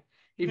Stargate.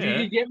 If you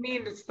can get me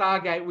into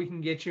Stargate, we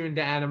can get you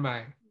into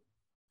anime.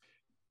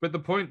 But the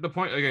point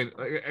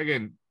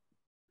again,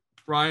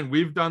 Ryan,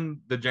 we've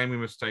done the Jamie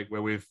mistake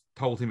where we've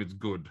told him it's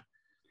good.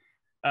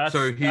 That's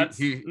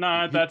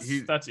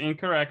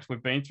incorrect.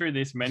 We've been through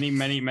this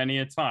many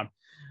a time.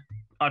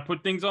 I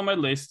put things on my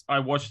list, I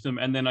watch them,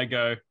 and then I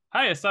go,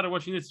 hey, I started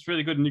watching this, it's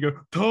really good. And you go,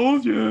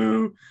 told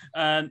you.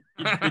 And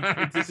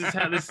this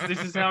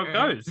is how it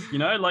goes. You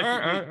know, like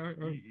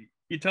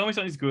you tell me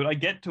something's good, I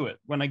get to it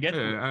when I get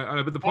to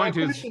it. But the point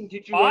is,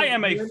 I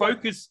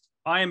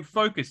am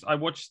focused. I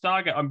watch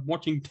Stargate. I'm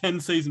watching 10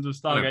 seasons of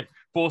Stargate,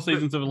 4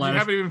 seasons of Atlantis. You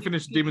haven't even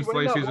finished Demon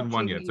Slayer season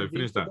 1 yet, so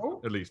finish that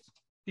at least.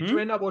 Did you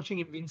end up watching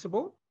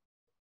Invincible?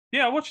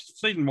 Yeah, I watched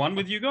season 1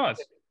 with you guys.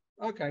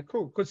 Okay,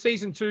 cool. Because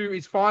season 2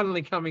 is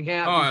finally coming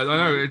out. Oh, I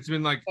know. It's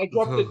been like they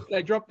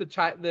dropped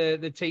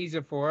the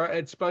teaser for it.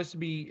 It's supposed to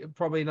be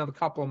probably another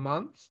couple of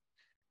months,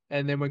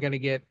 and then we're going to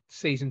get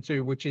season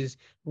 2, which is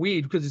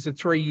weird because it's a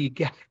 3-year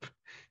gap.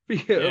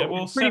 Yeah,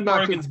 well, Seth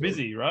Rogen's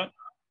busy, right?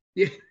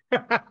 Yeah.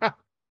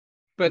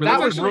 But that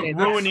was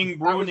ruining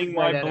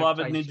my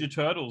beloved Ninja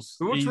Turtles.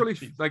 But what's really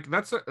like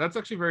that's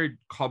actually very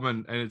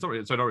common, and it's not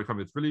really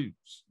common. It's really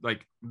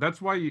like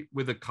that's why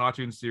with a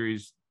cartoon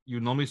series you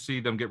normally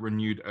see them get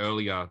renewed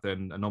earlier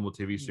than a normal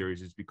TV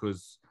series, is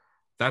because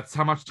that's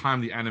how much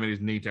time the animators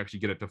need to actually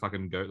get it to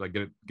fucking go, like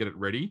get it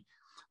ready.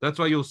 That's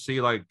why you'll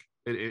see like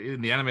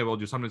in the anime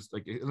world, you sometimes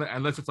like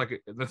unless it's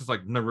like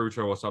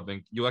Naruto or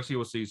something, you'll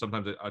see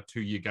sometimes a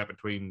 2-year gap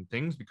between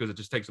things because it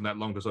just takes them that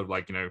long to sort of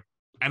like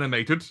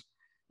animate it.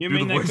 You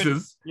mean the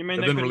voices, and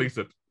then release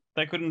it?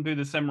 They couldn't do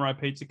the Samurai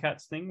Pizza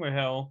Cats thing, where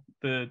how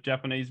the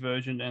Japanese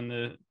version and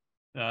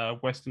the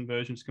Western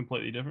version is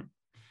completely different.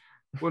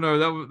 Well,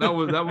 no,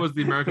 that was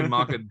the American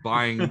market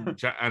buying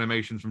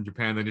animations from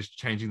Japan, then just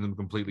changing them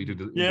completely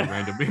into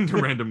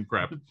random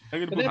crap.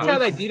 But that's how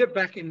they did it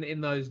back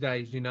in those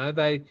days. You know,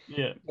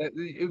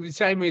 it was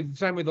same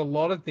with a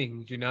lot of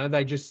things. You know,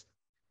 they just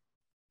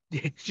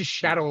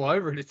shat all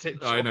over it.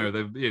 Essentially. I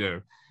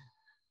know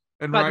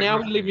And but now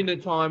we live in a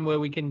time where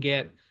we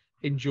can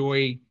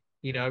enjoy,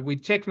 you know,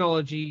 with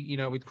technology, you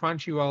know, with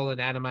Crunchyroll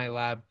and Anime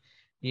Lab,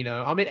 you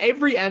know, I mean,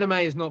 every anime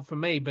is not for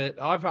me, but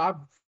I've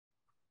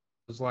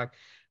was like,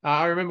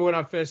 I remember when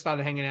I first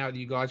started hanging out with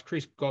you guys,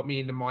 Chris got me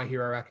into My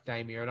Hero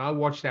Academia, and I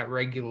watched that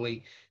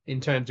regularly in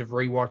terms of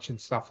rewatch and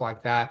stuff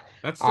like that.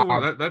 That's the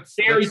one. That's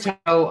Fairy Tail.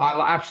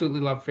 I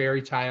absolutely love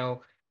Fairy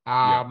Tail.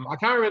 I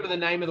can't remember the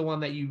name of the one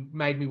that you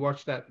made me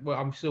watch. That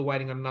I'm still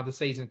waiting on another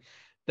season.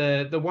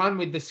 The one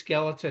with the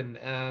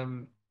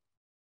skeleton.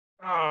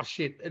 Oh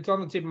shit! It's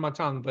on the tip of my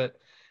tongue, but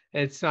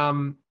it's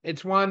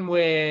one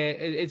where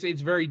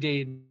it's very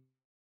deep.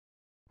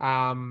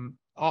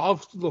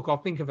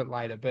 I'll think of it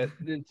later, but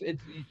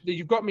it's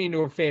you've got me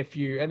into a fair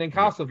few, and then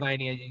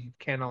Castlevania,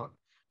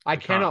 I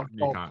cannot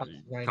fault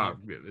Castlevania.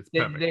 It's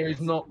perfect. There is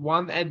not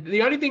one, and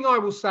the only thing I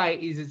will say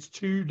is it's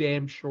too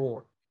damn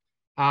short.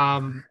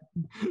 You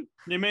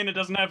mean it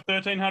doesn't have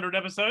 1,300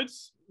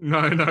 episodes?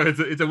 No,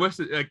 it's a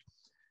Western.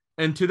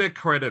 And to their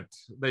credit,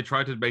 they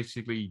tried to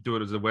basically do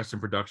it as a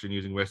Western production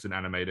using Western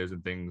animators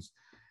and things.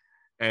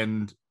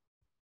 and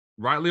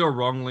rightly or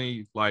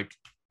wrongly, like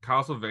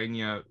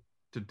Castlevania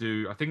to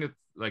do, I think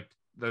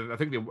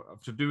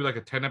to do like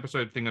a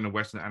 10-episode thing on a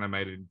Western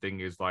animated thing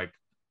is like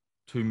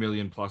 $2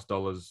 million plus,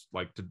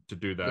 like to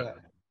do that. Yeah.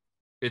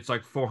 It's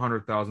like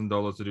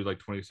 $400,000 to do like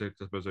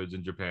 26 episodes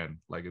in Japan.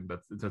 Like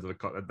that's in terms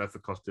of that's the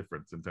cost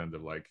difference in terms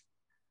of like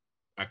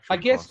actual I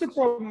guess the costs.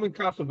 problem with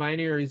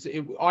Castlevania is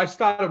I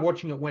started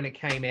watching it when it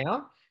came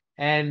out,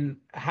 and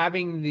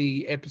having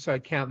the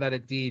episode count that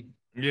it did.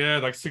 Yeah,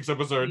 like 6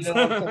 episodes. You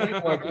know what I'm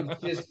saying? Like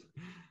it's just,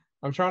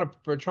 I'm trying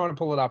to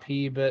pull it up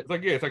here, but It's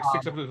like, yeah, it's like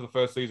 6 episodes of the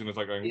first season. It's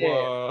like going, Yeah.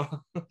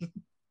 whoa.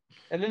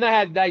 and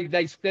then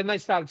they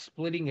started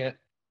splitting it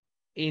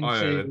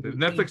into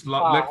Netflix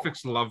parts.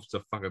 Netflix loves to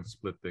fucking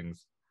split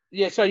things.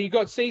 Yeah, so you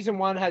got season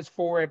 1 has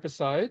 4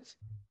 episodes,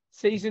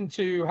 season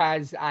 2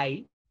 has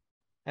 8,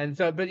 and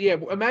so but yeah,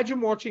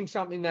 imagine watching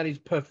something that is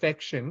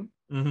perfection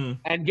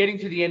and getting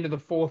to the end of the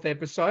 4th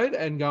episode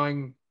and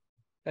going,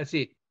 that's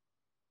it.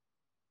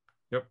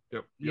 Yep.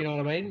 You know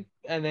what I mean?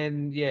 And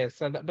then yeah,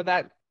 so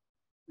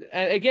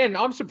again,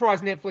 I'm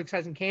surprised Netflix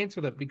hasn't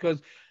cancelled it,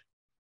 because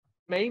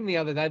the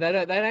other day they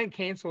don't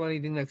cancel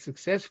anything that's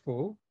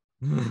successful.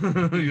 I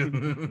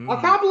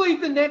can't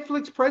believe the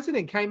Netflix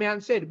president came out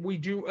and said we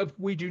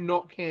do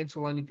not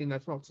cancel anything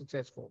that's not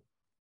successful.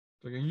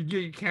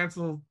 You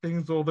cancel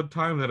things all the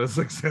time that are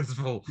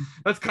successful.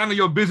 That's kind of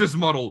your business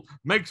model.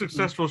 Make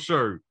successful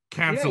show,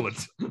 cancel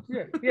it.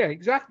 Yeah,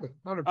 exactly.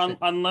 100%.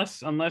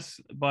 Unless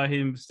by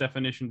his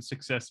definition,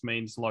 success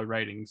means low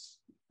ratings.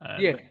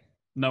 Yeah.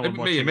 No one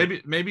watching.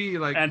 Maybe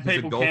like, and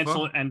people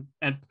cancel and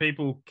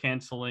people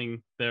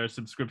canceling their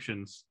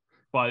subscriptions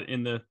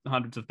in the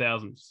hundreds of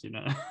thousands. You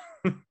know.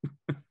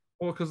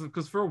 Well,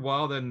 because for a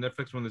while then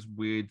Netflix went this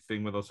weird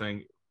thing where they're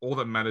saying all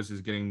that matters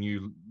is getting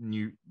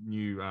new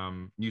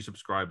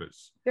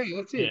subscribers. Yeah,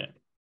 that's it. Yeah.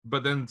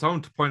 But then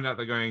someone pointed out,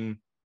 they're going,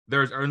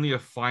 there's only a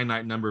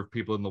finite number of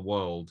people in the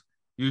world.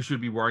 You should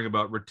be worrying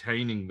about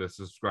retaining the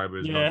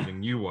subscribers, not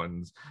getting new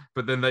ones.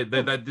 But then that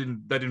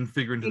didn't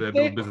figure into their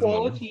business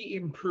model. If quality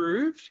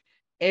improved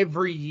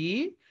every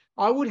year,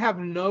 I would have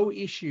no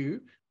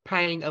issue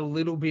paying a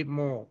little bit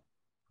more.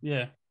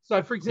 Yeah.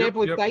 So, for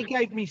example, if they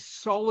gave me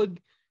solid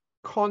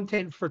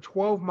content for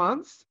 12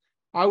 months,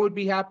 I would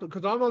be happy,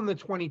 because I'm on the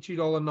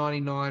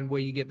 $22.99 where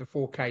you get the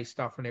 4K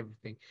stuff and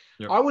everything.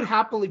 Yep. I would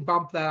happily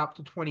bump that up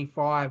to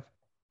 $25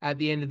 at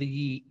the end of the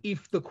year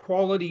if the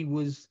quality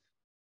was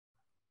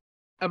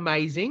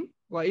amazing.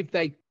 Like if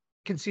they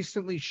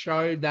consistently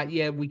showed that,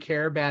 yeah, we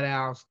care about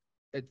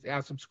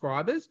our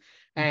subscribers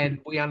and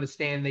we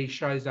understand these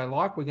shows they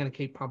like, we're going to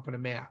keep pumping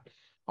them out.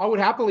 I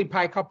would happily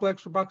pay a couple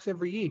extra bucks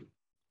every year.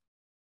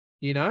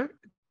 You know, at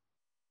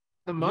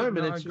the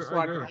moment, it's just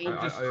like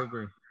I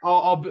agree.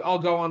 I'll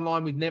go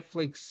online with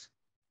Netflix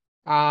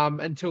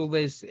until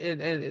there's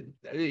and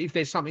if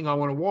there's something I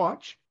want to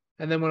watch,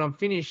 and then when I'm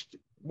finished,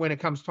 when it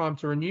comes time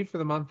to renew for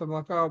the month, I'm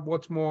like, oh,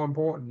 what's more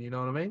important? You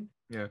know what I mean?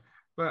 Yeah,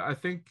 but I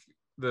think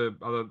the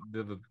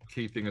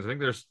key thing is, I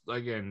think there's,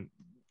 again,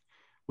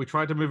 we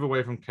tried to move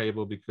away from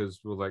cable because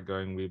we're like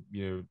going,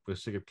 we're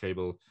sick of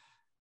cable.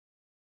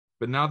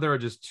 But now there are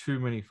just too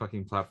many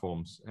fucking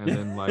platforms, and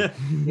then like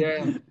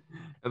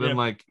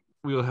like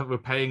we're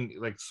paying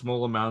like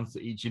small amounts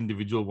to each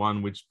individual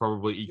one, which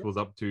probably equals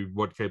up to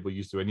what cable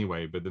used to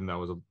anyway. But then that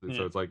was so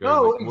it's like,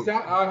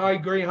 exactly. I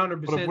agree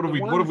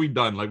 100%. What have we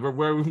done? Like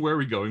where are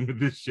we going with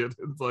this shit?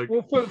 It's like,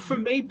 well, for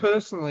me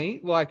personally,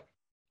 like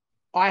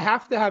I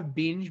have to have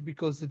Binge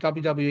because the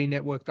WWE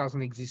network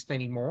doesn't exist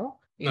anymore.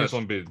 No, it's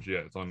on Binge.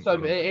 Yeah, it's on. So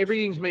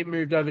everything's been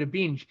moved over to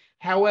Binge.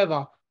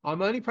 However, I'm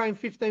only paying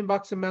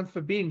 $15 a month for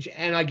Binge,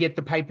 and I get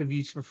the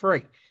pay-per-views for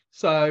free.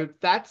 So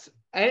that's,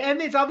 and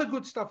there's other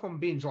good stuff on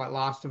Binge, like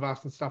Last of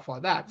Us and stuff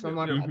like that. So I'm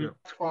like,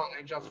 that's fine,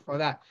 I justify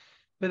that.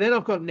 But then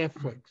I've got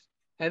Netflix.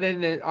 And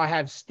then I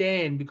have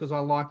Stan because I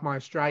like my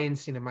Australian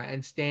cinema,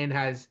 and Stan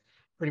has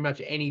pretty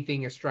much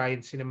anything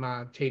Australian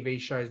cinema, TV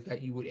shows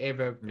that you would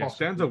ever possibly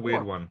Stan's a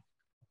weird one.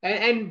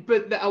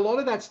 But a lot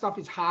of that stuff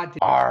is hard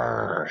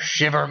to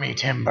shiver me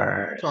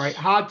timbers. Sorry,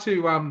 hard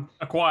to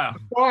acquire.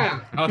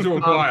 Hard to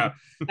acquire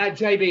at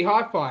JB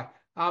Hi-Fi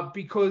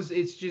because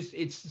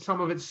it's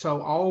some of it's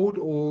so old,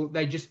 or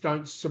they just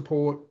don't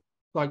support,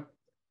 like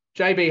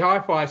JB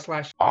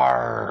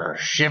Hi-Fi /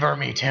 shiver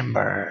me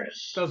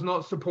timbers does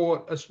not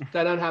support.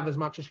 They don't have as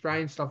much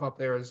Australian stuff up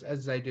there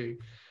as they do.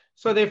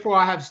 So therefore,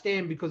 I have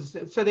Stan because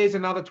there's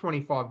another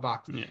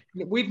 $25.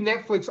 Yeah. With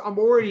Netflix, I'm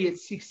already at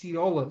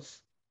 $60.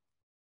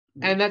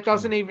 And that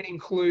doesn't even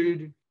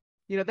include,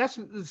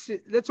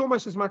 that's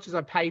almost as much as I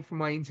pay for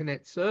my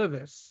internet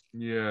service.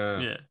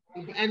 Yeah.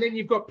 And then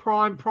you've got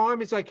Prime.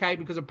 Prime is okay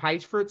because it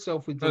pays for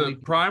itself with delivery.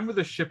 Prime with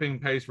the shipping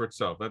pays for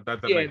itself.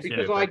 That makes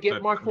because I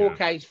get my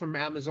 4Ks from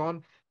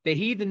Amazon. They're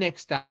here the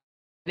next day.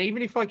 And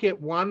even if I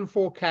get one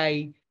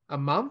 4K a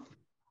month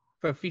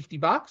for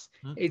 $50,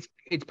 it's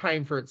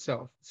paying for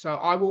itself. So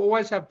I will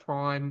always have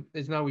Prime.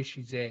 There's no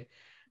issues there.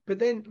 But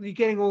then you're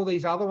getting all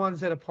these other ones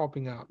that are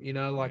popping up, you've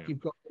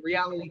got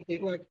reality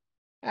TV. Like,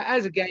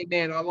 as a gay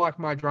man, I like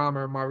my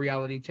drama and my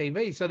reality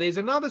TV. So there's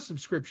another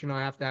subscription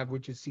I have to have,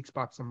 which is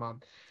 $6 a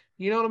month.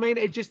 You know what I mean?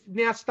 It just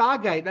now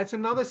Stargate. That's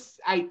another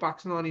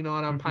 $8.99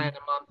 I'm paying a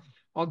month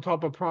on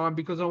top of Prime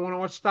because I want to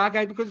watch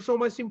Stargate because it's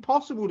almost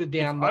impossible to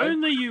download. If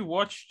only you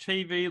watch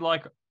TV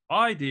like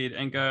I did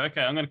and go,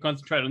 okay, I'm going to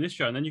concentrate on this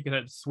show, and then you could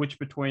have to switch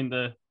between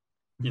the,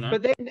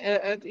 But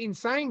then, in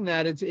saying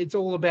that, it's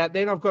all about.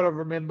 Then I've got to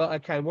remember,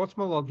 okay, what's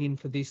my login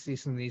for this,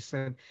 and this,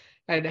 and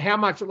how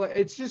much?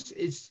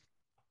 It's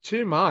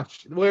too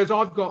much. Whereas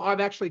I've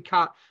actually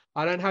cut.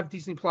 I don't have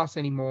Disney Plus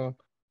anymore.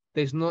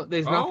 There's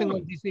nothing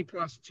on Disney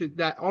Plus to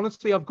that.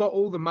 Honestly, I've got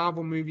all the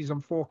Marvel movies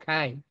on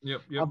 4K.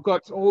 Yep. I've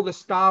got all the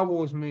Star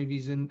Wars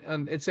movies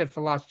and except for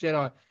Last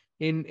Jedi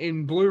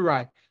in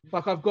Blu-ray.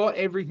 Like I've got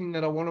everything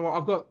that I want to.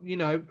 I've got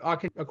I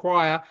can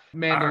acquire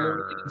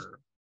Mandalorian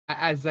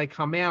as they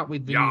come out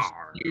with the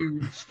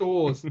new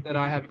stores that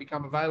I have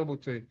become available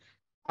to.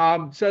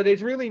 So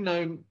there's really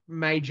no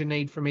major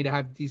need for me to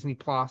have Disney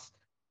Plus.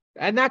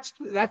 And that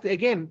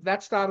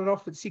started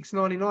off at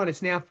 $6.99.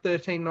 It's now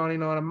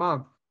 $13.99 a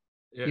month.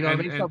 Yeah, you know what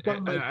I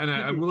mean? And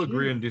I will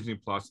agree on Disney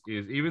Plus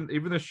is even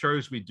the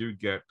shows we do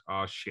get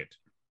are shit.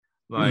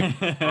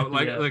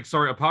 Like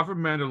sorry, apart from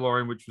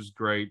Mandalorian, which was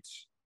great.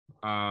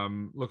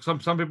 Look, some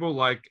people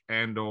like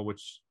Andor,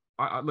 which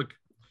I look,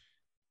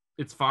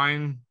 it's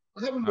fine.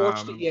 I haven't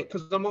watched it yet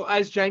because I'm,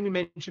 as Jamie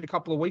mentioned a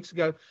couple of weeks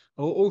ago,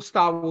 all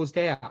Star Wars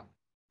out.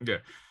 Yeah,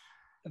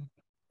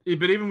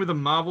 but even with the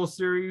Marvel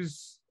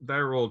series,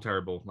 they're all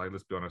terrible. Like,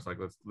 let's be honest. Like,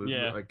 let's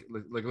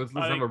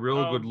have a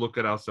real good look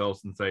at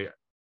ourselves and say,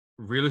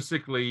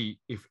 realistically,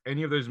 if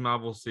any of those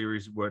Marvel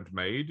series weren't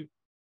made,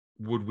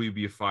 would we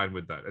be fine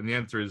with that? And the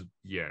answer is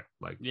yeah.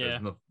 Like,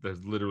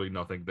 there's literally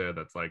nothing there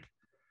that's like,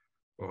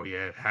 oh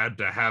yeah, it had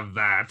to have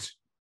that.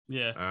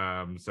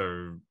 Yeah.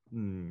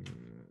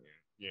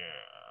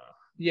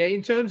 Yeah,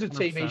 in terms of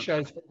 100%. TV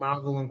shows for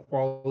Marvel and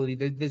quality,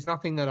 there's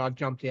nothing that I've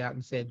jumped out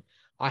and said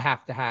I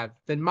have to have.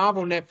 The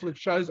Marvel Netflix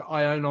shows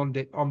I own on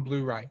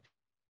Blu-ray.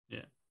 Yeah.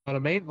 You know what I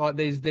mean? Like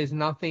there's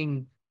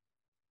nothing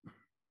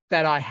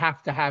that I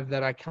have to have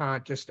that I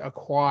can't just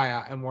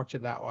acquire and watch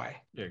it that way.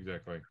 Yeah,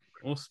 exactly.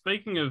 Well,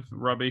 speaking of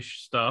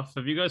rubbish stuff,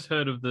 have you guys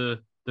heard of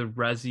the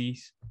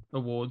Razzies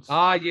Awards?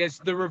 Ah, yes,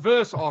 the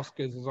reverse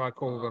Oscars, as I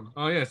call them.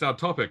 Oh, yeah, it's our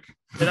topic.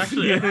 It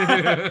actually,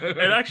 topic.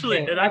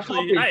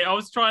 Hey, I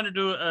was trying to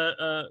do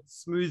a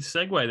smooth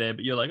segue there,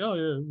 but you're like, oh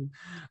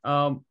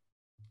yeah.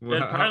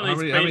 Well,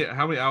 apparently,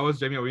 how many hours,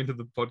 Jamie, are we into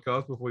the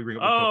podcast before we bring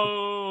up the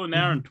topic? An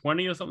hour and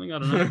 20 or something. I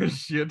don't know.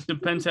 Shit.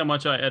 Depends how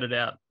much I edit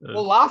out.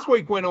 Well, last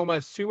week went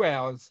almost 2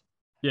 hours.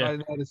 Yeah. I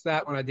noticed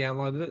that when I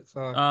downloaded it.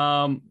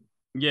 So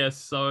yes.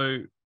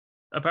 So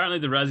apparently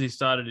the Razzies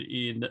started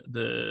in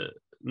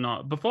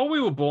before we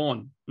were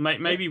born.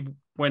 Maybe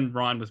when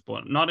Ryan was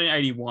born,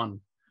 1981.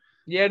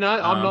 Yeah, no,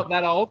 I'm not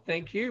that old.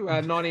 Thank you.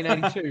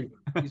 1982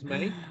 is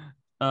me.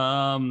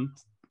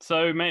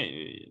 So,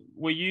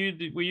 were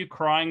you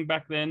crying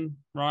back then,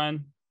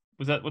 Ryan?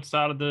 Was that what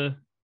started the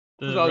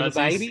Because I was a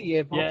baby?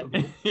 Yeah,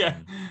 possibly.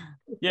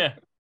 yeah.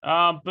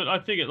 But I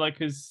figured,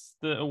 because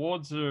the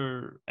awards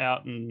are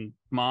out in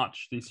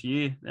March this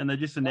year, and they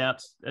just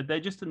announced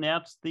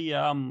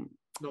the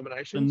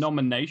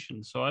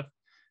nominations. So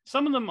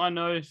some of them I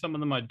know, some of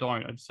them I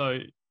don't. So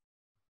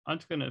I'm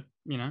just gonna,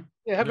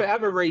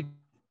 have a read.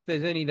 If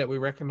there's any that we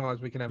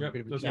recognise, we can have a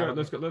bit of a chat.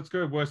 Let's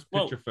go worst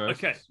picture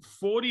first. Okay,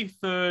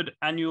 43rd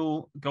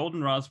annual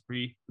Golden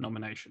Raspberry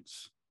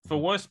nominations for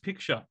worst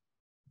picture.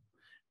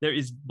 There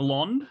is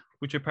Blonde,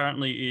 which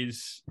apparently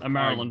is a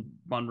Marilyn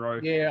Monroe.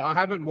 Yeah, I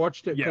haven't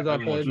watched it because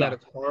I've heard that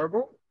it's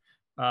horrible.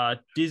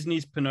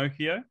 Disney's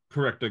Pinocchio.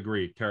 Correct,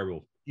 agree.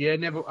 Terrible. Yeah,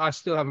 never. I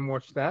still haven't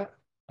watched that.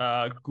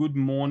 Good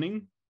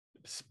Morning,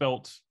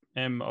 spelt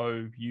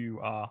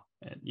M-O-U-R.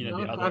 The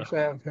other. Actually,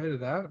 I haven't heard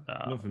of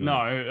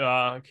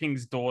that.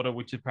 King's Daughter,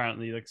 which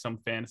apparently like some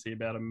fantasy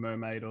about a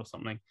mermaid or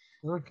something.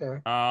 Okay.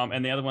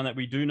 And the other one that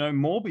we do know,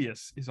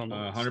 Morbius, is on the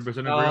list. 100%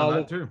 agree on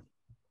that too.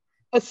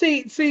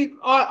 See,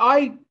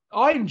 I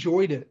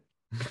enjoyed it.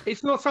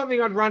 It's not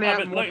something I'd run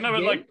out and watch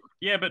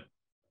again.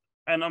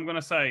 And I'm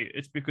gonna say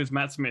it's because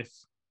Matt Smith.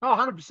 Oh,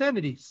 100%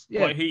 it is.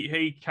 Yeah,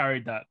 he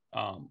carried that.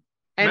 And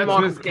Matt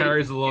Smith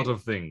carries a lot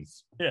of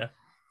things. Yeah.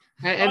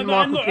 And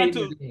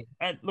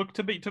look,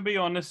 to be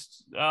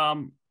honest,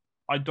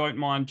 I don't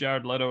mind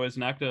Jared Leto as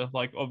an actor.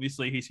 Like,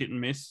 obviously, he's hit and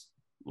miss.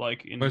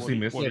 Like in what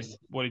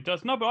he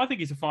does. No, but I think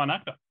he's a fine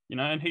actor.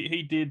 And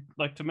he did,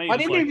 like, to me. I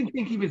didn't even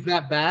think he was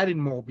that bad in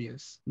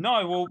Morbius.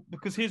 No, well,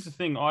 because here's the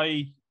thing.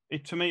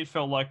 To me, it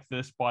felt like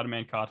the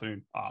Spider-Man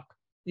cartoon arc.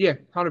 Yeah,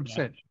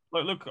 100%.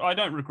 Look, I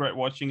don't regret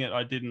watching it.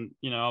 I didn't,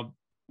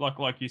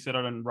 like you said,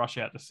 I didn't rush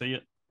out to see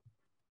it.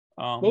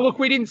 Well, look,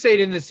 we didn't see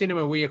it in the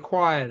cinema. We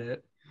acquired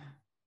it.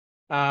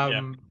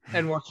 And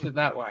watched it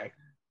that way.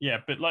 Yeah,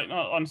 but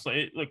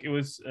honestly, it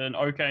was an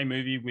okay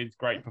movie with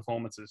great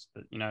performances.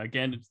 But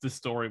again, the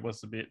story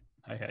was a bit,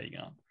 hey, how you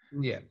going?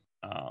 Yeah.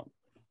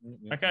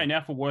 Okay,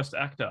 now for worst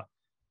actor.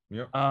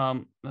 Yep.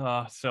 So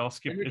I'll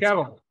skip.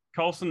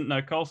 Colson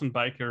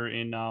Baker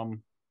in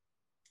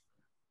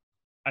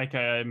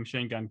AKA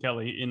Machine Gun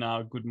Kelly in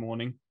Good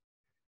Morning.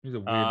 He's a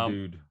weird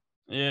dude.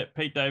 Yeah,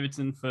 Pete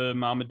Davidson for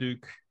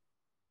Marmaduke.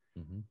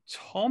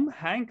 Tom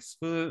Hanks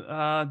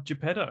for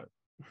Geppetto.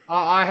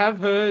 I have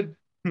heard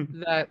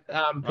that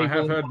people I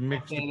have are heard not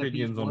mixed fan of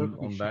his opinions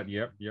work, on which- that.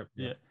 Yep.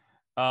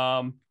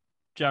 Yeah.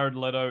 Jared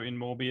Leto in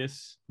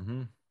Morbius.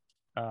 Mhm.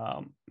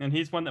 And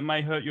here's one that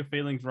may hurt your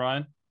feelings,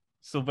 Ryan.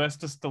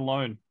 Sylvester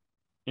Stallone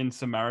in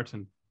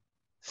Samaritan.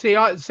 See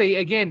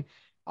again.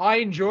 I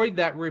enjoyed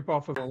that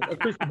rip-off of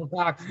Christopher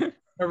Park's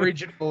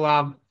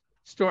original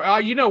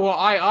story. You know what?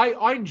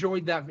 I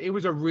enjoyed that. It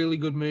was a really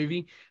good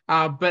movie.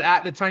 But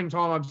at the same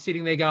time, I'm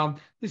sitting there going,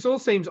 this all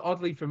seems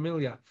oddly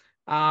familiar.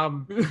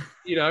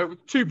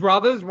 Two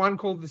brothers, one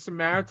called the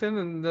Samaritan,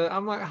 and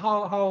I'm like,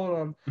 hold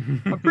on.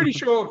 I'm pretty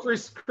sure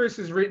Chris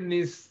has written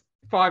this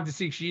 5 to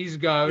 6 years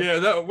ago. Yeah,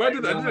 I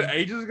did it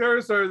ages ago,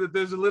 so that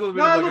there's a little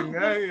bit of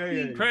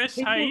like, Chris,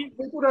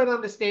 people don't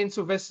understand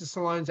Sylvester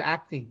Stallone's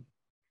acting.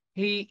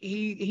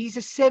 He's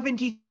a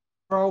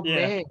 70-year-old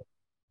man.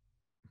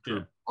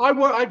 True.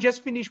 I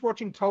just finished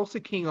watching Tulsa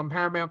King on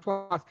Paramount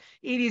Plus.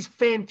 It is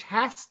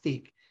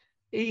fantastic.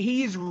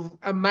 He is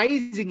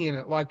amazing in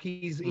it. Like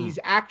his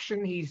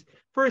action. He's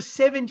for a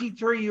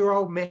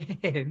 73-year-old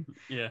man.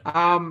 Yeah.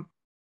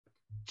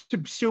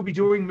 To still be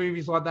doing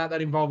movies like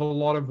that involve a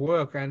lot of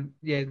work. And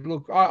yeah,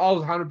 look, I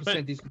was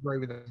 100% disagree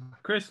with it.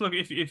 Chris, look,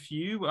 if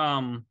you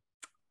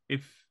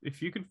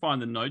can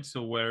find the notes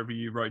or wherever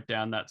you wrote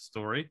down that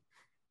story,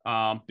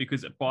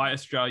 because by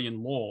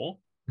Australian law,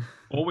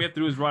 all we have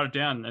to do is write it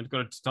down and it's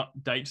got a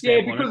date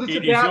stamp on it.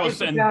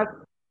 It's about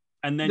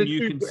and then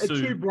you can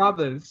sue. Two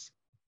brothers.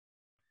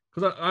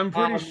 Because I'm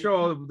pretty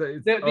sure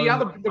that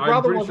the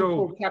brother wasn't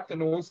called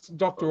Captain Awesome,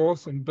 Dr.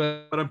 Awesome,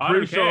 but I'm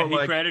pretty sure he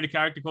created a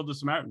character called the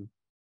Samaritan.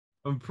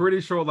 I'm pretty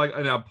sure, like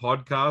in our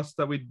podcast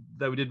that we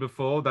did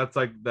before, that's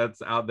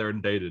out there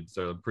and dated.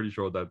 So I'm pretty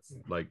sure that's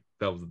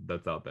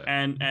out there.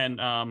 And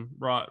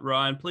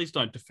Ryan, please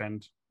don't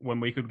defend when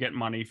we could get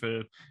money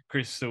for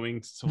Chris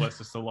suing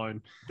Sylvester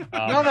Stallone.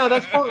 No,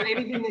 that's fine.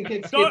 Anything that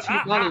gets you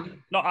money.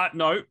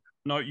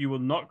 No, you will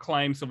not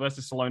claim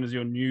Sylvester Stallone as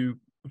your new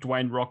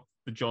Dwayne Rock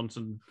the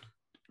Johnson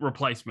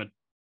replacement.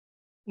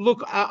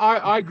 Look,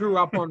 I grew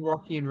up on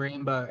Rocky and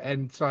Rambo,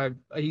 and so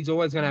he's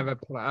always going to have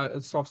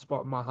a soft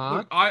spot in my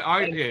heart.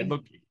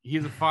 Look,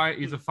 he's a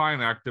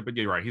fine actor, but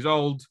you're right. He's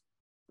old.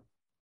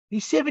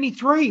 He's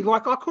 73.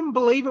 Like, I couldn't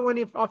believe it when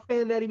I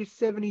found out he was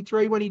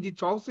 73 when he did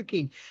Tulsa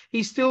King.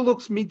 He still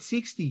looks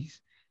mid-60s.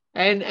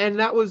 And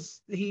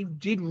he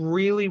did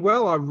really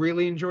well. I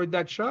really enjoyed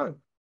that show.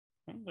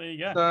 Well, there you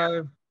go.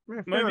 So,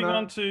 moving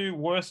on to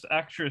worst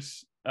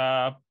actress,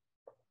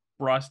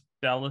 Bryce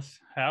Dallas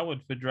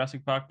Howard for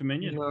Jurassic Park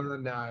Dominion.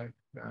 No.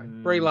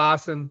 Brie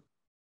Larson,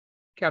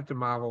 Captain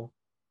Marvel.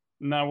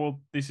 No,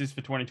 well, this is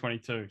for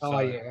 2022. Oh,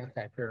 yeah.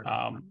 Okay, fair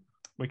enough.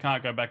 We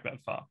can't go back that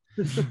far.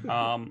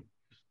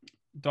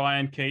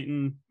 Diane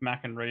Keaton,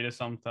 Mac and Rita,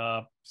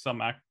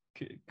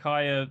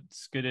 Kaya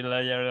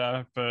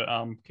Scudetto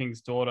for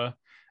King's Daughter,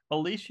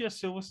 Alicia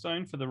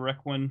Silverstone for The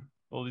Requiem.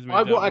 All these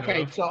movies.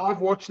 So I've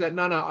watched that.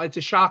 No, it's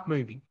a shark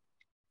movie.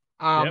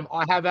 Yep.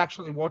 I have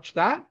actually watched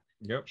that.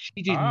 Yep.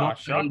 She did not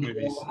shark do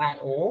movies well at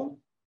all.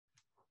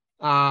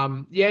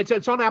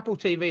 It's on Apple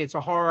TV. It's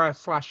a horror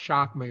 /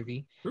 shark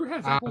movie. Who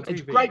has Apple TV?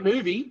 It's a great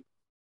movie,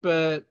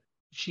 but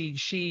she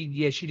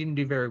didn't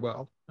do very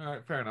well. All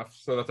right, fair enough.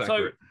 So that's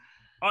accurate.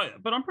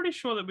 But I'm pretty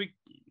sure that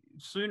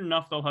soon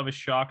enough they'll have a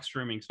shark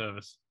streaming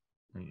service.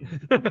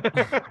 There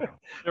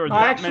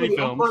are many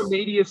films. On my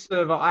media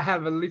server, I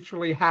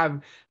literally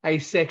have a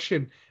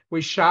section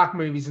with shark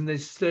movies, and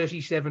there's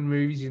 37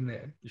 movies in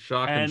there.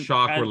 Shark and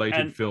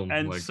shark-related films.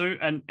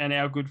 And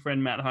our good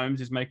friend Matt Holmes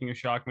is making a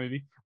shark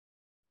movie.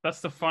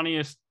 That's the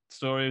funniest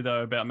story,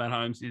 though, about Matt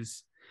Holmes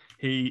is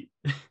he's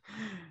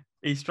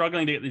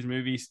struggling to get these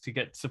movies to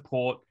get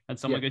support, and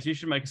someone goes, "You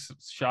should make a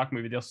shark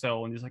movie; they'll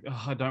sell." And he's like,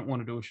 "Oh, I don't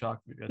want to do a shark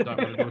movie. I don't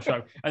want to do a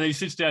shark." And then he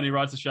sits down, and he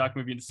writes a shark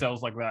movie, and it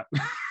sells like that.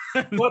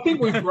 Well, I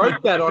think we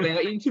wrote that on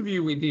our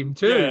interview with him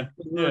too.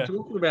 We were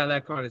talking about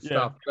that kind of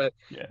stuff. But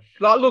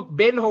look,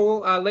 Ben Hall,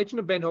 Legend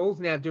of Ben Hall's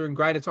now doing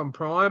great. It's on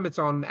Prime. It's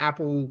on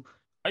Apple.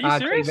 Are you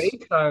serious?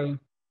 TV, so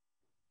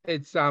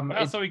it's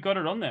Wow, so he got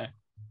it on there.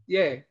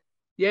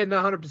 Yeah,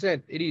 no,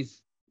 100%. It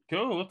is.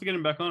 Cool. We'll have to get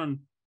him back on and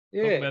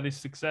talk about his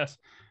success.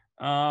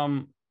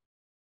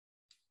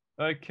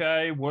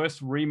 Okay,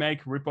 worst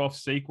remake, rip-off,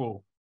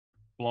 sequel.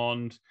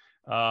 Blonde.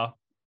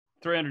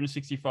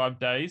 365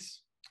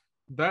 Days.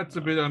 That's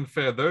a bit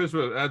unfair. Those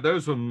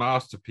were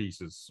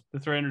masterpieces. The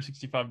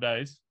 365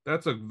 Days.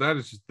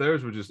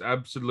 Those were just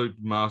absolute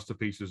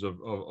masterpieces of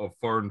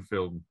foreign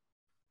film.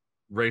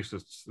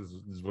 Racists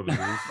is what it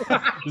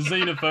is.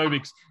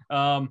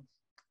 Xenophobics.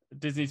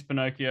 Disney's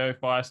Pinocchio,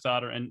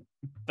 Firestarter, and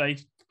they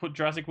put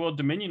Jurassic World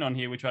Dominion on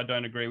here, which I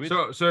don't agree with.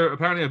 So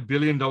apparently $1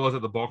 billion at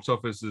the box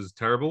office is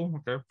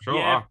terrible. Okay, sure.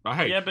 Yeah,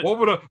 but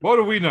what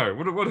do we know?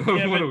 What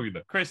do we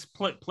know? Chris,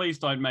 please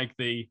don't make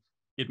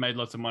it made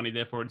lots of money,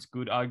 therefore it's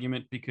good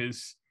argument,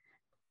 because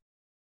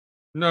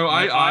no,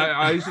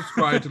 I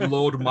subscribe to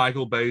Lord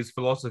Michael Bay's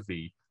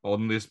philosophy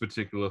on this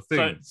particular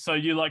thing. So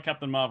you like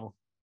Captain Marvel?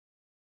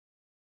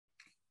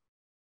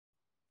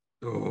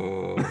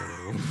 Oh,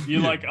 you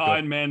like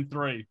Iron Man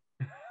 3?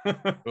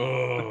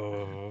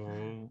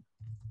 Oh.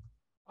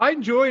 I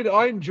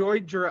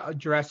enjoyed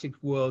Jurassic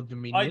World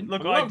Dominion.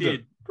 I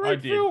did.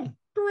 Great film.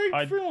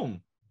 I-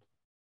 Film.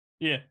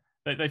 Yeah,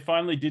 they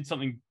finally did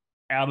something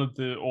out of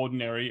the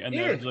ordinary, and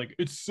they're Yeah. like,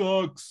 it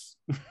sucks.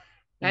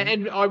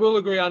 And I will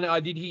agree on it. I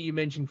did hear you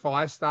mention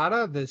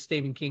Firestarter, the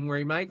Stephen King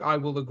remake. I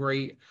will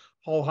agree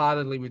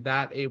wholeheartedly with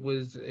that. It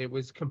was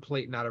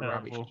complete and utter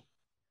rubbish.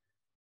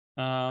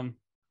 Terrible.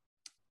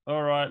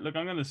 All right, look,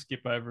 I'm going to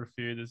skip over a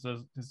few. There's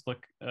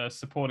like a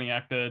supporting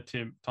actor,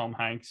 Tom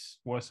Hanks,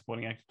 worst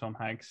supporting actor, Tom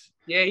Hanks.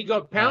 Yeah, he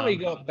got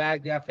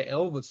bagged out for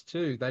Elvis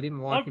too. They didn't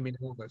like him in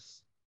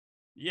Elvis.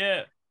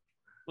 Yeah,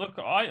 look,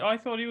 I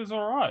thought he was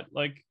all right.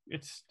 Like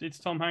it's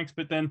Tom Hanks,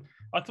 but then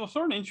I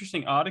saw an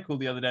interesting article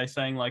the other day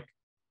saying like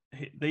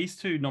these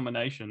two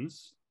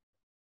nominations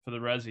for the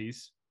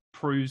Razzies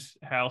proves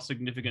how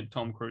significant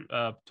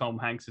Tom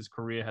Hanks's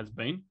career has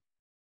been.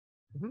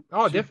 Mm-hmm.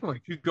 Oh,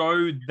 definitely. To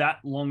go that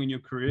long in your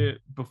career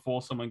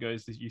before someone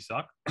goes, "You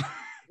suck,"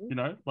 you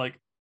know, like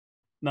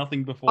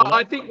nothing before.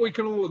 I think we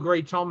can all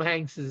agree Tom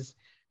Hanks's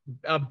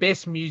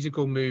best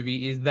musical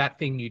movie is That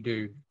Thing You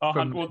Do.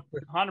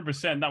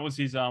 100%. That was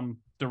his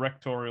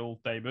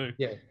directorial debut.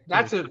 Yeah,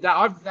 that's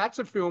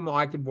a film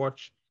I could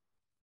watch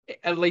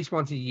at least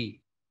once a year.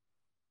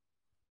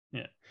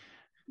 Yeah.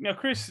 Now,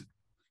 Chris,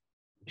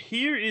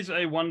 here is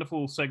a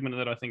wonderful segment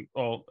that I think,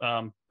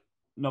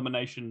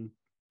 nomination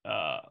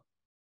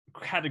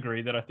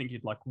category that I think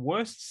you'd like.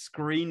 Worst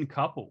screen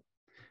couple.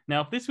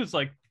 Now, if this was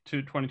like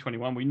to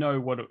 2021, we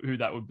know who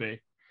that would be.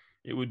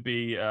 It would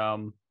be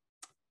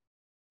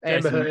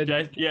Amber Heard.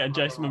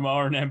 Jason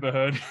Momoa and Amber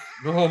Heard.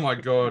 Oh my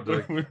god,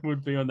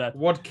 would be on that.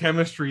 What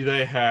chemistry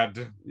they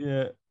had.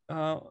 Yeah.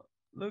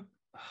 Look,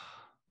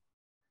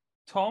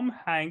 Tom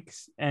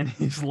Hanks and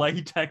his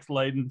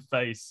latex-laden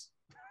face,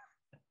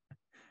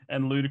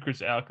 and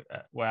ludicrous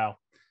wow.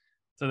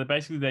 So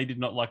they did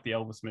not like the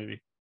Elvis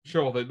movie.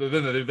 Sure,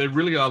 they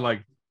really are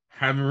like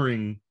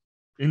hammering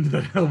into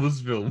that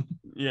Elvis film.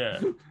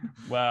 Yeah.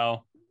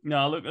 Wow.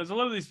 No, look, there's a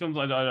lot of these films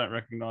I don't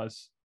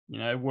recognize. You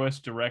know,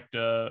 worst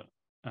director.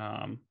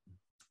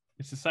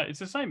 It's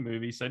the same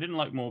movie. So they didn't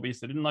like Morbius.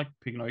 They didn't like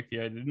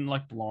Pinocchio. They didn't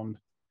like Blonde.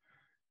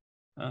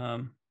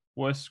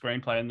 Worst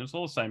screenplay, and there's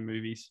all the same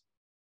movies.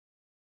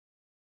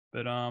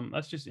 But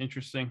that's just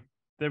interesting.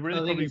 They're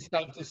really. I think it's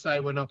safe to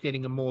say we're not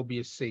getting a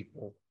Morbius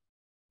sequel.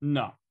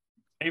 No,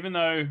 even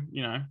though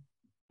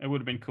it would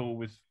have been cool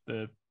with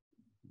the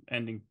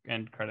end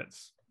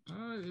credits.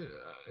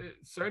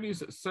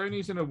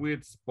 Sony's in a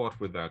weird spot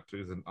with that,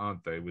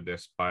 aren't they? With their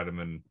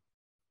Spider-Man,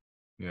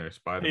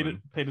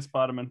 Spider-Man. Peter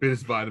Spider-Man. Peter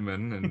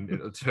Spider-Man and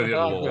Attorney at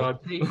Law.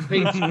 God, Pete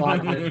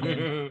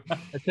Spider-Man.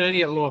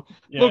 Attorney at Law.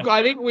 Yeah. Look,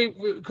 I think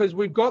because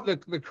we've got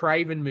the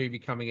Craven movie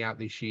coming out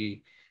this year.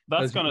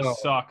 That's going to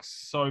suck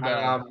so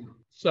bad.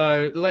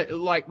 So,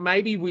 like,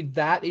 maybe with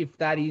that, if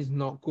that is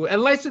not good,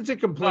 unless it's a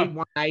complete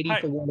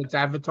 180 for what it's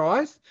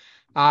advertised,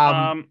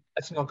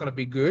 it's not going to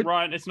be good.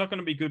 Right, it's not going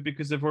to be good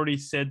because they've already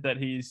said that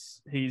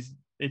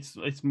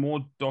it's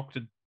more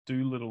Dr.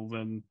 Dolittle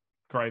than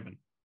Craven.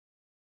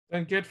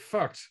 Then get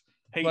fucked.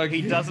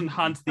 He doesn't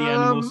hunt the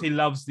animals. He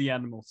loves the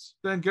animals.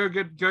 Then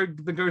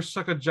go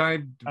suck a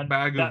giant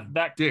bag of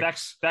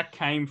dicks. That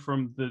came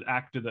from the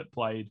actor that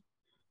played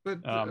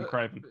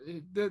Craven.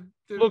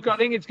 Look, I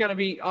think it's going to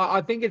be.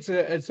 I think it's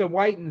a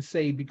wait and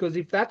see, because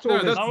if that's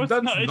all, that's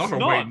not a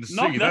wait and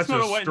see. That's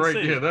not a wait and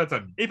see. Yeah,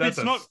 that's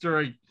a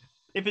straight.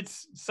 If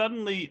it's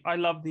suddenly, I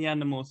love the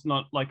animals,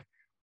 not like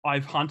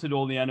I've hunted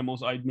all the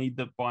animals. I need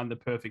to find the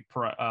perfect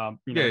prey.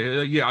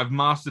 Yeah. I've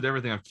mastered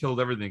everything. I've killed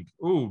everything.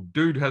 Ooh,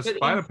 dude has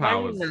spider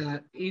powers.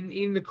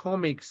 In the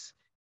comics,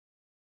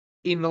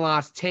 in the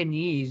last 10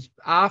 years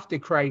after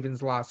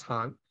Craven's last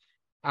hunt,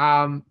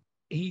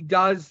 he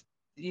does.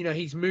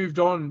 He's moved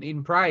on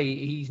in prey.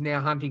 He's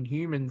now hunting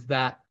humans.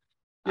 But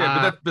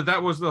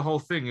that was the whole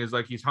thing. Is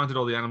like he's hunted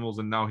all the animals,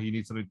 and now he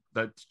needs something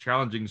that's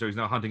challenging. So he's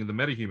now hunting the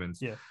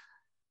metahumans. Yeah.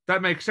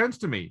 That makes sense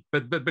to me,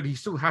 but he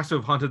still has to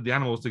have hunted the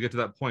animals to get to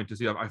that point to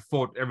see I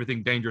fought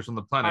everything dangerous on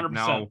the planet. 100%.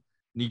 Now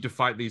need to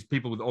fight these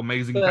people with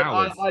amazing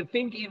powers. I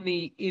think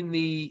in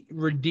the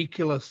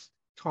ridiculous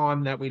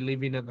time that we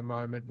live in at the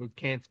moment with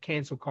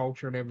cancel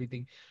culture and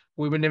everything,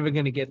 we were never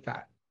going to get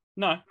that.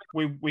 No,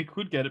 we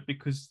could get it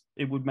because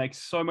it would make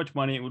so much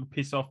money. It would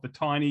piss off the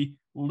tiny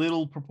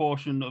little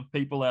proportion of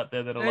people out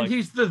there that are and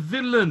he's the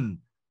villain.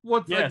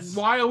 Yes.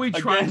 Why are we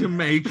trying to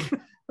make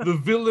the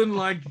villain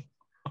like?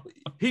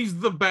 He's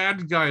the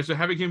bad guy, so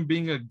having him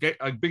being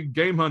a big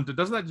game hunter,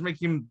 doesn't that just make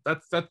him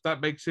that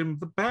makes him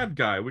the bad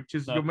guy? Which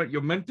is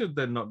you're meant to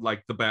then not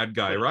like the bad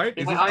guy, right?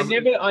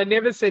 I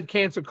never said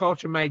cancel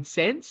culture made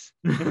sense.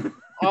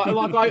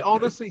 I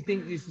honestly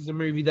think this is a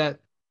movie that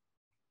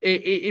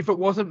if it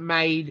wasn't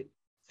made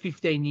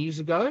 15 years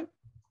ago,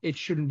 it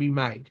shouldn't be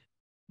made.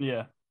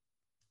 Yeah.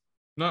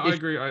 No, I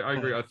agree. I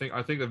agree. I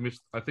think they've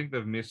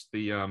missed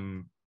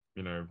the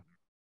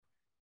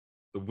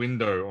the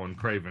window on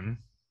Craven.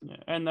 Yeah,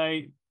 and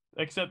I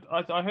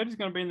heard he's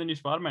going to be in the new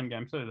Spider-Man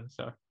game too.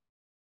 So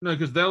No,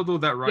 because they'll do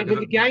that right. Yeah, but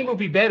the game will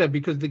be better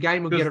because the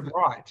game will get it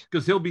right.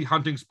 Because he'll be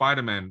hunting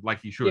Spider-Man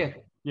like he should.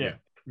 Yeah.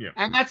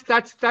 And that's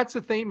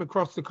the theme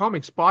across the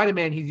comics.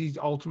 Spider-Man is his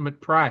ultimate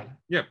prey.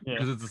 Yeah,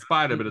 because it's a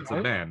spider, but it's a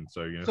man.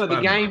 So So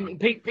the game,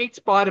 Pete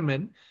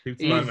Spider-Man is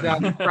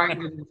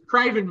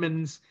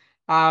Cravenman's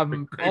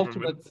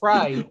ultimate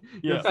prey.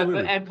 Yeah.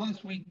 And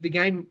plus, the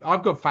game,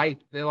 I've got faith.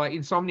 They're like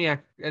Insomniac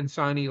and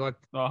Sony, like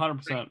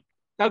 100%.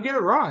 they'll get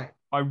it right.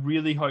 I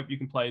really hope you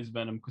can play as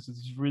Venom because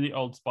it's this really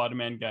old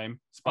Spider-Man game.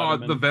 Oh,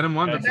 the Venom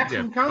one? That's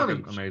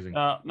fucking amazing.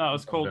 No,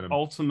 it's called Venom.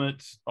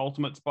 Ultimate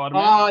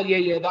Spider-Man. Oh,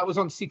 yeah. That was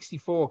on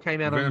 64.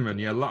 Came out Venom,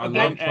 yeah.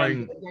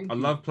 I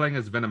love playing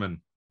as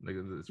Venom. Like,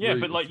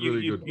 but like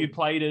you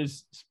played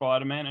as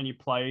Spider-Man and you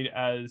played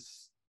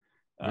as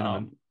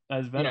Venom.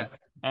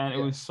 And it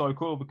was so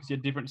cool because you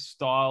had different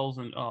styles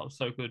and it was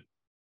so good.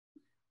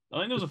 I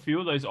think there was a few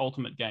of those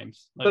Ultimate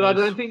games. But I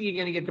don't think you're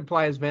going to get to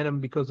play as Venom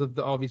because of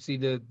obviously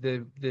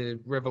the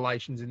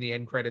revelations in the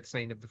end credit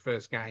scene of the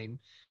first game.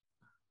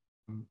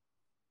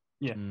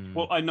 Yeah.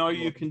 Well, I know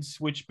you can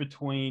switch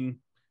between.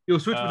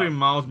 You'll switch between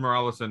Miles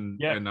Morales and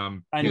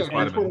Spider-Man. And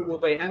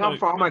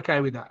I'm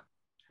okay with that.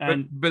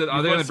 But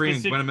are they going to bring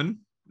in Gwenman?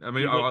 I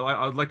mean,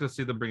 I'd like to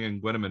see them bring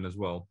in Gwenman as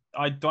well.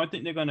 I don't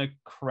think they're going to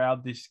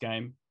crowd this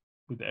game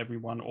with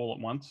everyone all at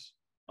once.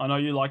 I know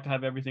you like to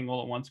have everything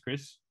all at once,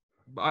 Chris.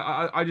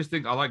 I just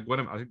think I like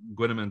Gwenman. I think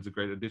Gwenman's a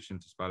great addition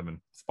to Spider-Man.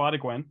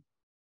 Spider-Gwen.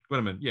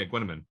 Gwenman, yeah,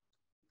 Gwenman.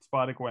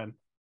 Spider-Gwen.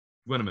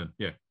 Gwenman,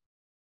 yeah.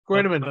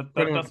 Gwenman.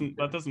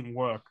 That doesn't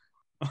work.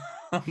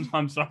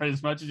 I'm sorry,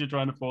 as much as you're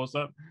trying to force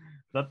that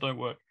don't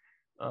work.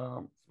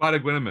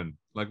 Spider-Gwenman.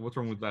 Like, what's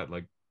wrong with that?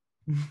 Like,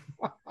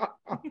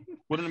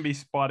 wouldn't it be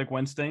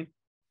Spider-Gwenstein?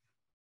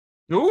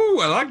 Oh,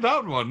 I like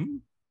that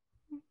one.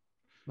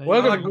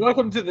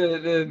 Welcome to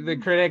the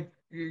correct.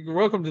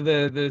 Welcome to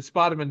the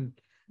Spider-Man.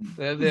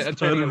 The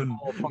attorney at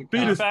law.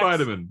 Peter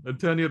Spider-Man,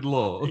 attorney at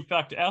law. In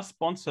fact, our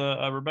sponsor,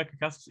 Rebecca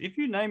Custis, if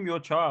you name your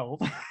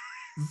child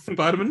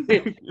Spider-Man,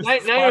 Peter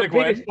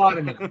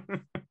Spider-Man.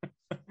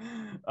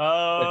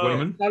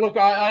 Now, look,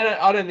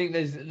 I don't think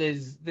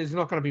there's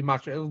not going to be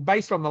much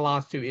based on the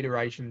last two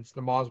iterations,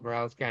 the Miles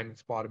Morales game and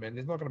Spider-Man.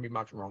 There's not going to be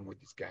much wrong with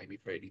this game,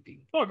 if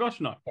anything. Oh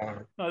gosh, no.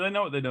 No, they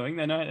know what they're doing.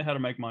 They know how to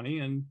make money,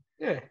 and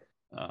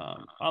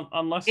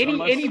unless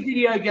any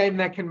video game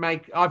that can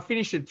make, I've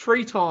finished it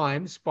 3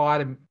 times.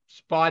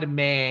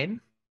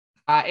 Spider-Man.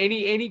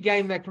 Any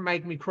game that can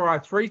make me cry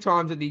 3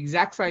 times at the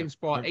exact same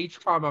spot each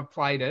time I've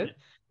played it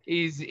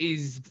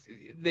is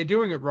they're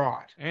doing it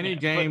right. Any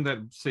game that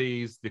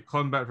sees the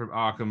combat from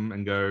Arkham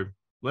and go,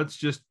 let's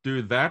just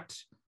do that,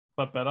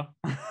 but better,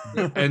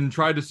 and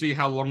try to see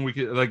how long we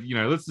could,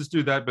 let's just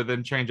do that, but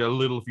then change a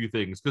little few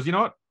things, because you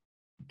know what.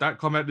 That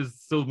combat is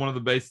still one of the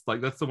best. Like,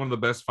 that's one of the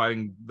best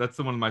fighting. That's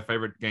one of my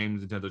favorite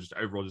games in terms of just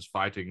overall just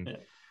fighting.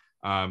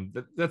 Yeah.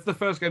 That's the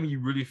first game you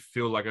really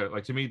feel like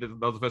to me, that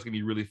was the first game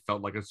you really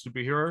felt like a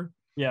superhero.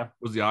 Yeah,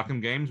 was the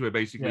Arkham games, where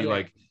basically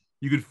like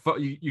you could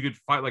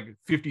fight like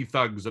 50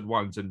 thugs at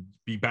once and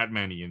be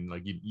Batman-y, and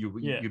like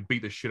you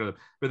beat the shit out of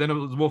them. But then it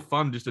was more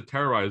fun just to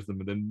terrorize them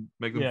and then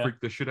make them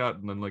freak the shit out,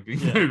 and then be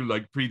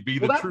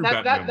the true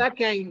Batman. That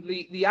game,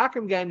 the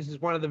Arkham games,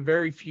 is one of the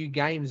very few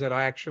games that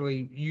I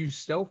actually use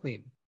stealth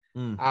in.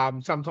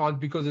 Sometimes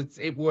because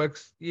it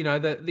works.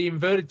 The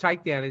inverted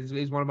takedown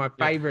is one of my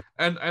favorite.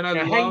 And I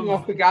love hanging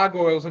off the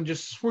gargoyles and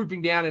just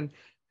swooping down and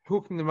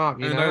hooking them up.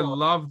 I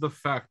love the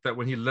fact that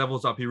when he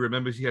levels up, he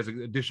remembers he has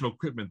additional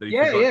equipment that he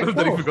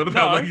forgot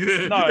about.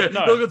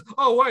 No. Goes,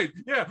 oh wait,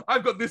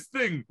 I've got this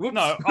thing. Whoops.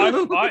 No,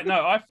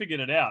 I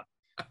figured it out.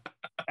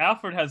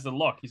 Alfred has the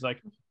lock. He's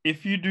like,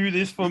 if you do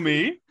this for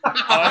me,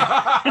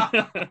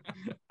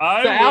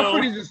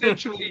 Alfred is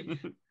essentially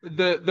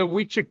the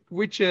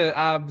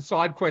Witcher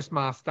side quest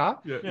master.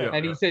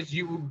 And he says,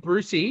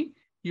 Brucey,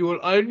 you will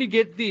only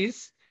get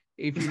this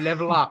if you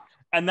level up.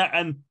 And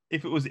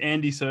if it was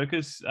Andy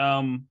Serkis,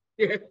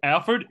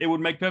 Alfred, it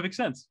would make perfect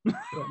sense.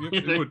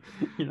 It would.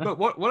 But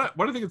what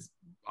I think it's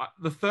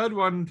the third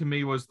one to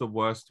me was the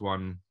worst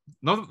one.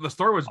 Not the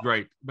story was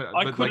great, but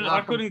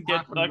I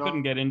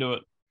couldn't get into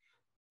it.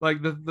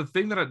 Like the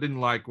thing that I didn't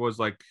like was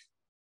like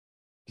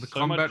the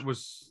combat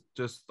was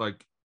just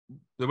like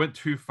they went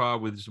too far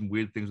with some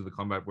weird things with the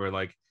combat, where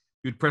like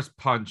you'd press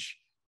punch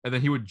and then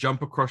he would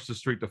jump across the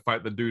street to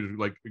fight the dude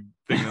like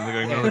thing, and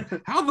they're going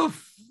like, how the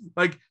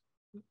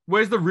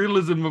where's the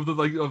realism of the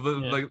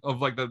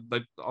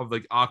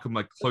Arkham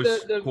like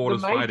close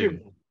quarters fighting?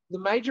 The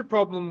major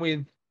problem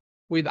with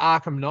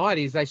Arkham Knight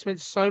is they spent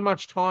so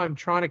much time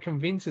trying to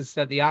convince us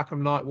that the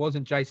Arkham Knight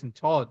wasn't Jason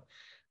Todd.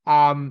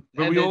 But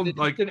we all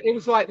it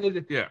was like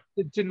the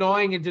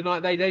denying and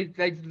denying.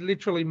 They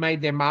literally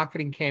made their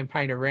marketing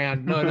campaign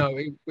around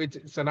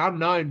it's an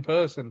unknown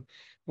person.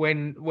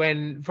 When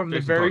from Jason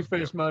the very Todd,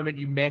 first moment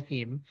you met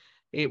him,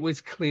 it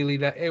was clear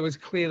that it was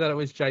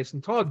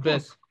Jason Todd.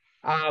 But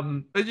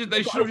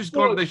They should have just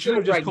called. They should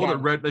have just called it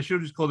Red. They should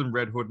have just called him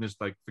Red Hood and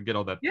just like forget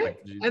all that. Yeah, like,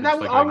 and just, that,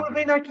 like, I would have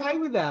been okay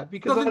with that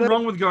because nothing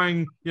wrong with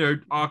going,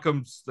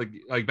 Arkham's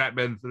like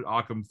Batman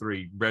Arkham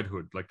 3 Red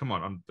Hood. Like, come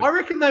on. I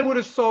reckon they would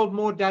have sold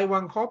more day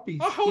one copies.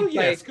 Oh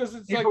yes, because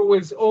it's like it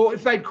was, or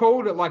if they'd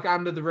called it like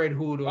Under the Red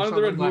Hood or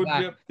something like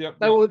that. Yep,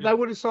 they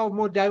would have sold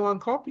more day one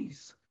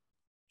copies.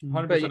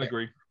 100%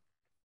 agree.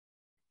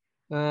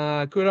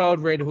 Good old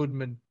Red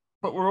Hoodman.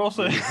 But we're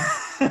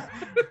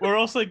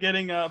also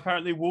getting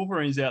apparently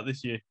Wolverine's out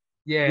this year.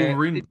 Yeah,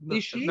 Wolverine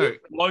this year.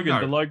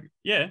 Logan,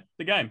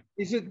 the game.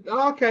 Is it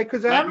okay?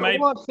 Because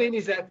all I've seen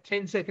is that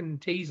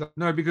 10-second teaser.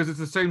 No, because it's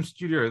the same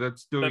studio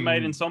that's doing. They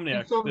made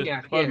Insomniac.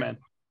 Yeah.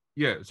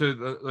 Yeah,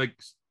 so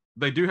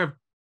they do have,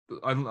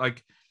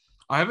 like,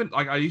 I haven't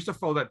like I used to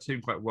follow that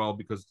team quite well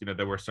because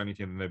they were a Sony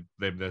team and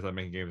they're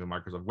making games in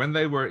Microsoft. When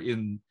they were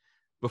in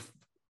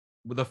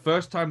the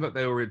first time that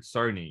they were at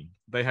Sony,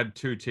 they had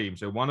two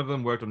teams. So one of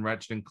them worked on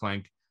Ratchet and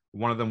Clank,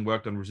 one of them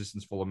worked on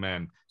Resistance Fall of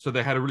Man. So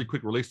they had a really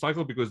quick release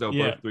cycle because they were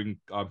both doing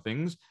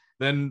things.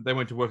 Then they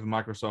went to work with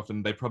Microsoft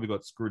and they probably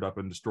got screwed up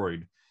and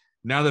destroyed.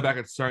 Now they're back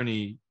at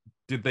Sony.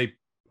 Did they?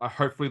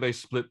 Hopefully they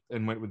split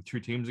and went with two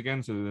teams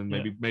again. So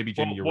then maybe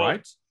Jenny, you're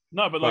right.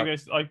 No, but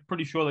I'm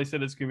pretty sure they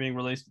said it's going to be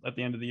released at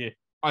the end of the year.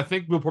 I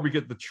think we'll probably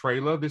get the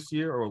trailer this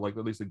year, or like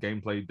at least a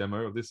gameplay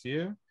demo of this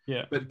year.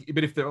 Yeah. But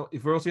if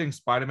we're also getting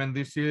Spider-Man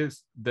this year,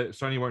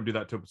 Sony won't do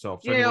that to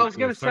itself. Sony I was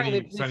going to say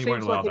that Sony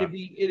won't allow that.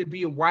 It'd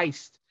be a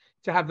waste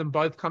to have them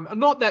both come.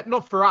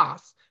 Not for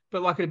us,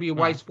 but like it'd be a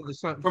waste for the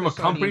Sony. From a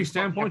company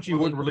standpoint, you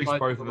wouldn't release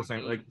both at the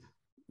same. Like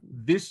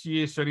this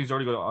year, Sony's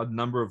already got a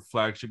number of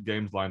flagship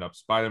games lined up.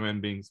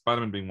 Spider-Man being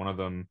one of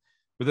them.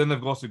 But then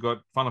they've also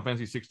got Final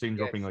Fantasy 16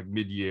 dropping like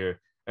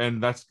mid-year.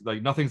 And that's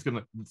like Sony's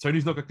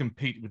not gonna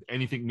compete with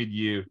anything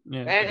mid-year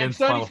against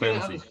Final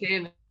Fantasy.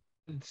 Understand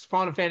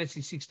Final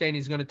Fantasy 16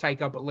 is going to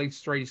take up at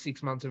least 3 to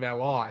 6 months of our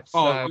lives.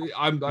 So,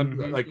 I'm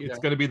like it's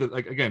going to be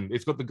again.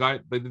 It's got the guy,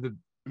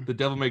 the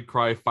Devil May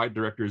Cry fight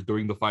director is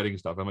doing the fighting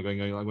stuff. I'm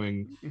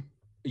going,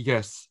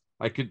 yes,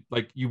 I could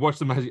like you watch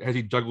them as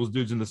he juggles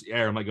dudes in this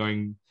air. I'm like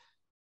going,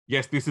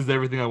 yes, this is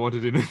everything I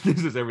wanted in it.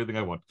 This is everything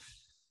I want.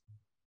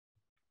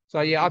 So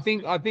yeah, I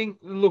think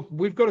look,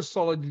 we've got a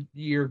solid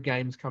year of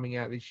games coming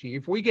out this year.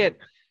 If we get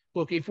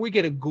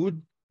a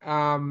good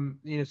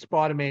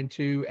Spider-Man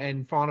 2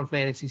 and Final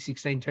Fantasy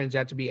 16 turns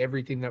out to be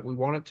everything that we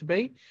want it to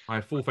be, I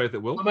have full faith it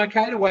will. I'm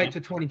okay to wait to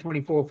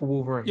 2024 for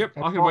Wolverine. Yep,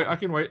 I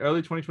can wait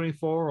early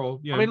 2024 or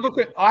I mean, look,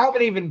 I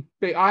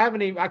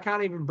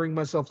can't even bring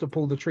myself to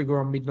pull the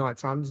trigger on Midnight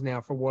Suns now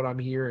for what I'm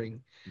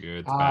hearing. Yeah,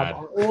 it's bad.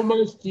 I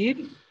almost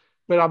did.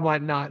 But I'm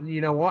like, no, you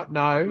know what?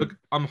 No. Look,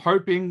 I'm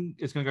hoping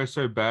it's going to go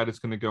so bad it's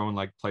going to go on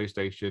like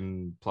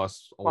PlayStation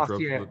Plus Ultra.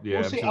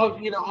 We'll see.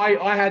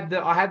 I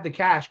had the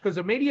cash because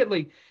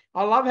immediately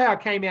I love how it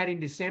came out in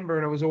December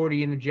and it was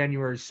already in the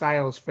January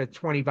sales for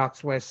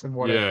 $20 less than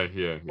what. Yeah.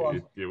 It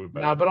was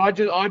bad. No, but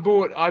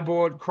I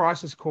bought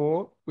Crisis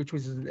Core, which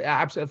was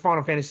absolute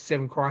Final Fantasy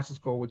VII Crisis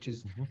Core, which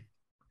is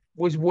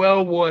was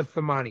well worth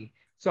the money.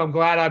 So I'm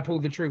glad I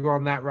pulled the trigger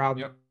on that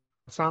rather than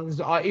Suns.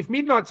 If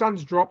Midnight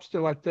Suns drops to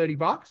like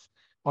 $30.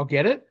 I'll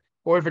get it.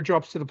 Or if it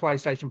drops to the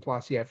PlayStation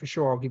Plus, yeah, for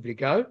sure, I'll give it a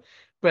go.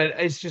 But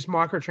it's just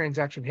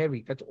microtransaction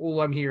heavy. That's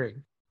all I'm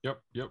hearing. Yep.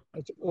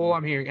 That's all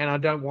I'm hearing, and I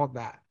don't want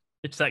that.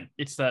 It's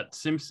that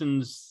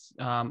Simpsons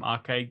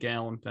arcade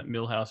game that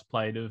Milhouse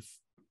played of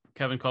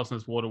Kevin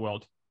Costner's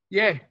Waterworld.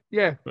 Yeah.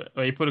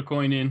 Where you put a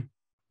coin in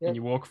and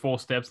you walk 4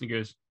 steps and it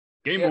goes,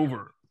 game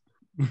over.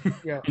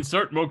 Yeah.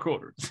 Insert more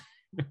quarters.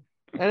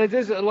 And it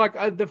is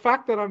like the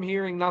fact that I'm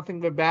hearing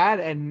nothing but bad,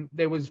 and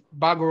there was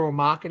bugger all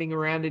marketing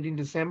around it in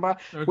December,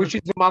 which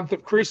is the month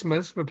of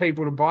Christmas for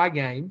people to buy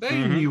games.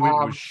 They knew it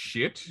was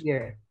shit.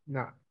 Yeah,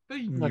 no.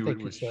 They knew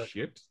it was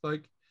shit.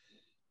 Like,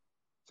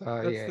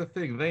 that's the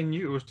thing. They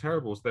knew it was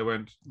terrible. So they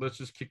went, let's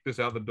just kick this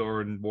out the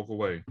door and walk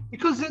away.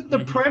 Because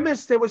the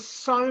premise, there was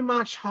so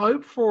much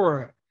hope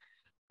for it.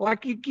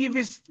 Like, you give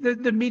us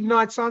the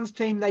Midnight Suns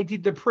team, they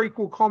did the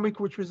prequel comic,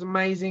 which was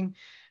amazing.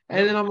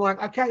 And then I'm like,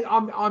 okay,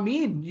 I'm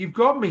in. You've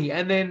got me.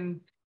 And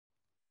then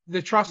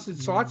the trusted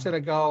sites that I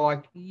go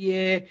like,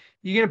 yeah,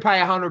 you're going to pay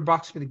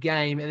 $100 for the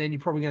game, and then you're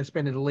probably going to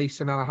spend at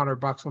least another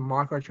 $100 on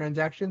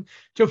microtransactions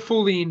to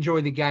fully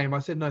enjoy the game. I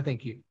said, no,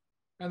 thank you.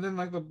 And then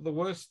like the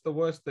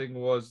worst thing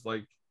was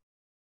like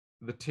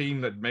the team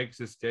that makes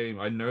this game.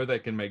 I know they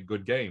can make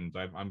good games.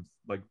 I'm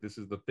like, this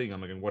is the thing. I'm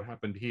like, what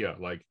happened here?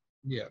 Like,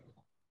 yeah,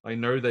 I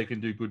know they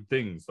can do good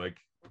things. Like,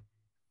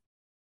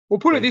 well,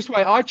 put it this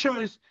way, I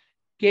chose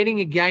getting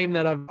a game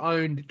that I've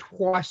owned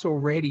twice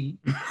already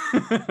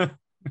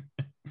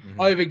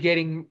over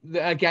getting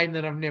a game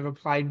that I've never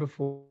played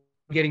before,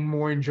 getting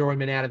more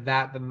enjoyment out of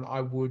that than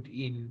I would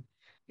in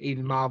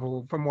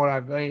Marvel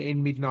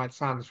in Midnight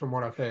Suns from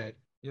what I've heard.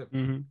 Yep.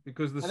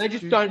 Because they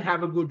just don't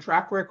have a good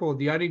track record.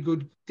 The only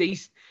good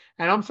decent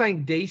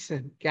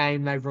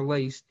game they've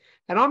released,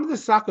 and I'm the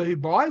sucker who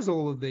buys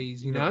all of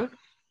these, you know.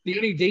 The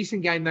only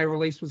decent game they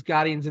released was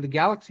Guardians of the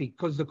Galaxy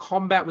because the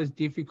combat was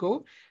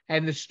difficult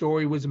and the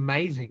story was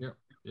amazing. Yep.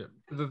 Yeah,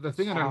 the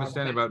thing I don't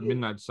understand about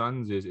Midnight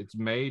Suns is it's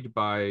made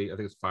by, I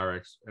think it's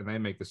Firex, and they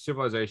make the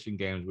Civilization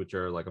games, which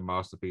are like a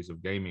masterpiece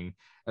of gaming,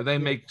 and they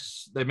make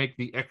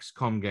the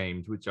XCOM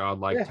games, which are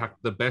like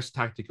the best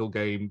tactical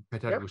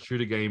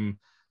shooter game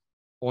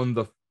on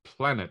the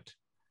planet,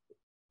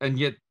 and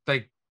yet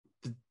they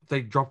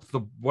dropped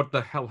what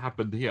the hell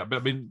happened here? But I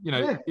mean, you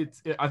know,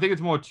 I think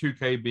it's more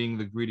 2K being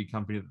the greedy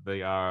company that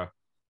they are.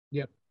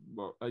 Yep.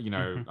 You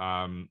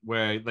know,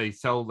 where they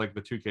sell like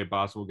the 2K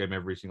basketball game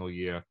every single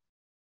year,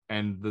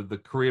 and the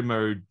career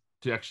mode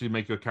to actually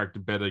make your character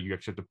better, you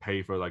actually have to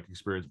pay for like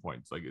experience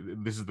points. Like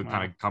this is the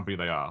kind of company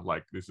they are.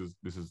 Like this is.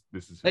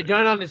 They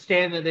don't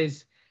understand that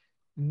there's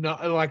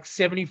not like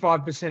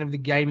 75% of the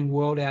gaming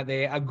world out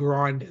there are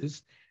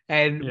grinders,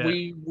 and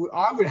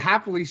I would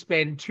happily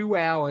spend 2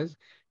 hours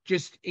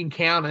just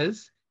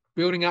encounters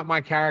building up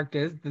my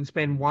characters than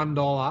spend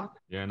 $1.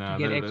 Yeah, no,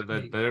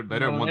 they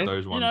don't want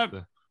those ones. You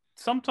know,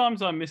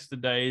 sometimes I miss the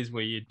days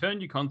where you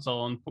turn your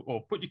console on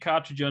or put your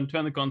cartridge on,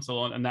 turn the console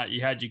on, and that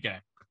you had your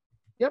game.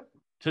 Yep.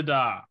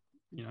 Ta-da.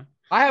 You know,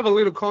 I have a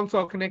little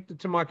console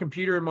connected to my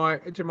computer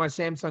to my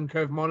Samsung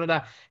Curve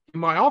monitor in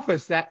my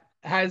office that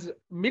has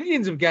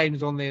millions of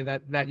games on there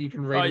that you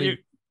can read.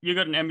 You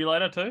got an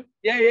emulator too?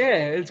 Yeah.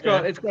 It's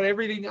got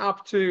everything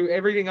up to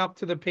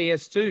the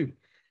PS2,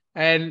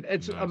 and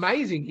it's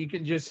amazing. You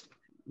can just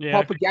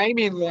pop a game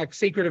in like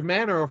Secret of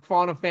Mana or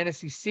Final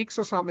Fantasy VI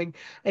or something,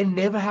 and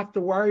never have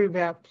to worry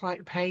about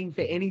paying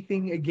for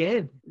anything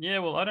again. Yeah,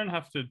 well, I don't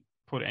have to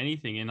put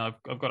anything in. I've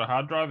got a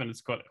hard drive and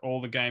it's got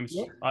all the games.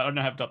 Yep. I don't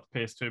have it up to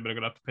PS2, but I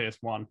got up to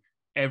PS1.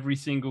 Every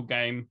single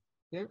game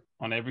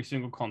on every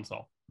single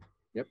console.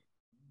 Yep.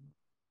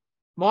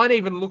 Mine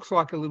even looks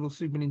like a little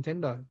Super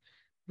Nintendo.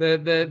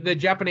 The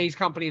Japanese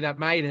company that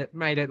made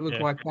it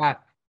look like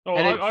that. Oh,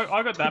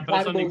 I got that, but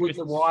it's only with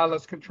the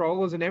wireless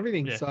controllers and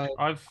everything. Yeah. So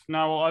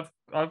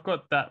I've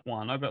got that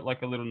one. I've got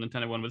like a little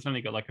Nintendo one, but it's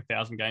only got like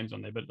 1,000 games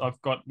on there. But I've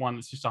got one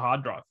that's just a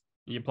hard drive.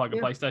 You plug a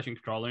PlayStation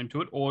controller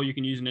into it, or you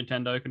can use a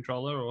Nintendo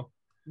controller. Or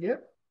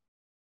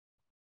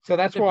so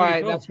that's why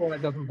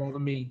it doesn't bother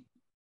me.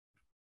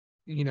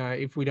 You know,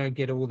 if we don't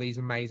get all these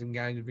amazing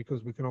games,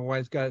 because we can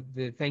always go.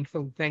 Thanks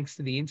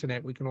to the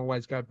internet, we can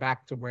always go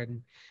back to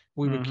when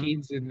we were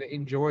kids and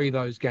enjoy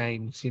those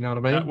games. You know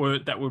what I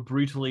mean? That were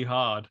brutally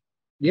hard.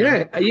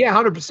 Yeah,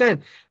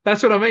 100%.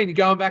 That's what I mean.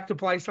 Going back to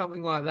play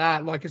something like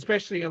that, like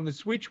especially on the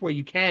Switch where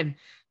they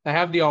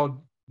have the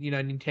old, you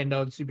know,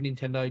 Nintendo and Super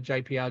Nintendo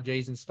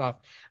JPRGs and stuff.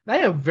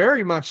 They are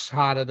very much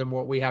harder than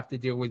what we have to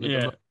deal with.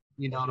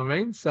 You know what I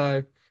mean?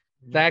 So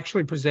they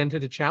actually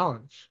presented a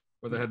challenge.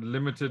 Well, they had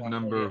limited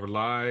number of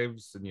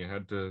lives, and you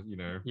had to, you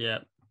know. Yeah.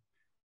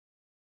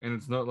 And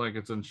it's not like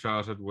it's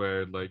Uncharted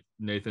where like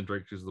Nathan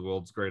Drake is the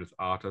world's greatest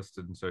artist,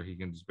 and so he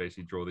can just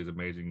basically draw these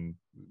amazing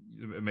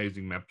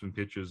maps and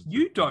pictures.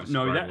 You don't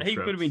know that. He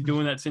could have been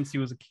doing that since he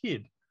was a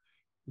kid.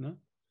 You know?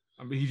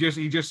 I mean, he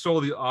just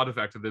saw the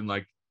artifact, and then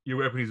like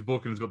you open his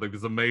book and it's got like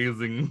this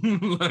amazing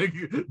like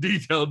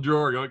detailed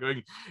drawing. I'm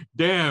going,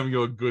 damn,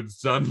 you're a good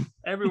son.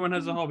 Everyone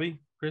has a hobby,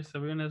 Chris.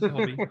 Everyone has a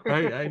hobby.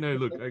 I know.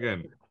 Look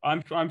again.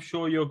 I'm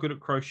sure you're good at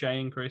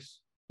crocheting,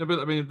 Chris. No, but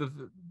I mean,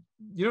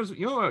 you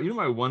know,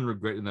 my one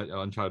regret in that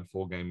Uncharted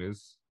 4 game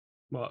is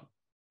what?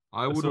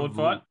 I would sword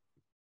fight.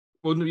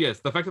 Well, yes,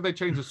 the fact that they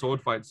changed the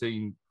sword fight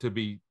scene to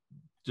be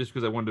just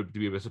because they wanted it to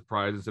be a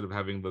surprise instead of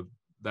having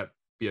that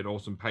be an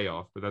awesome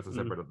payoff. But that's a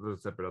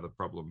separate other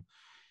problem.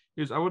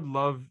 Is I would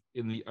love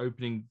in the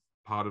opening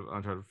part of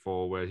Uncharted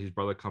 4 where his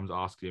brother comes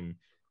ask him.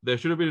 There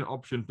should have been an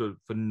option for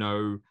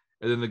no.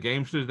 And then the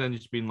game should have then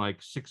just been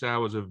like 6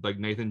 hours of like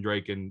Nathan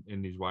Drake and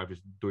his wife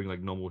just doing like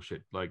normal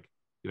shit, like,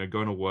 you know,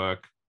 going to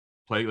work,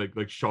 play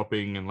like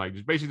shopping, and like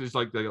just basically just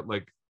like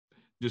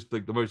just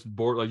like the most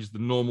boring, like just the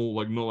normal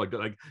like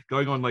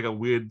going on like a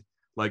weird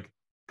like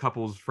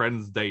couple's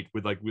friends date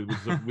with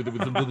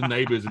the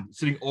neighbors and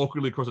sitting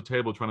awkwardly across a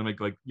table trying to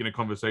make like, you know,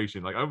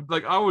 conversation. I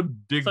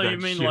would dig. So that you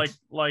mean shit.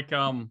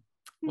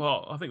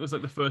 Well, I think it was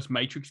like the first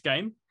Matrix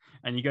game,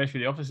 and you go through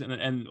the office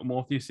and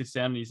Morpheus sits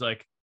down and he's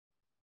like,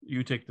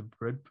 you take the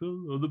red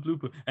pill or the blue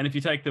pill, and if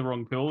you take the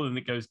wrong pill, then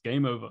it goes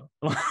game over.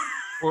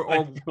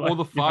 or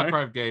the Far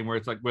Cry game where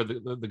it's like where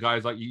the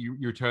guy's like you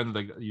return,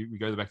 like you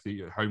go back to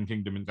your home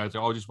kingdom, and the guy's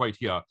like, oh, just wait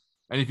here.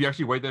 And if you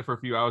actually wait there for a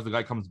few hours, the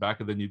guy comes back,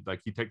 and then he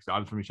takes the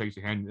items from you, shakes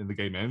your hand, and the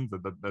game ends.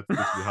 That's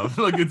basically how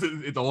like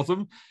it's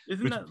awesome.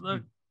 Isn't that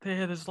like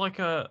there's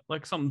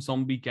like some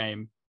zombie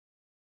game,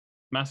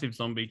 massive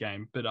zombie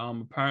game, but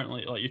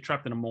apparently like you're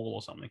trapped in a mall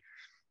or something.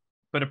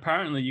 But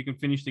apparently you can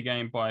finish the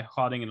game by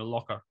hiding in a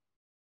locker,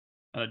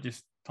 and it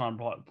just time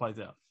plays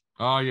out.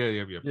 Oh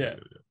yeah.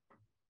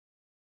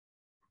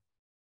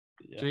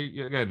 See,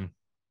 again,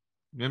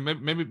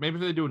 maybe if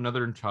they do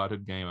another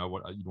Uncharted game,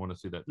 you'd want to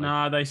see that.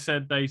 Nah, they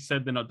said they're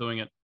not doing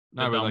it.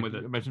 They're done with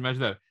it. Imagine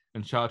that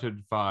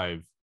Uncharted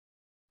 5,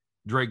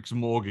 Drake's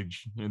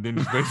mortgage, and then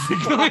it's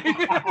basically.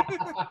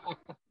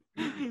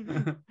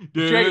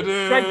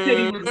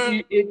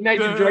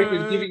 Nathan Drake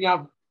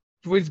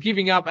was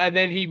giving up, and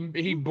then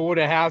he bought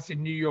a house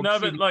in New York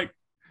City. But like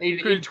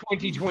in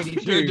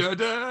 2022. He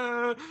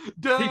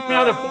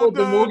can't afford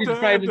the mortgage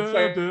payment,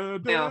 so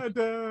now.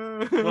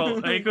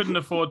 Well, he couldn't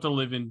afford to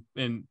live in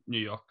New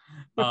York.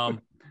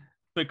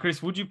 But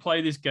Chris, would you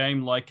play this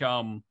game like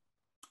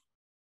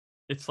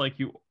it's like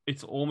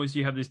it's almost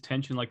you have this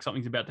tension like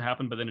something's about to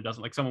happen, but then it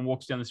doesn't. Like someone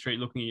walks down the street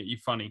looking at you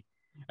funny,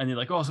 and you're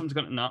like, oh, something's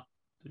gonna nah.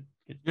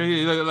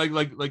 Like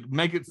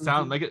make it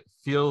sound, make it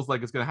feels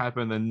like it's gonna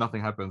happen, then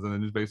nothing happens, and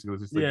then it's basically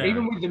just like,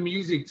 Even with the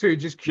music too,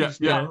 just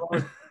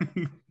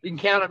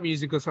encounter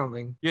music or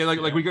something.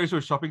 Like we go to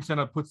a shopping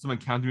center, put some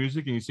encounter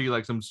music, and you see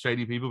like some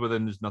shady people, but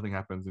then just nothing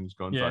happens, and just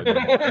go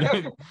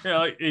inside.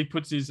 Like he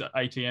puts his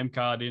ATM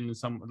card in, and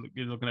someone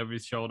looking over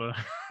his shoulder.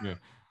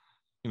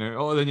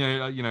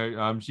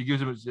 She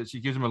gives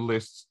him a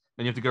list.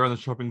 And you have to go around the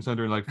shopping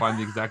center and like find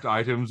the exact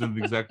items and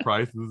the exact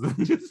prices. And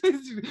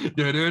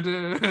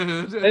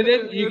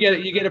then you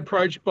get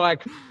approached by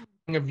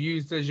of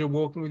views as you're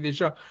walking with your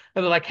shop,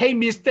 and they're like, "Hey,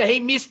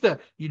 Mister,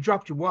 you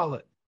dropped your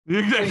wallet."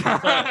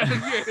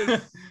 Exactly.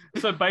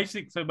 So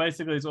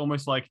basically, it's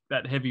almost like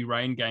that Heavy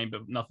Rain game,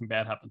 but nothing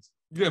bad happens.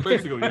 Yeah,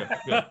 basically,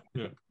 yeah.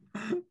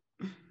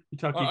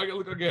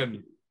 Look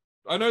again.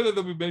 I know that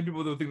there'll be many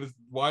people that will think this.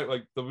 Why?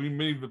 Like there'll be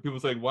many people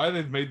saying, "Why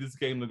they've made this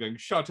game?" They're going,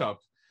 "Shut up."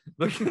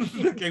 Like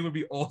the game would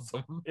be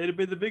awesome. It'd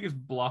be the biggest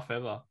bluff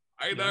ever.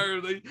 I know,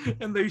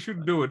 they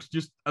should do it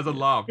just as a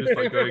laugh, just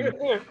like going,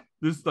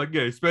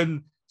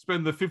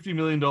 spend the $50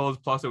 million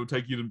plus it would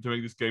take you to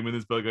make this game, and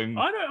this going.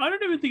 I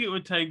don't even think it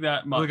would take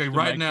that much. Like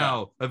right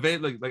now,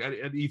 available like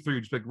at E3,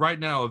 just like right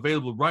now,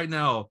 available right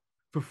now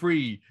for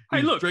free.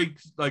 Hey, look,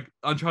 Drake's like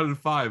Uncharted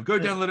 5. Go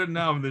download it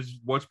now and just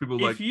watch people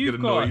like get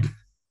annoyed.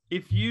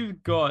 If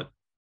you've got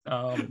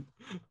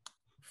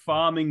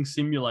Farming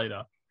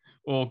Simulator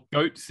or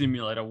Goat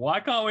Simulator,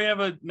 why can't we have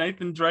a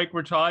Nathan Drake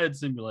Retired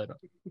Simulator?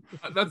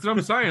 That's what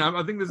I'm saying.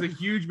 I think there's a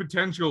huge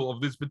potential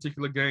of this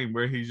particular game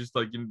where he's just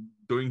like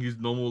doing his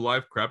normal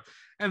life crap,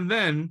 and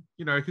then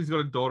because he's got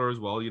a daughter as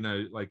well.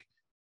 Like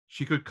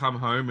she could come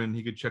home and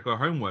he could check her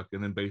homework,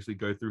 and then basically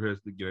go through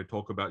her,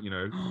 talk about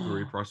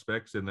career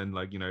prospects, and then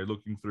like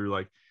looking through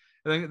like,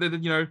 and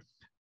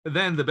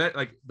then the bet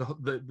like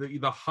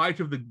the height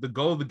of the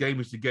goal of the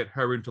game is to get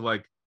her into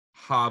like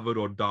Harvard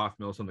or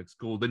Dartmouth or something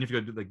school. Then if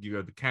you go to you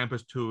go to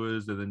campus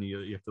tours, and then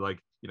you have to like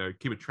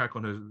keep a track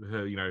on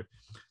her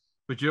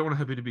but you don't want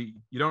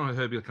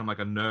her to become like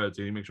a nerd,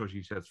 so you make sure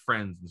she has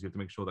friends, and so you have to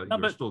make sure that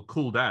you're still a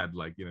cool dad,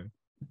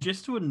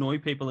 just to annoy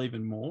people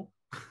even more.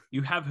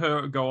 You have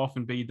her go off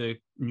and be the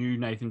new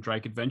Nathan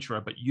Drake adventurer,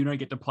 but you don't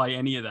get to play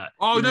any of that.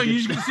 Oh,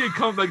 you can see it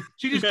come like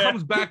she just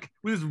comes back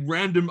with this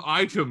random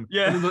item,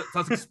 and then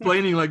starts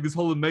explaining like this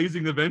whole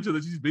amazing adventure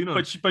that she's been on.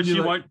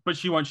 But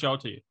she won't show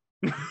it to you.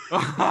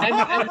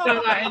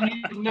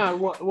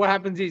 What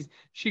happens is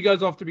she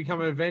goes off to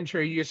become an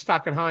adventurer. You're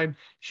stuck at home.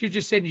 She'll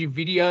just send you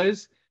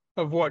videos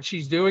of what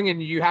she's doing,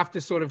 and you have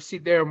to sort of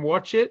sit there and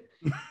watch it,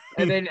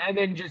 and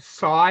then just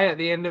sigh at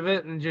the end of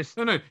it, and just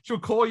no. She'll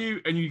call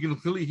you, and you can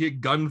clearly hear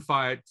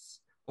gunfights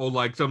or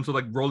like some sort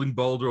of like rolling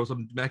boulder or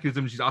some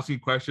mechanism. She's asking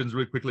questions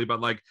really quickly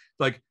about like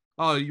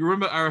oh, you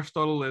remember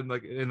Aristotle and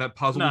like in that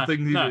puzzle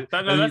thing?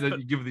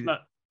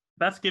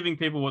 That's giving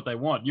people what they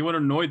want. You want to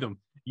annoy them.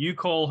 You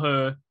call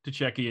her to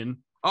check in.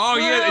 Oh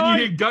yeah,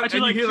 and you hear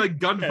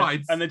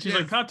gunfights, and then she's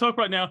like, "Can't talk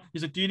right now."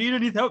 He's like, "Do you need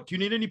any help? Do you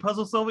need any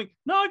puzzle solving?"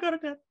 "No, I got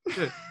it, Dad."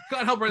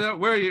 Can't help right now.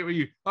 Where are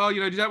you? Oh,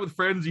 just out with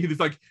friends. You hear this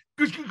like,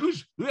 "Gush,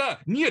 yeah,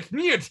 niet."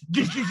 It's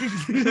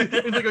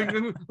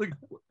like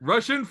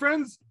Russian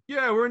friends.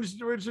 Yeah, we're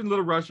just in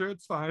Little Russia.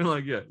 It's fine.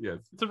 Like yes.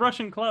 It's a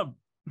Russian club.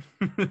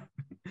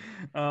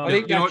 I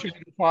think that should be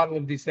the title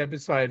of this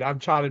episode: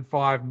 Uncharted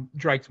 5,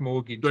 Drake's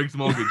Mortgage. Drake's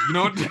Mortgage. You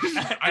know what?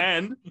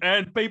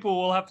 and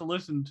people will have to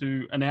listen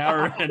to an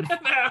hour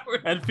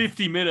and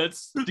 50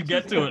 minutes to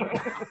get to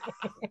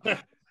it.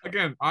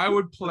 Again, I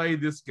would play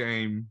this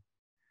game,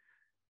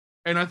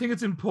 and I think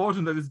it's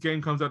important that this game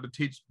comes out to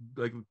teach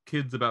like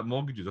kids about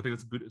mortgages. I think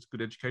it's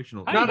good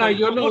educational. No,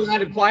 you're not allowed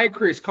to play it,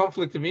 Chris.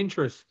 Conflict of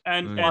interest.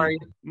 And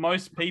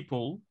most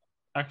people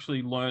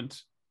actually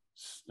learnt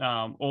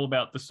all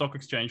about the stock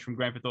exchange from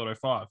Grand Theft Auto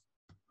 5.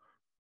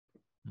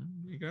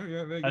 There you go.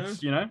 Yeah, there you That's,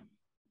 go.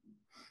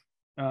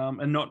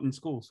 And not in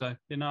school. So,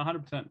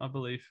 100%, I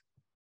believe.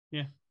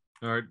 Yeah.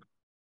 All right.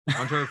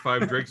 Uncharted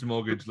 5, Drake's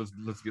Mortgage. Let's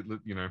get.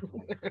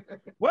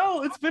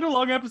 Well, it's been a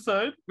long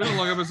episode.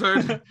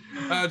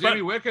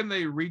 Jamie, where can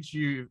they reach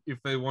you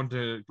if they want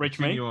to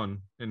continue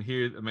on and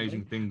hear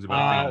amazing things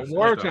about things?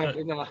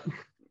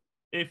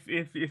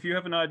 If you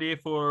have an idea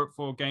for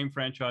game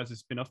franchises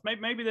spin-offs,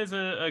 maybe there's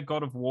a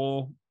God of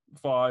War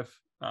 5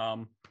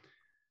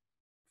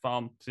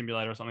 farm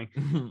simulator or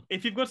something.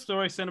 If you've got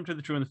stories, send them to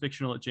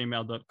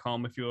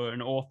thetrueandthefictional@gmail.com. If you're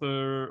an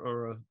author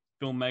or a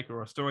filmmaker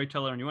or a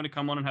storyteller and you want to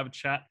come on and have a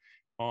chat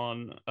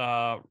on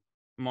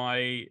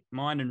mine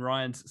and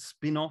Ryan's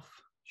spin-off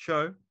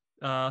show,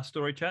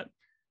 Story Chat.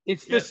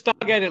 It's the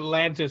Stargate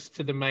Atlantis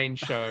to the main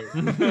show.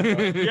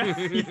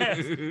 Yes,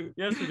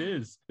 it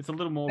is. It's a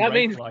little more.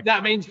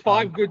 That means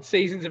 5 good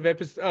seasons of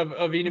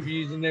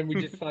interviews, and then we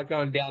just start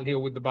going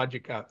downhill with the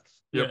budget cuts.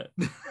 Yeah.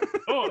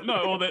 Or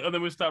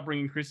then we'll start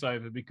bringing Chris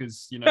over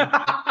because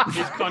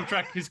his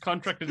contract is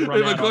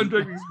run My out.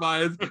 contract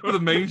expires for the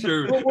main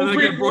show. We'll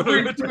bring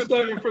Chris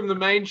over from the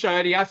main show,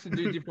 and he has to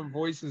do different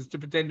voices to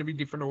pretend to be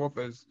different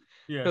authors.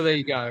 Yeah. So there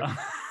you go.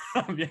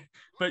 Yeah.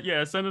 But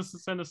yeah, send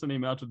us an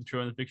email to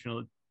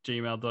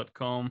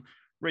thetrueandthefictional@gmail.com.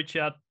 Reach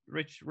out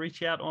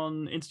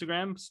on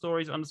Instagram,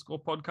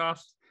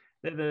 stories_podcast.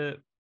 They're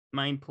the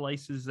main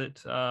places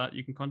that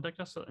you can contact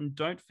us. And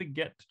don't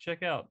forget to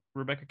check out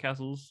Rebecca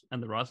Castles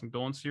and the Rising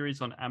Dawn series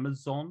on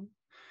Amazon.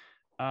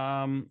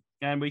 And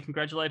we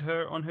congratulate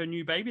her on her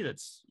new baby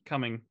that's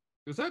coming.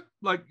 Is that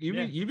like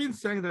you've been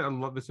saying that a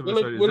lot this Will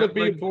episode? it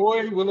be a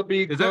boy? Will it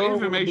be a girl? Is that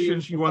information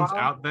she she wants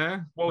out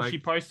there? Well, she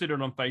posted it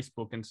on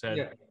Facebook and said,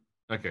 Yeah.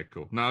 Okay,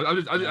 cool. No, I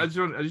just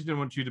didn't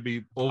want you to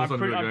be all of a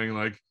sudden going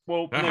like.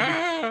 Well,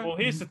 well,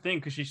 here's the thing,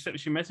 because she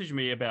messaged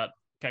me about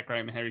Cat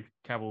Graham and Henry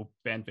Cavill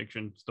fan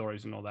fiction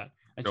stories and all that,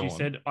 and she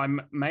said I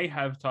may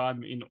have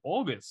time in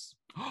August,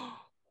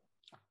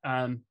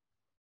 and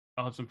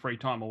I'll have some free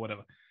time or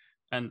whatever.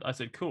 And I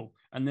said cool.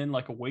 And then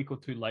like a week or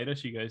two later,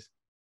 she goes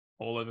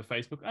all over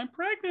Facebook, "I'm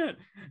pregnant.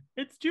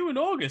 It's due in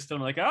August." And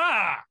I'm like,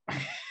 aha.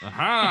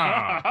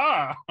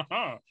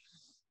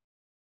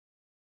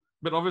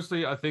 But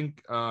obviously, I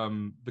think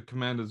the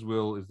Commander's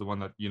Will is the one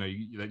that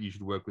that you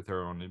should work with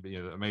her on. The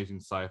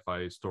amazing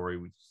sci-fi story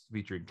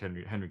featuring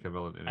Henry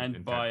Cavill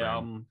and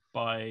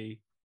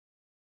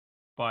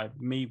by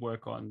me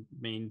work on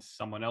means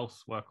someone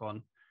else work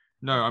on.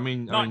 No, I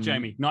mean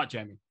Jamie. Not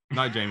Jamie.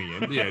 Night Jamie.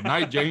 Yeah,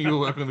 Night Jamie will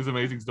work on this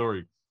amazing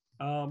story.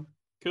 Cool.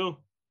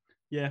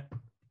 Yeah.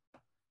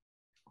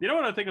 You know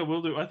what I think I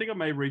will do? I think I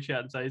may reach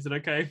out and say, "Is it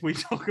okay if we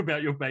talk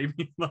about your baby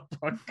in the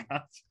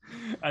podcast?"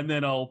 And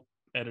then I'll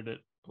edit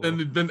it.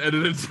 And then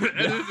edit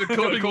it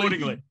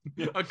accordingly.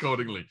 Yeah.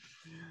 Accordingly.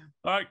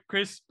 All right,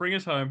 Chris, bring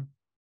us home.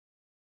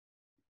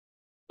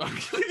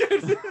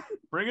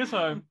 Bring us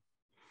home.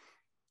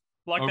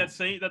 Like that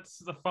scene. That's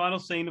the final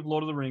scene of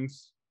Lord of the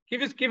Rings.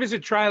 Give us a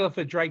trailer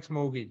for Drake's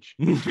Mortgage.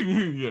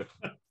 Yeah.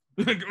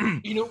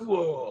 In a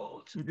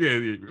world.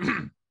 Yeah.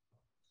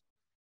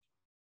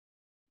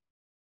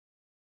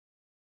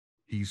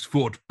 He's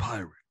fought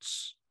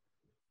pirates,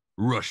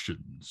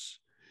 Russians.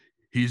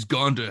 He's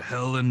gone to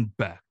hell and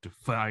back to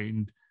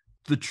find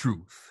the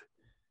truth,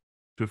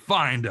 to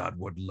find out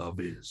what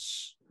love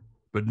is.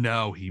 But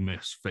now he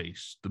must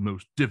face the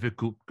most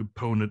difficult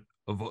opponent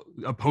of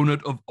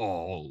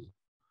all,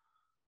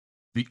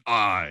 the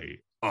IRS.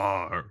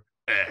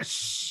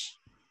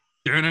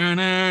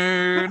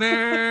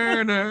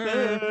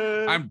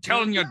 I'm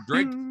telling you,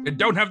 Drake, you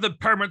don't have the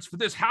permits for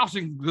this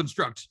housing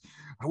construct.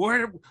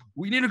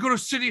 We need to go to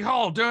City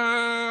Hall. And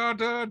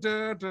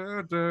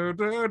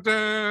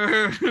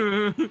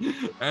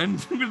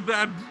with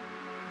that,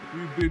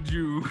 we bid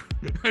you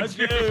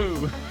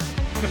adieu.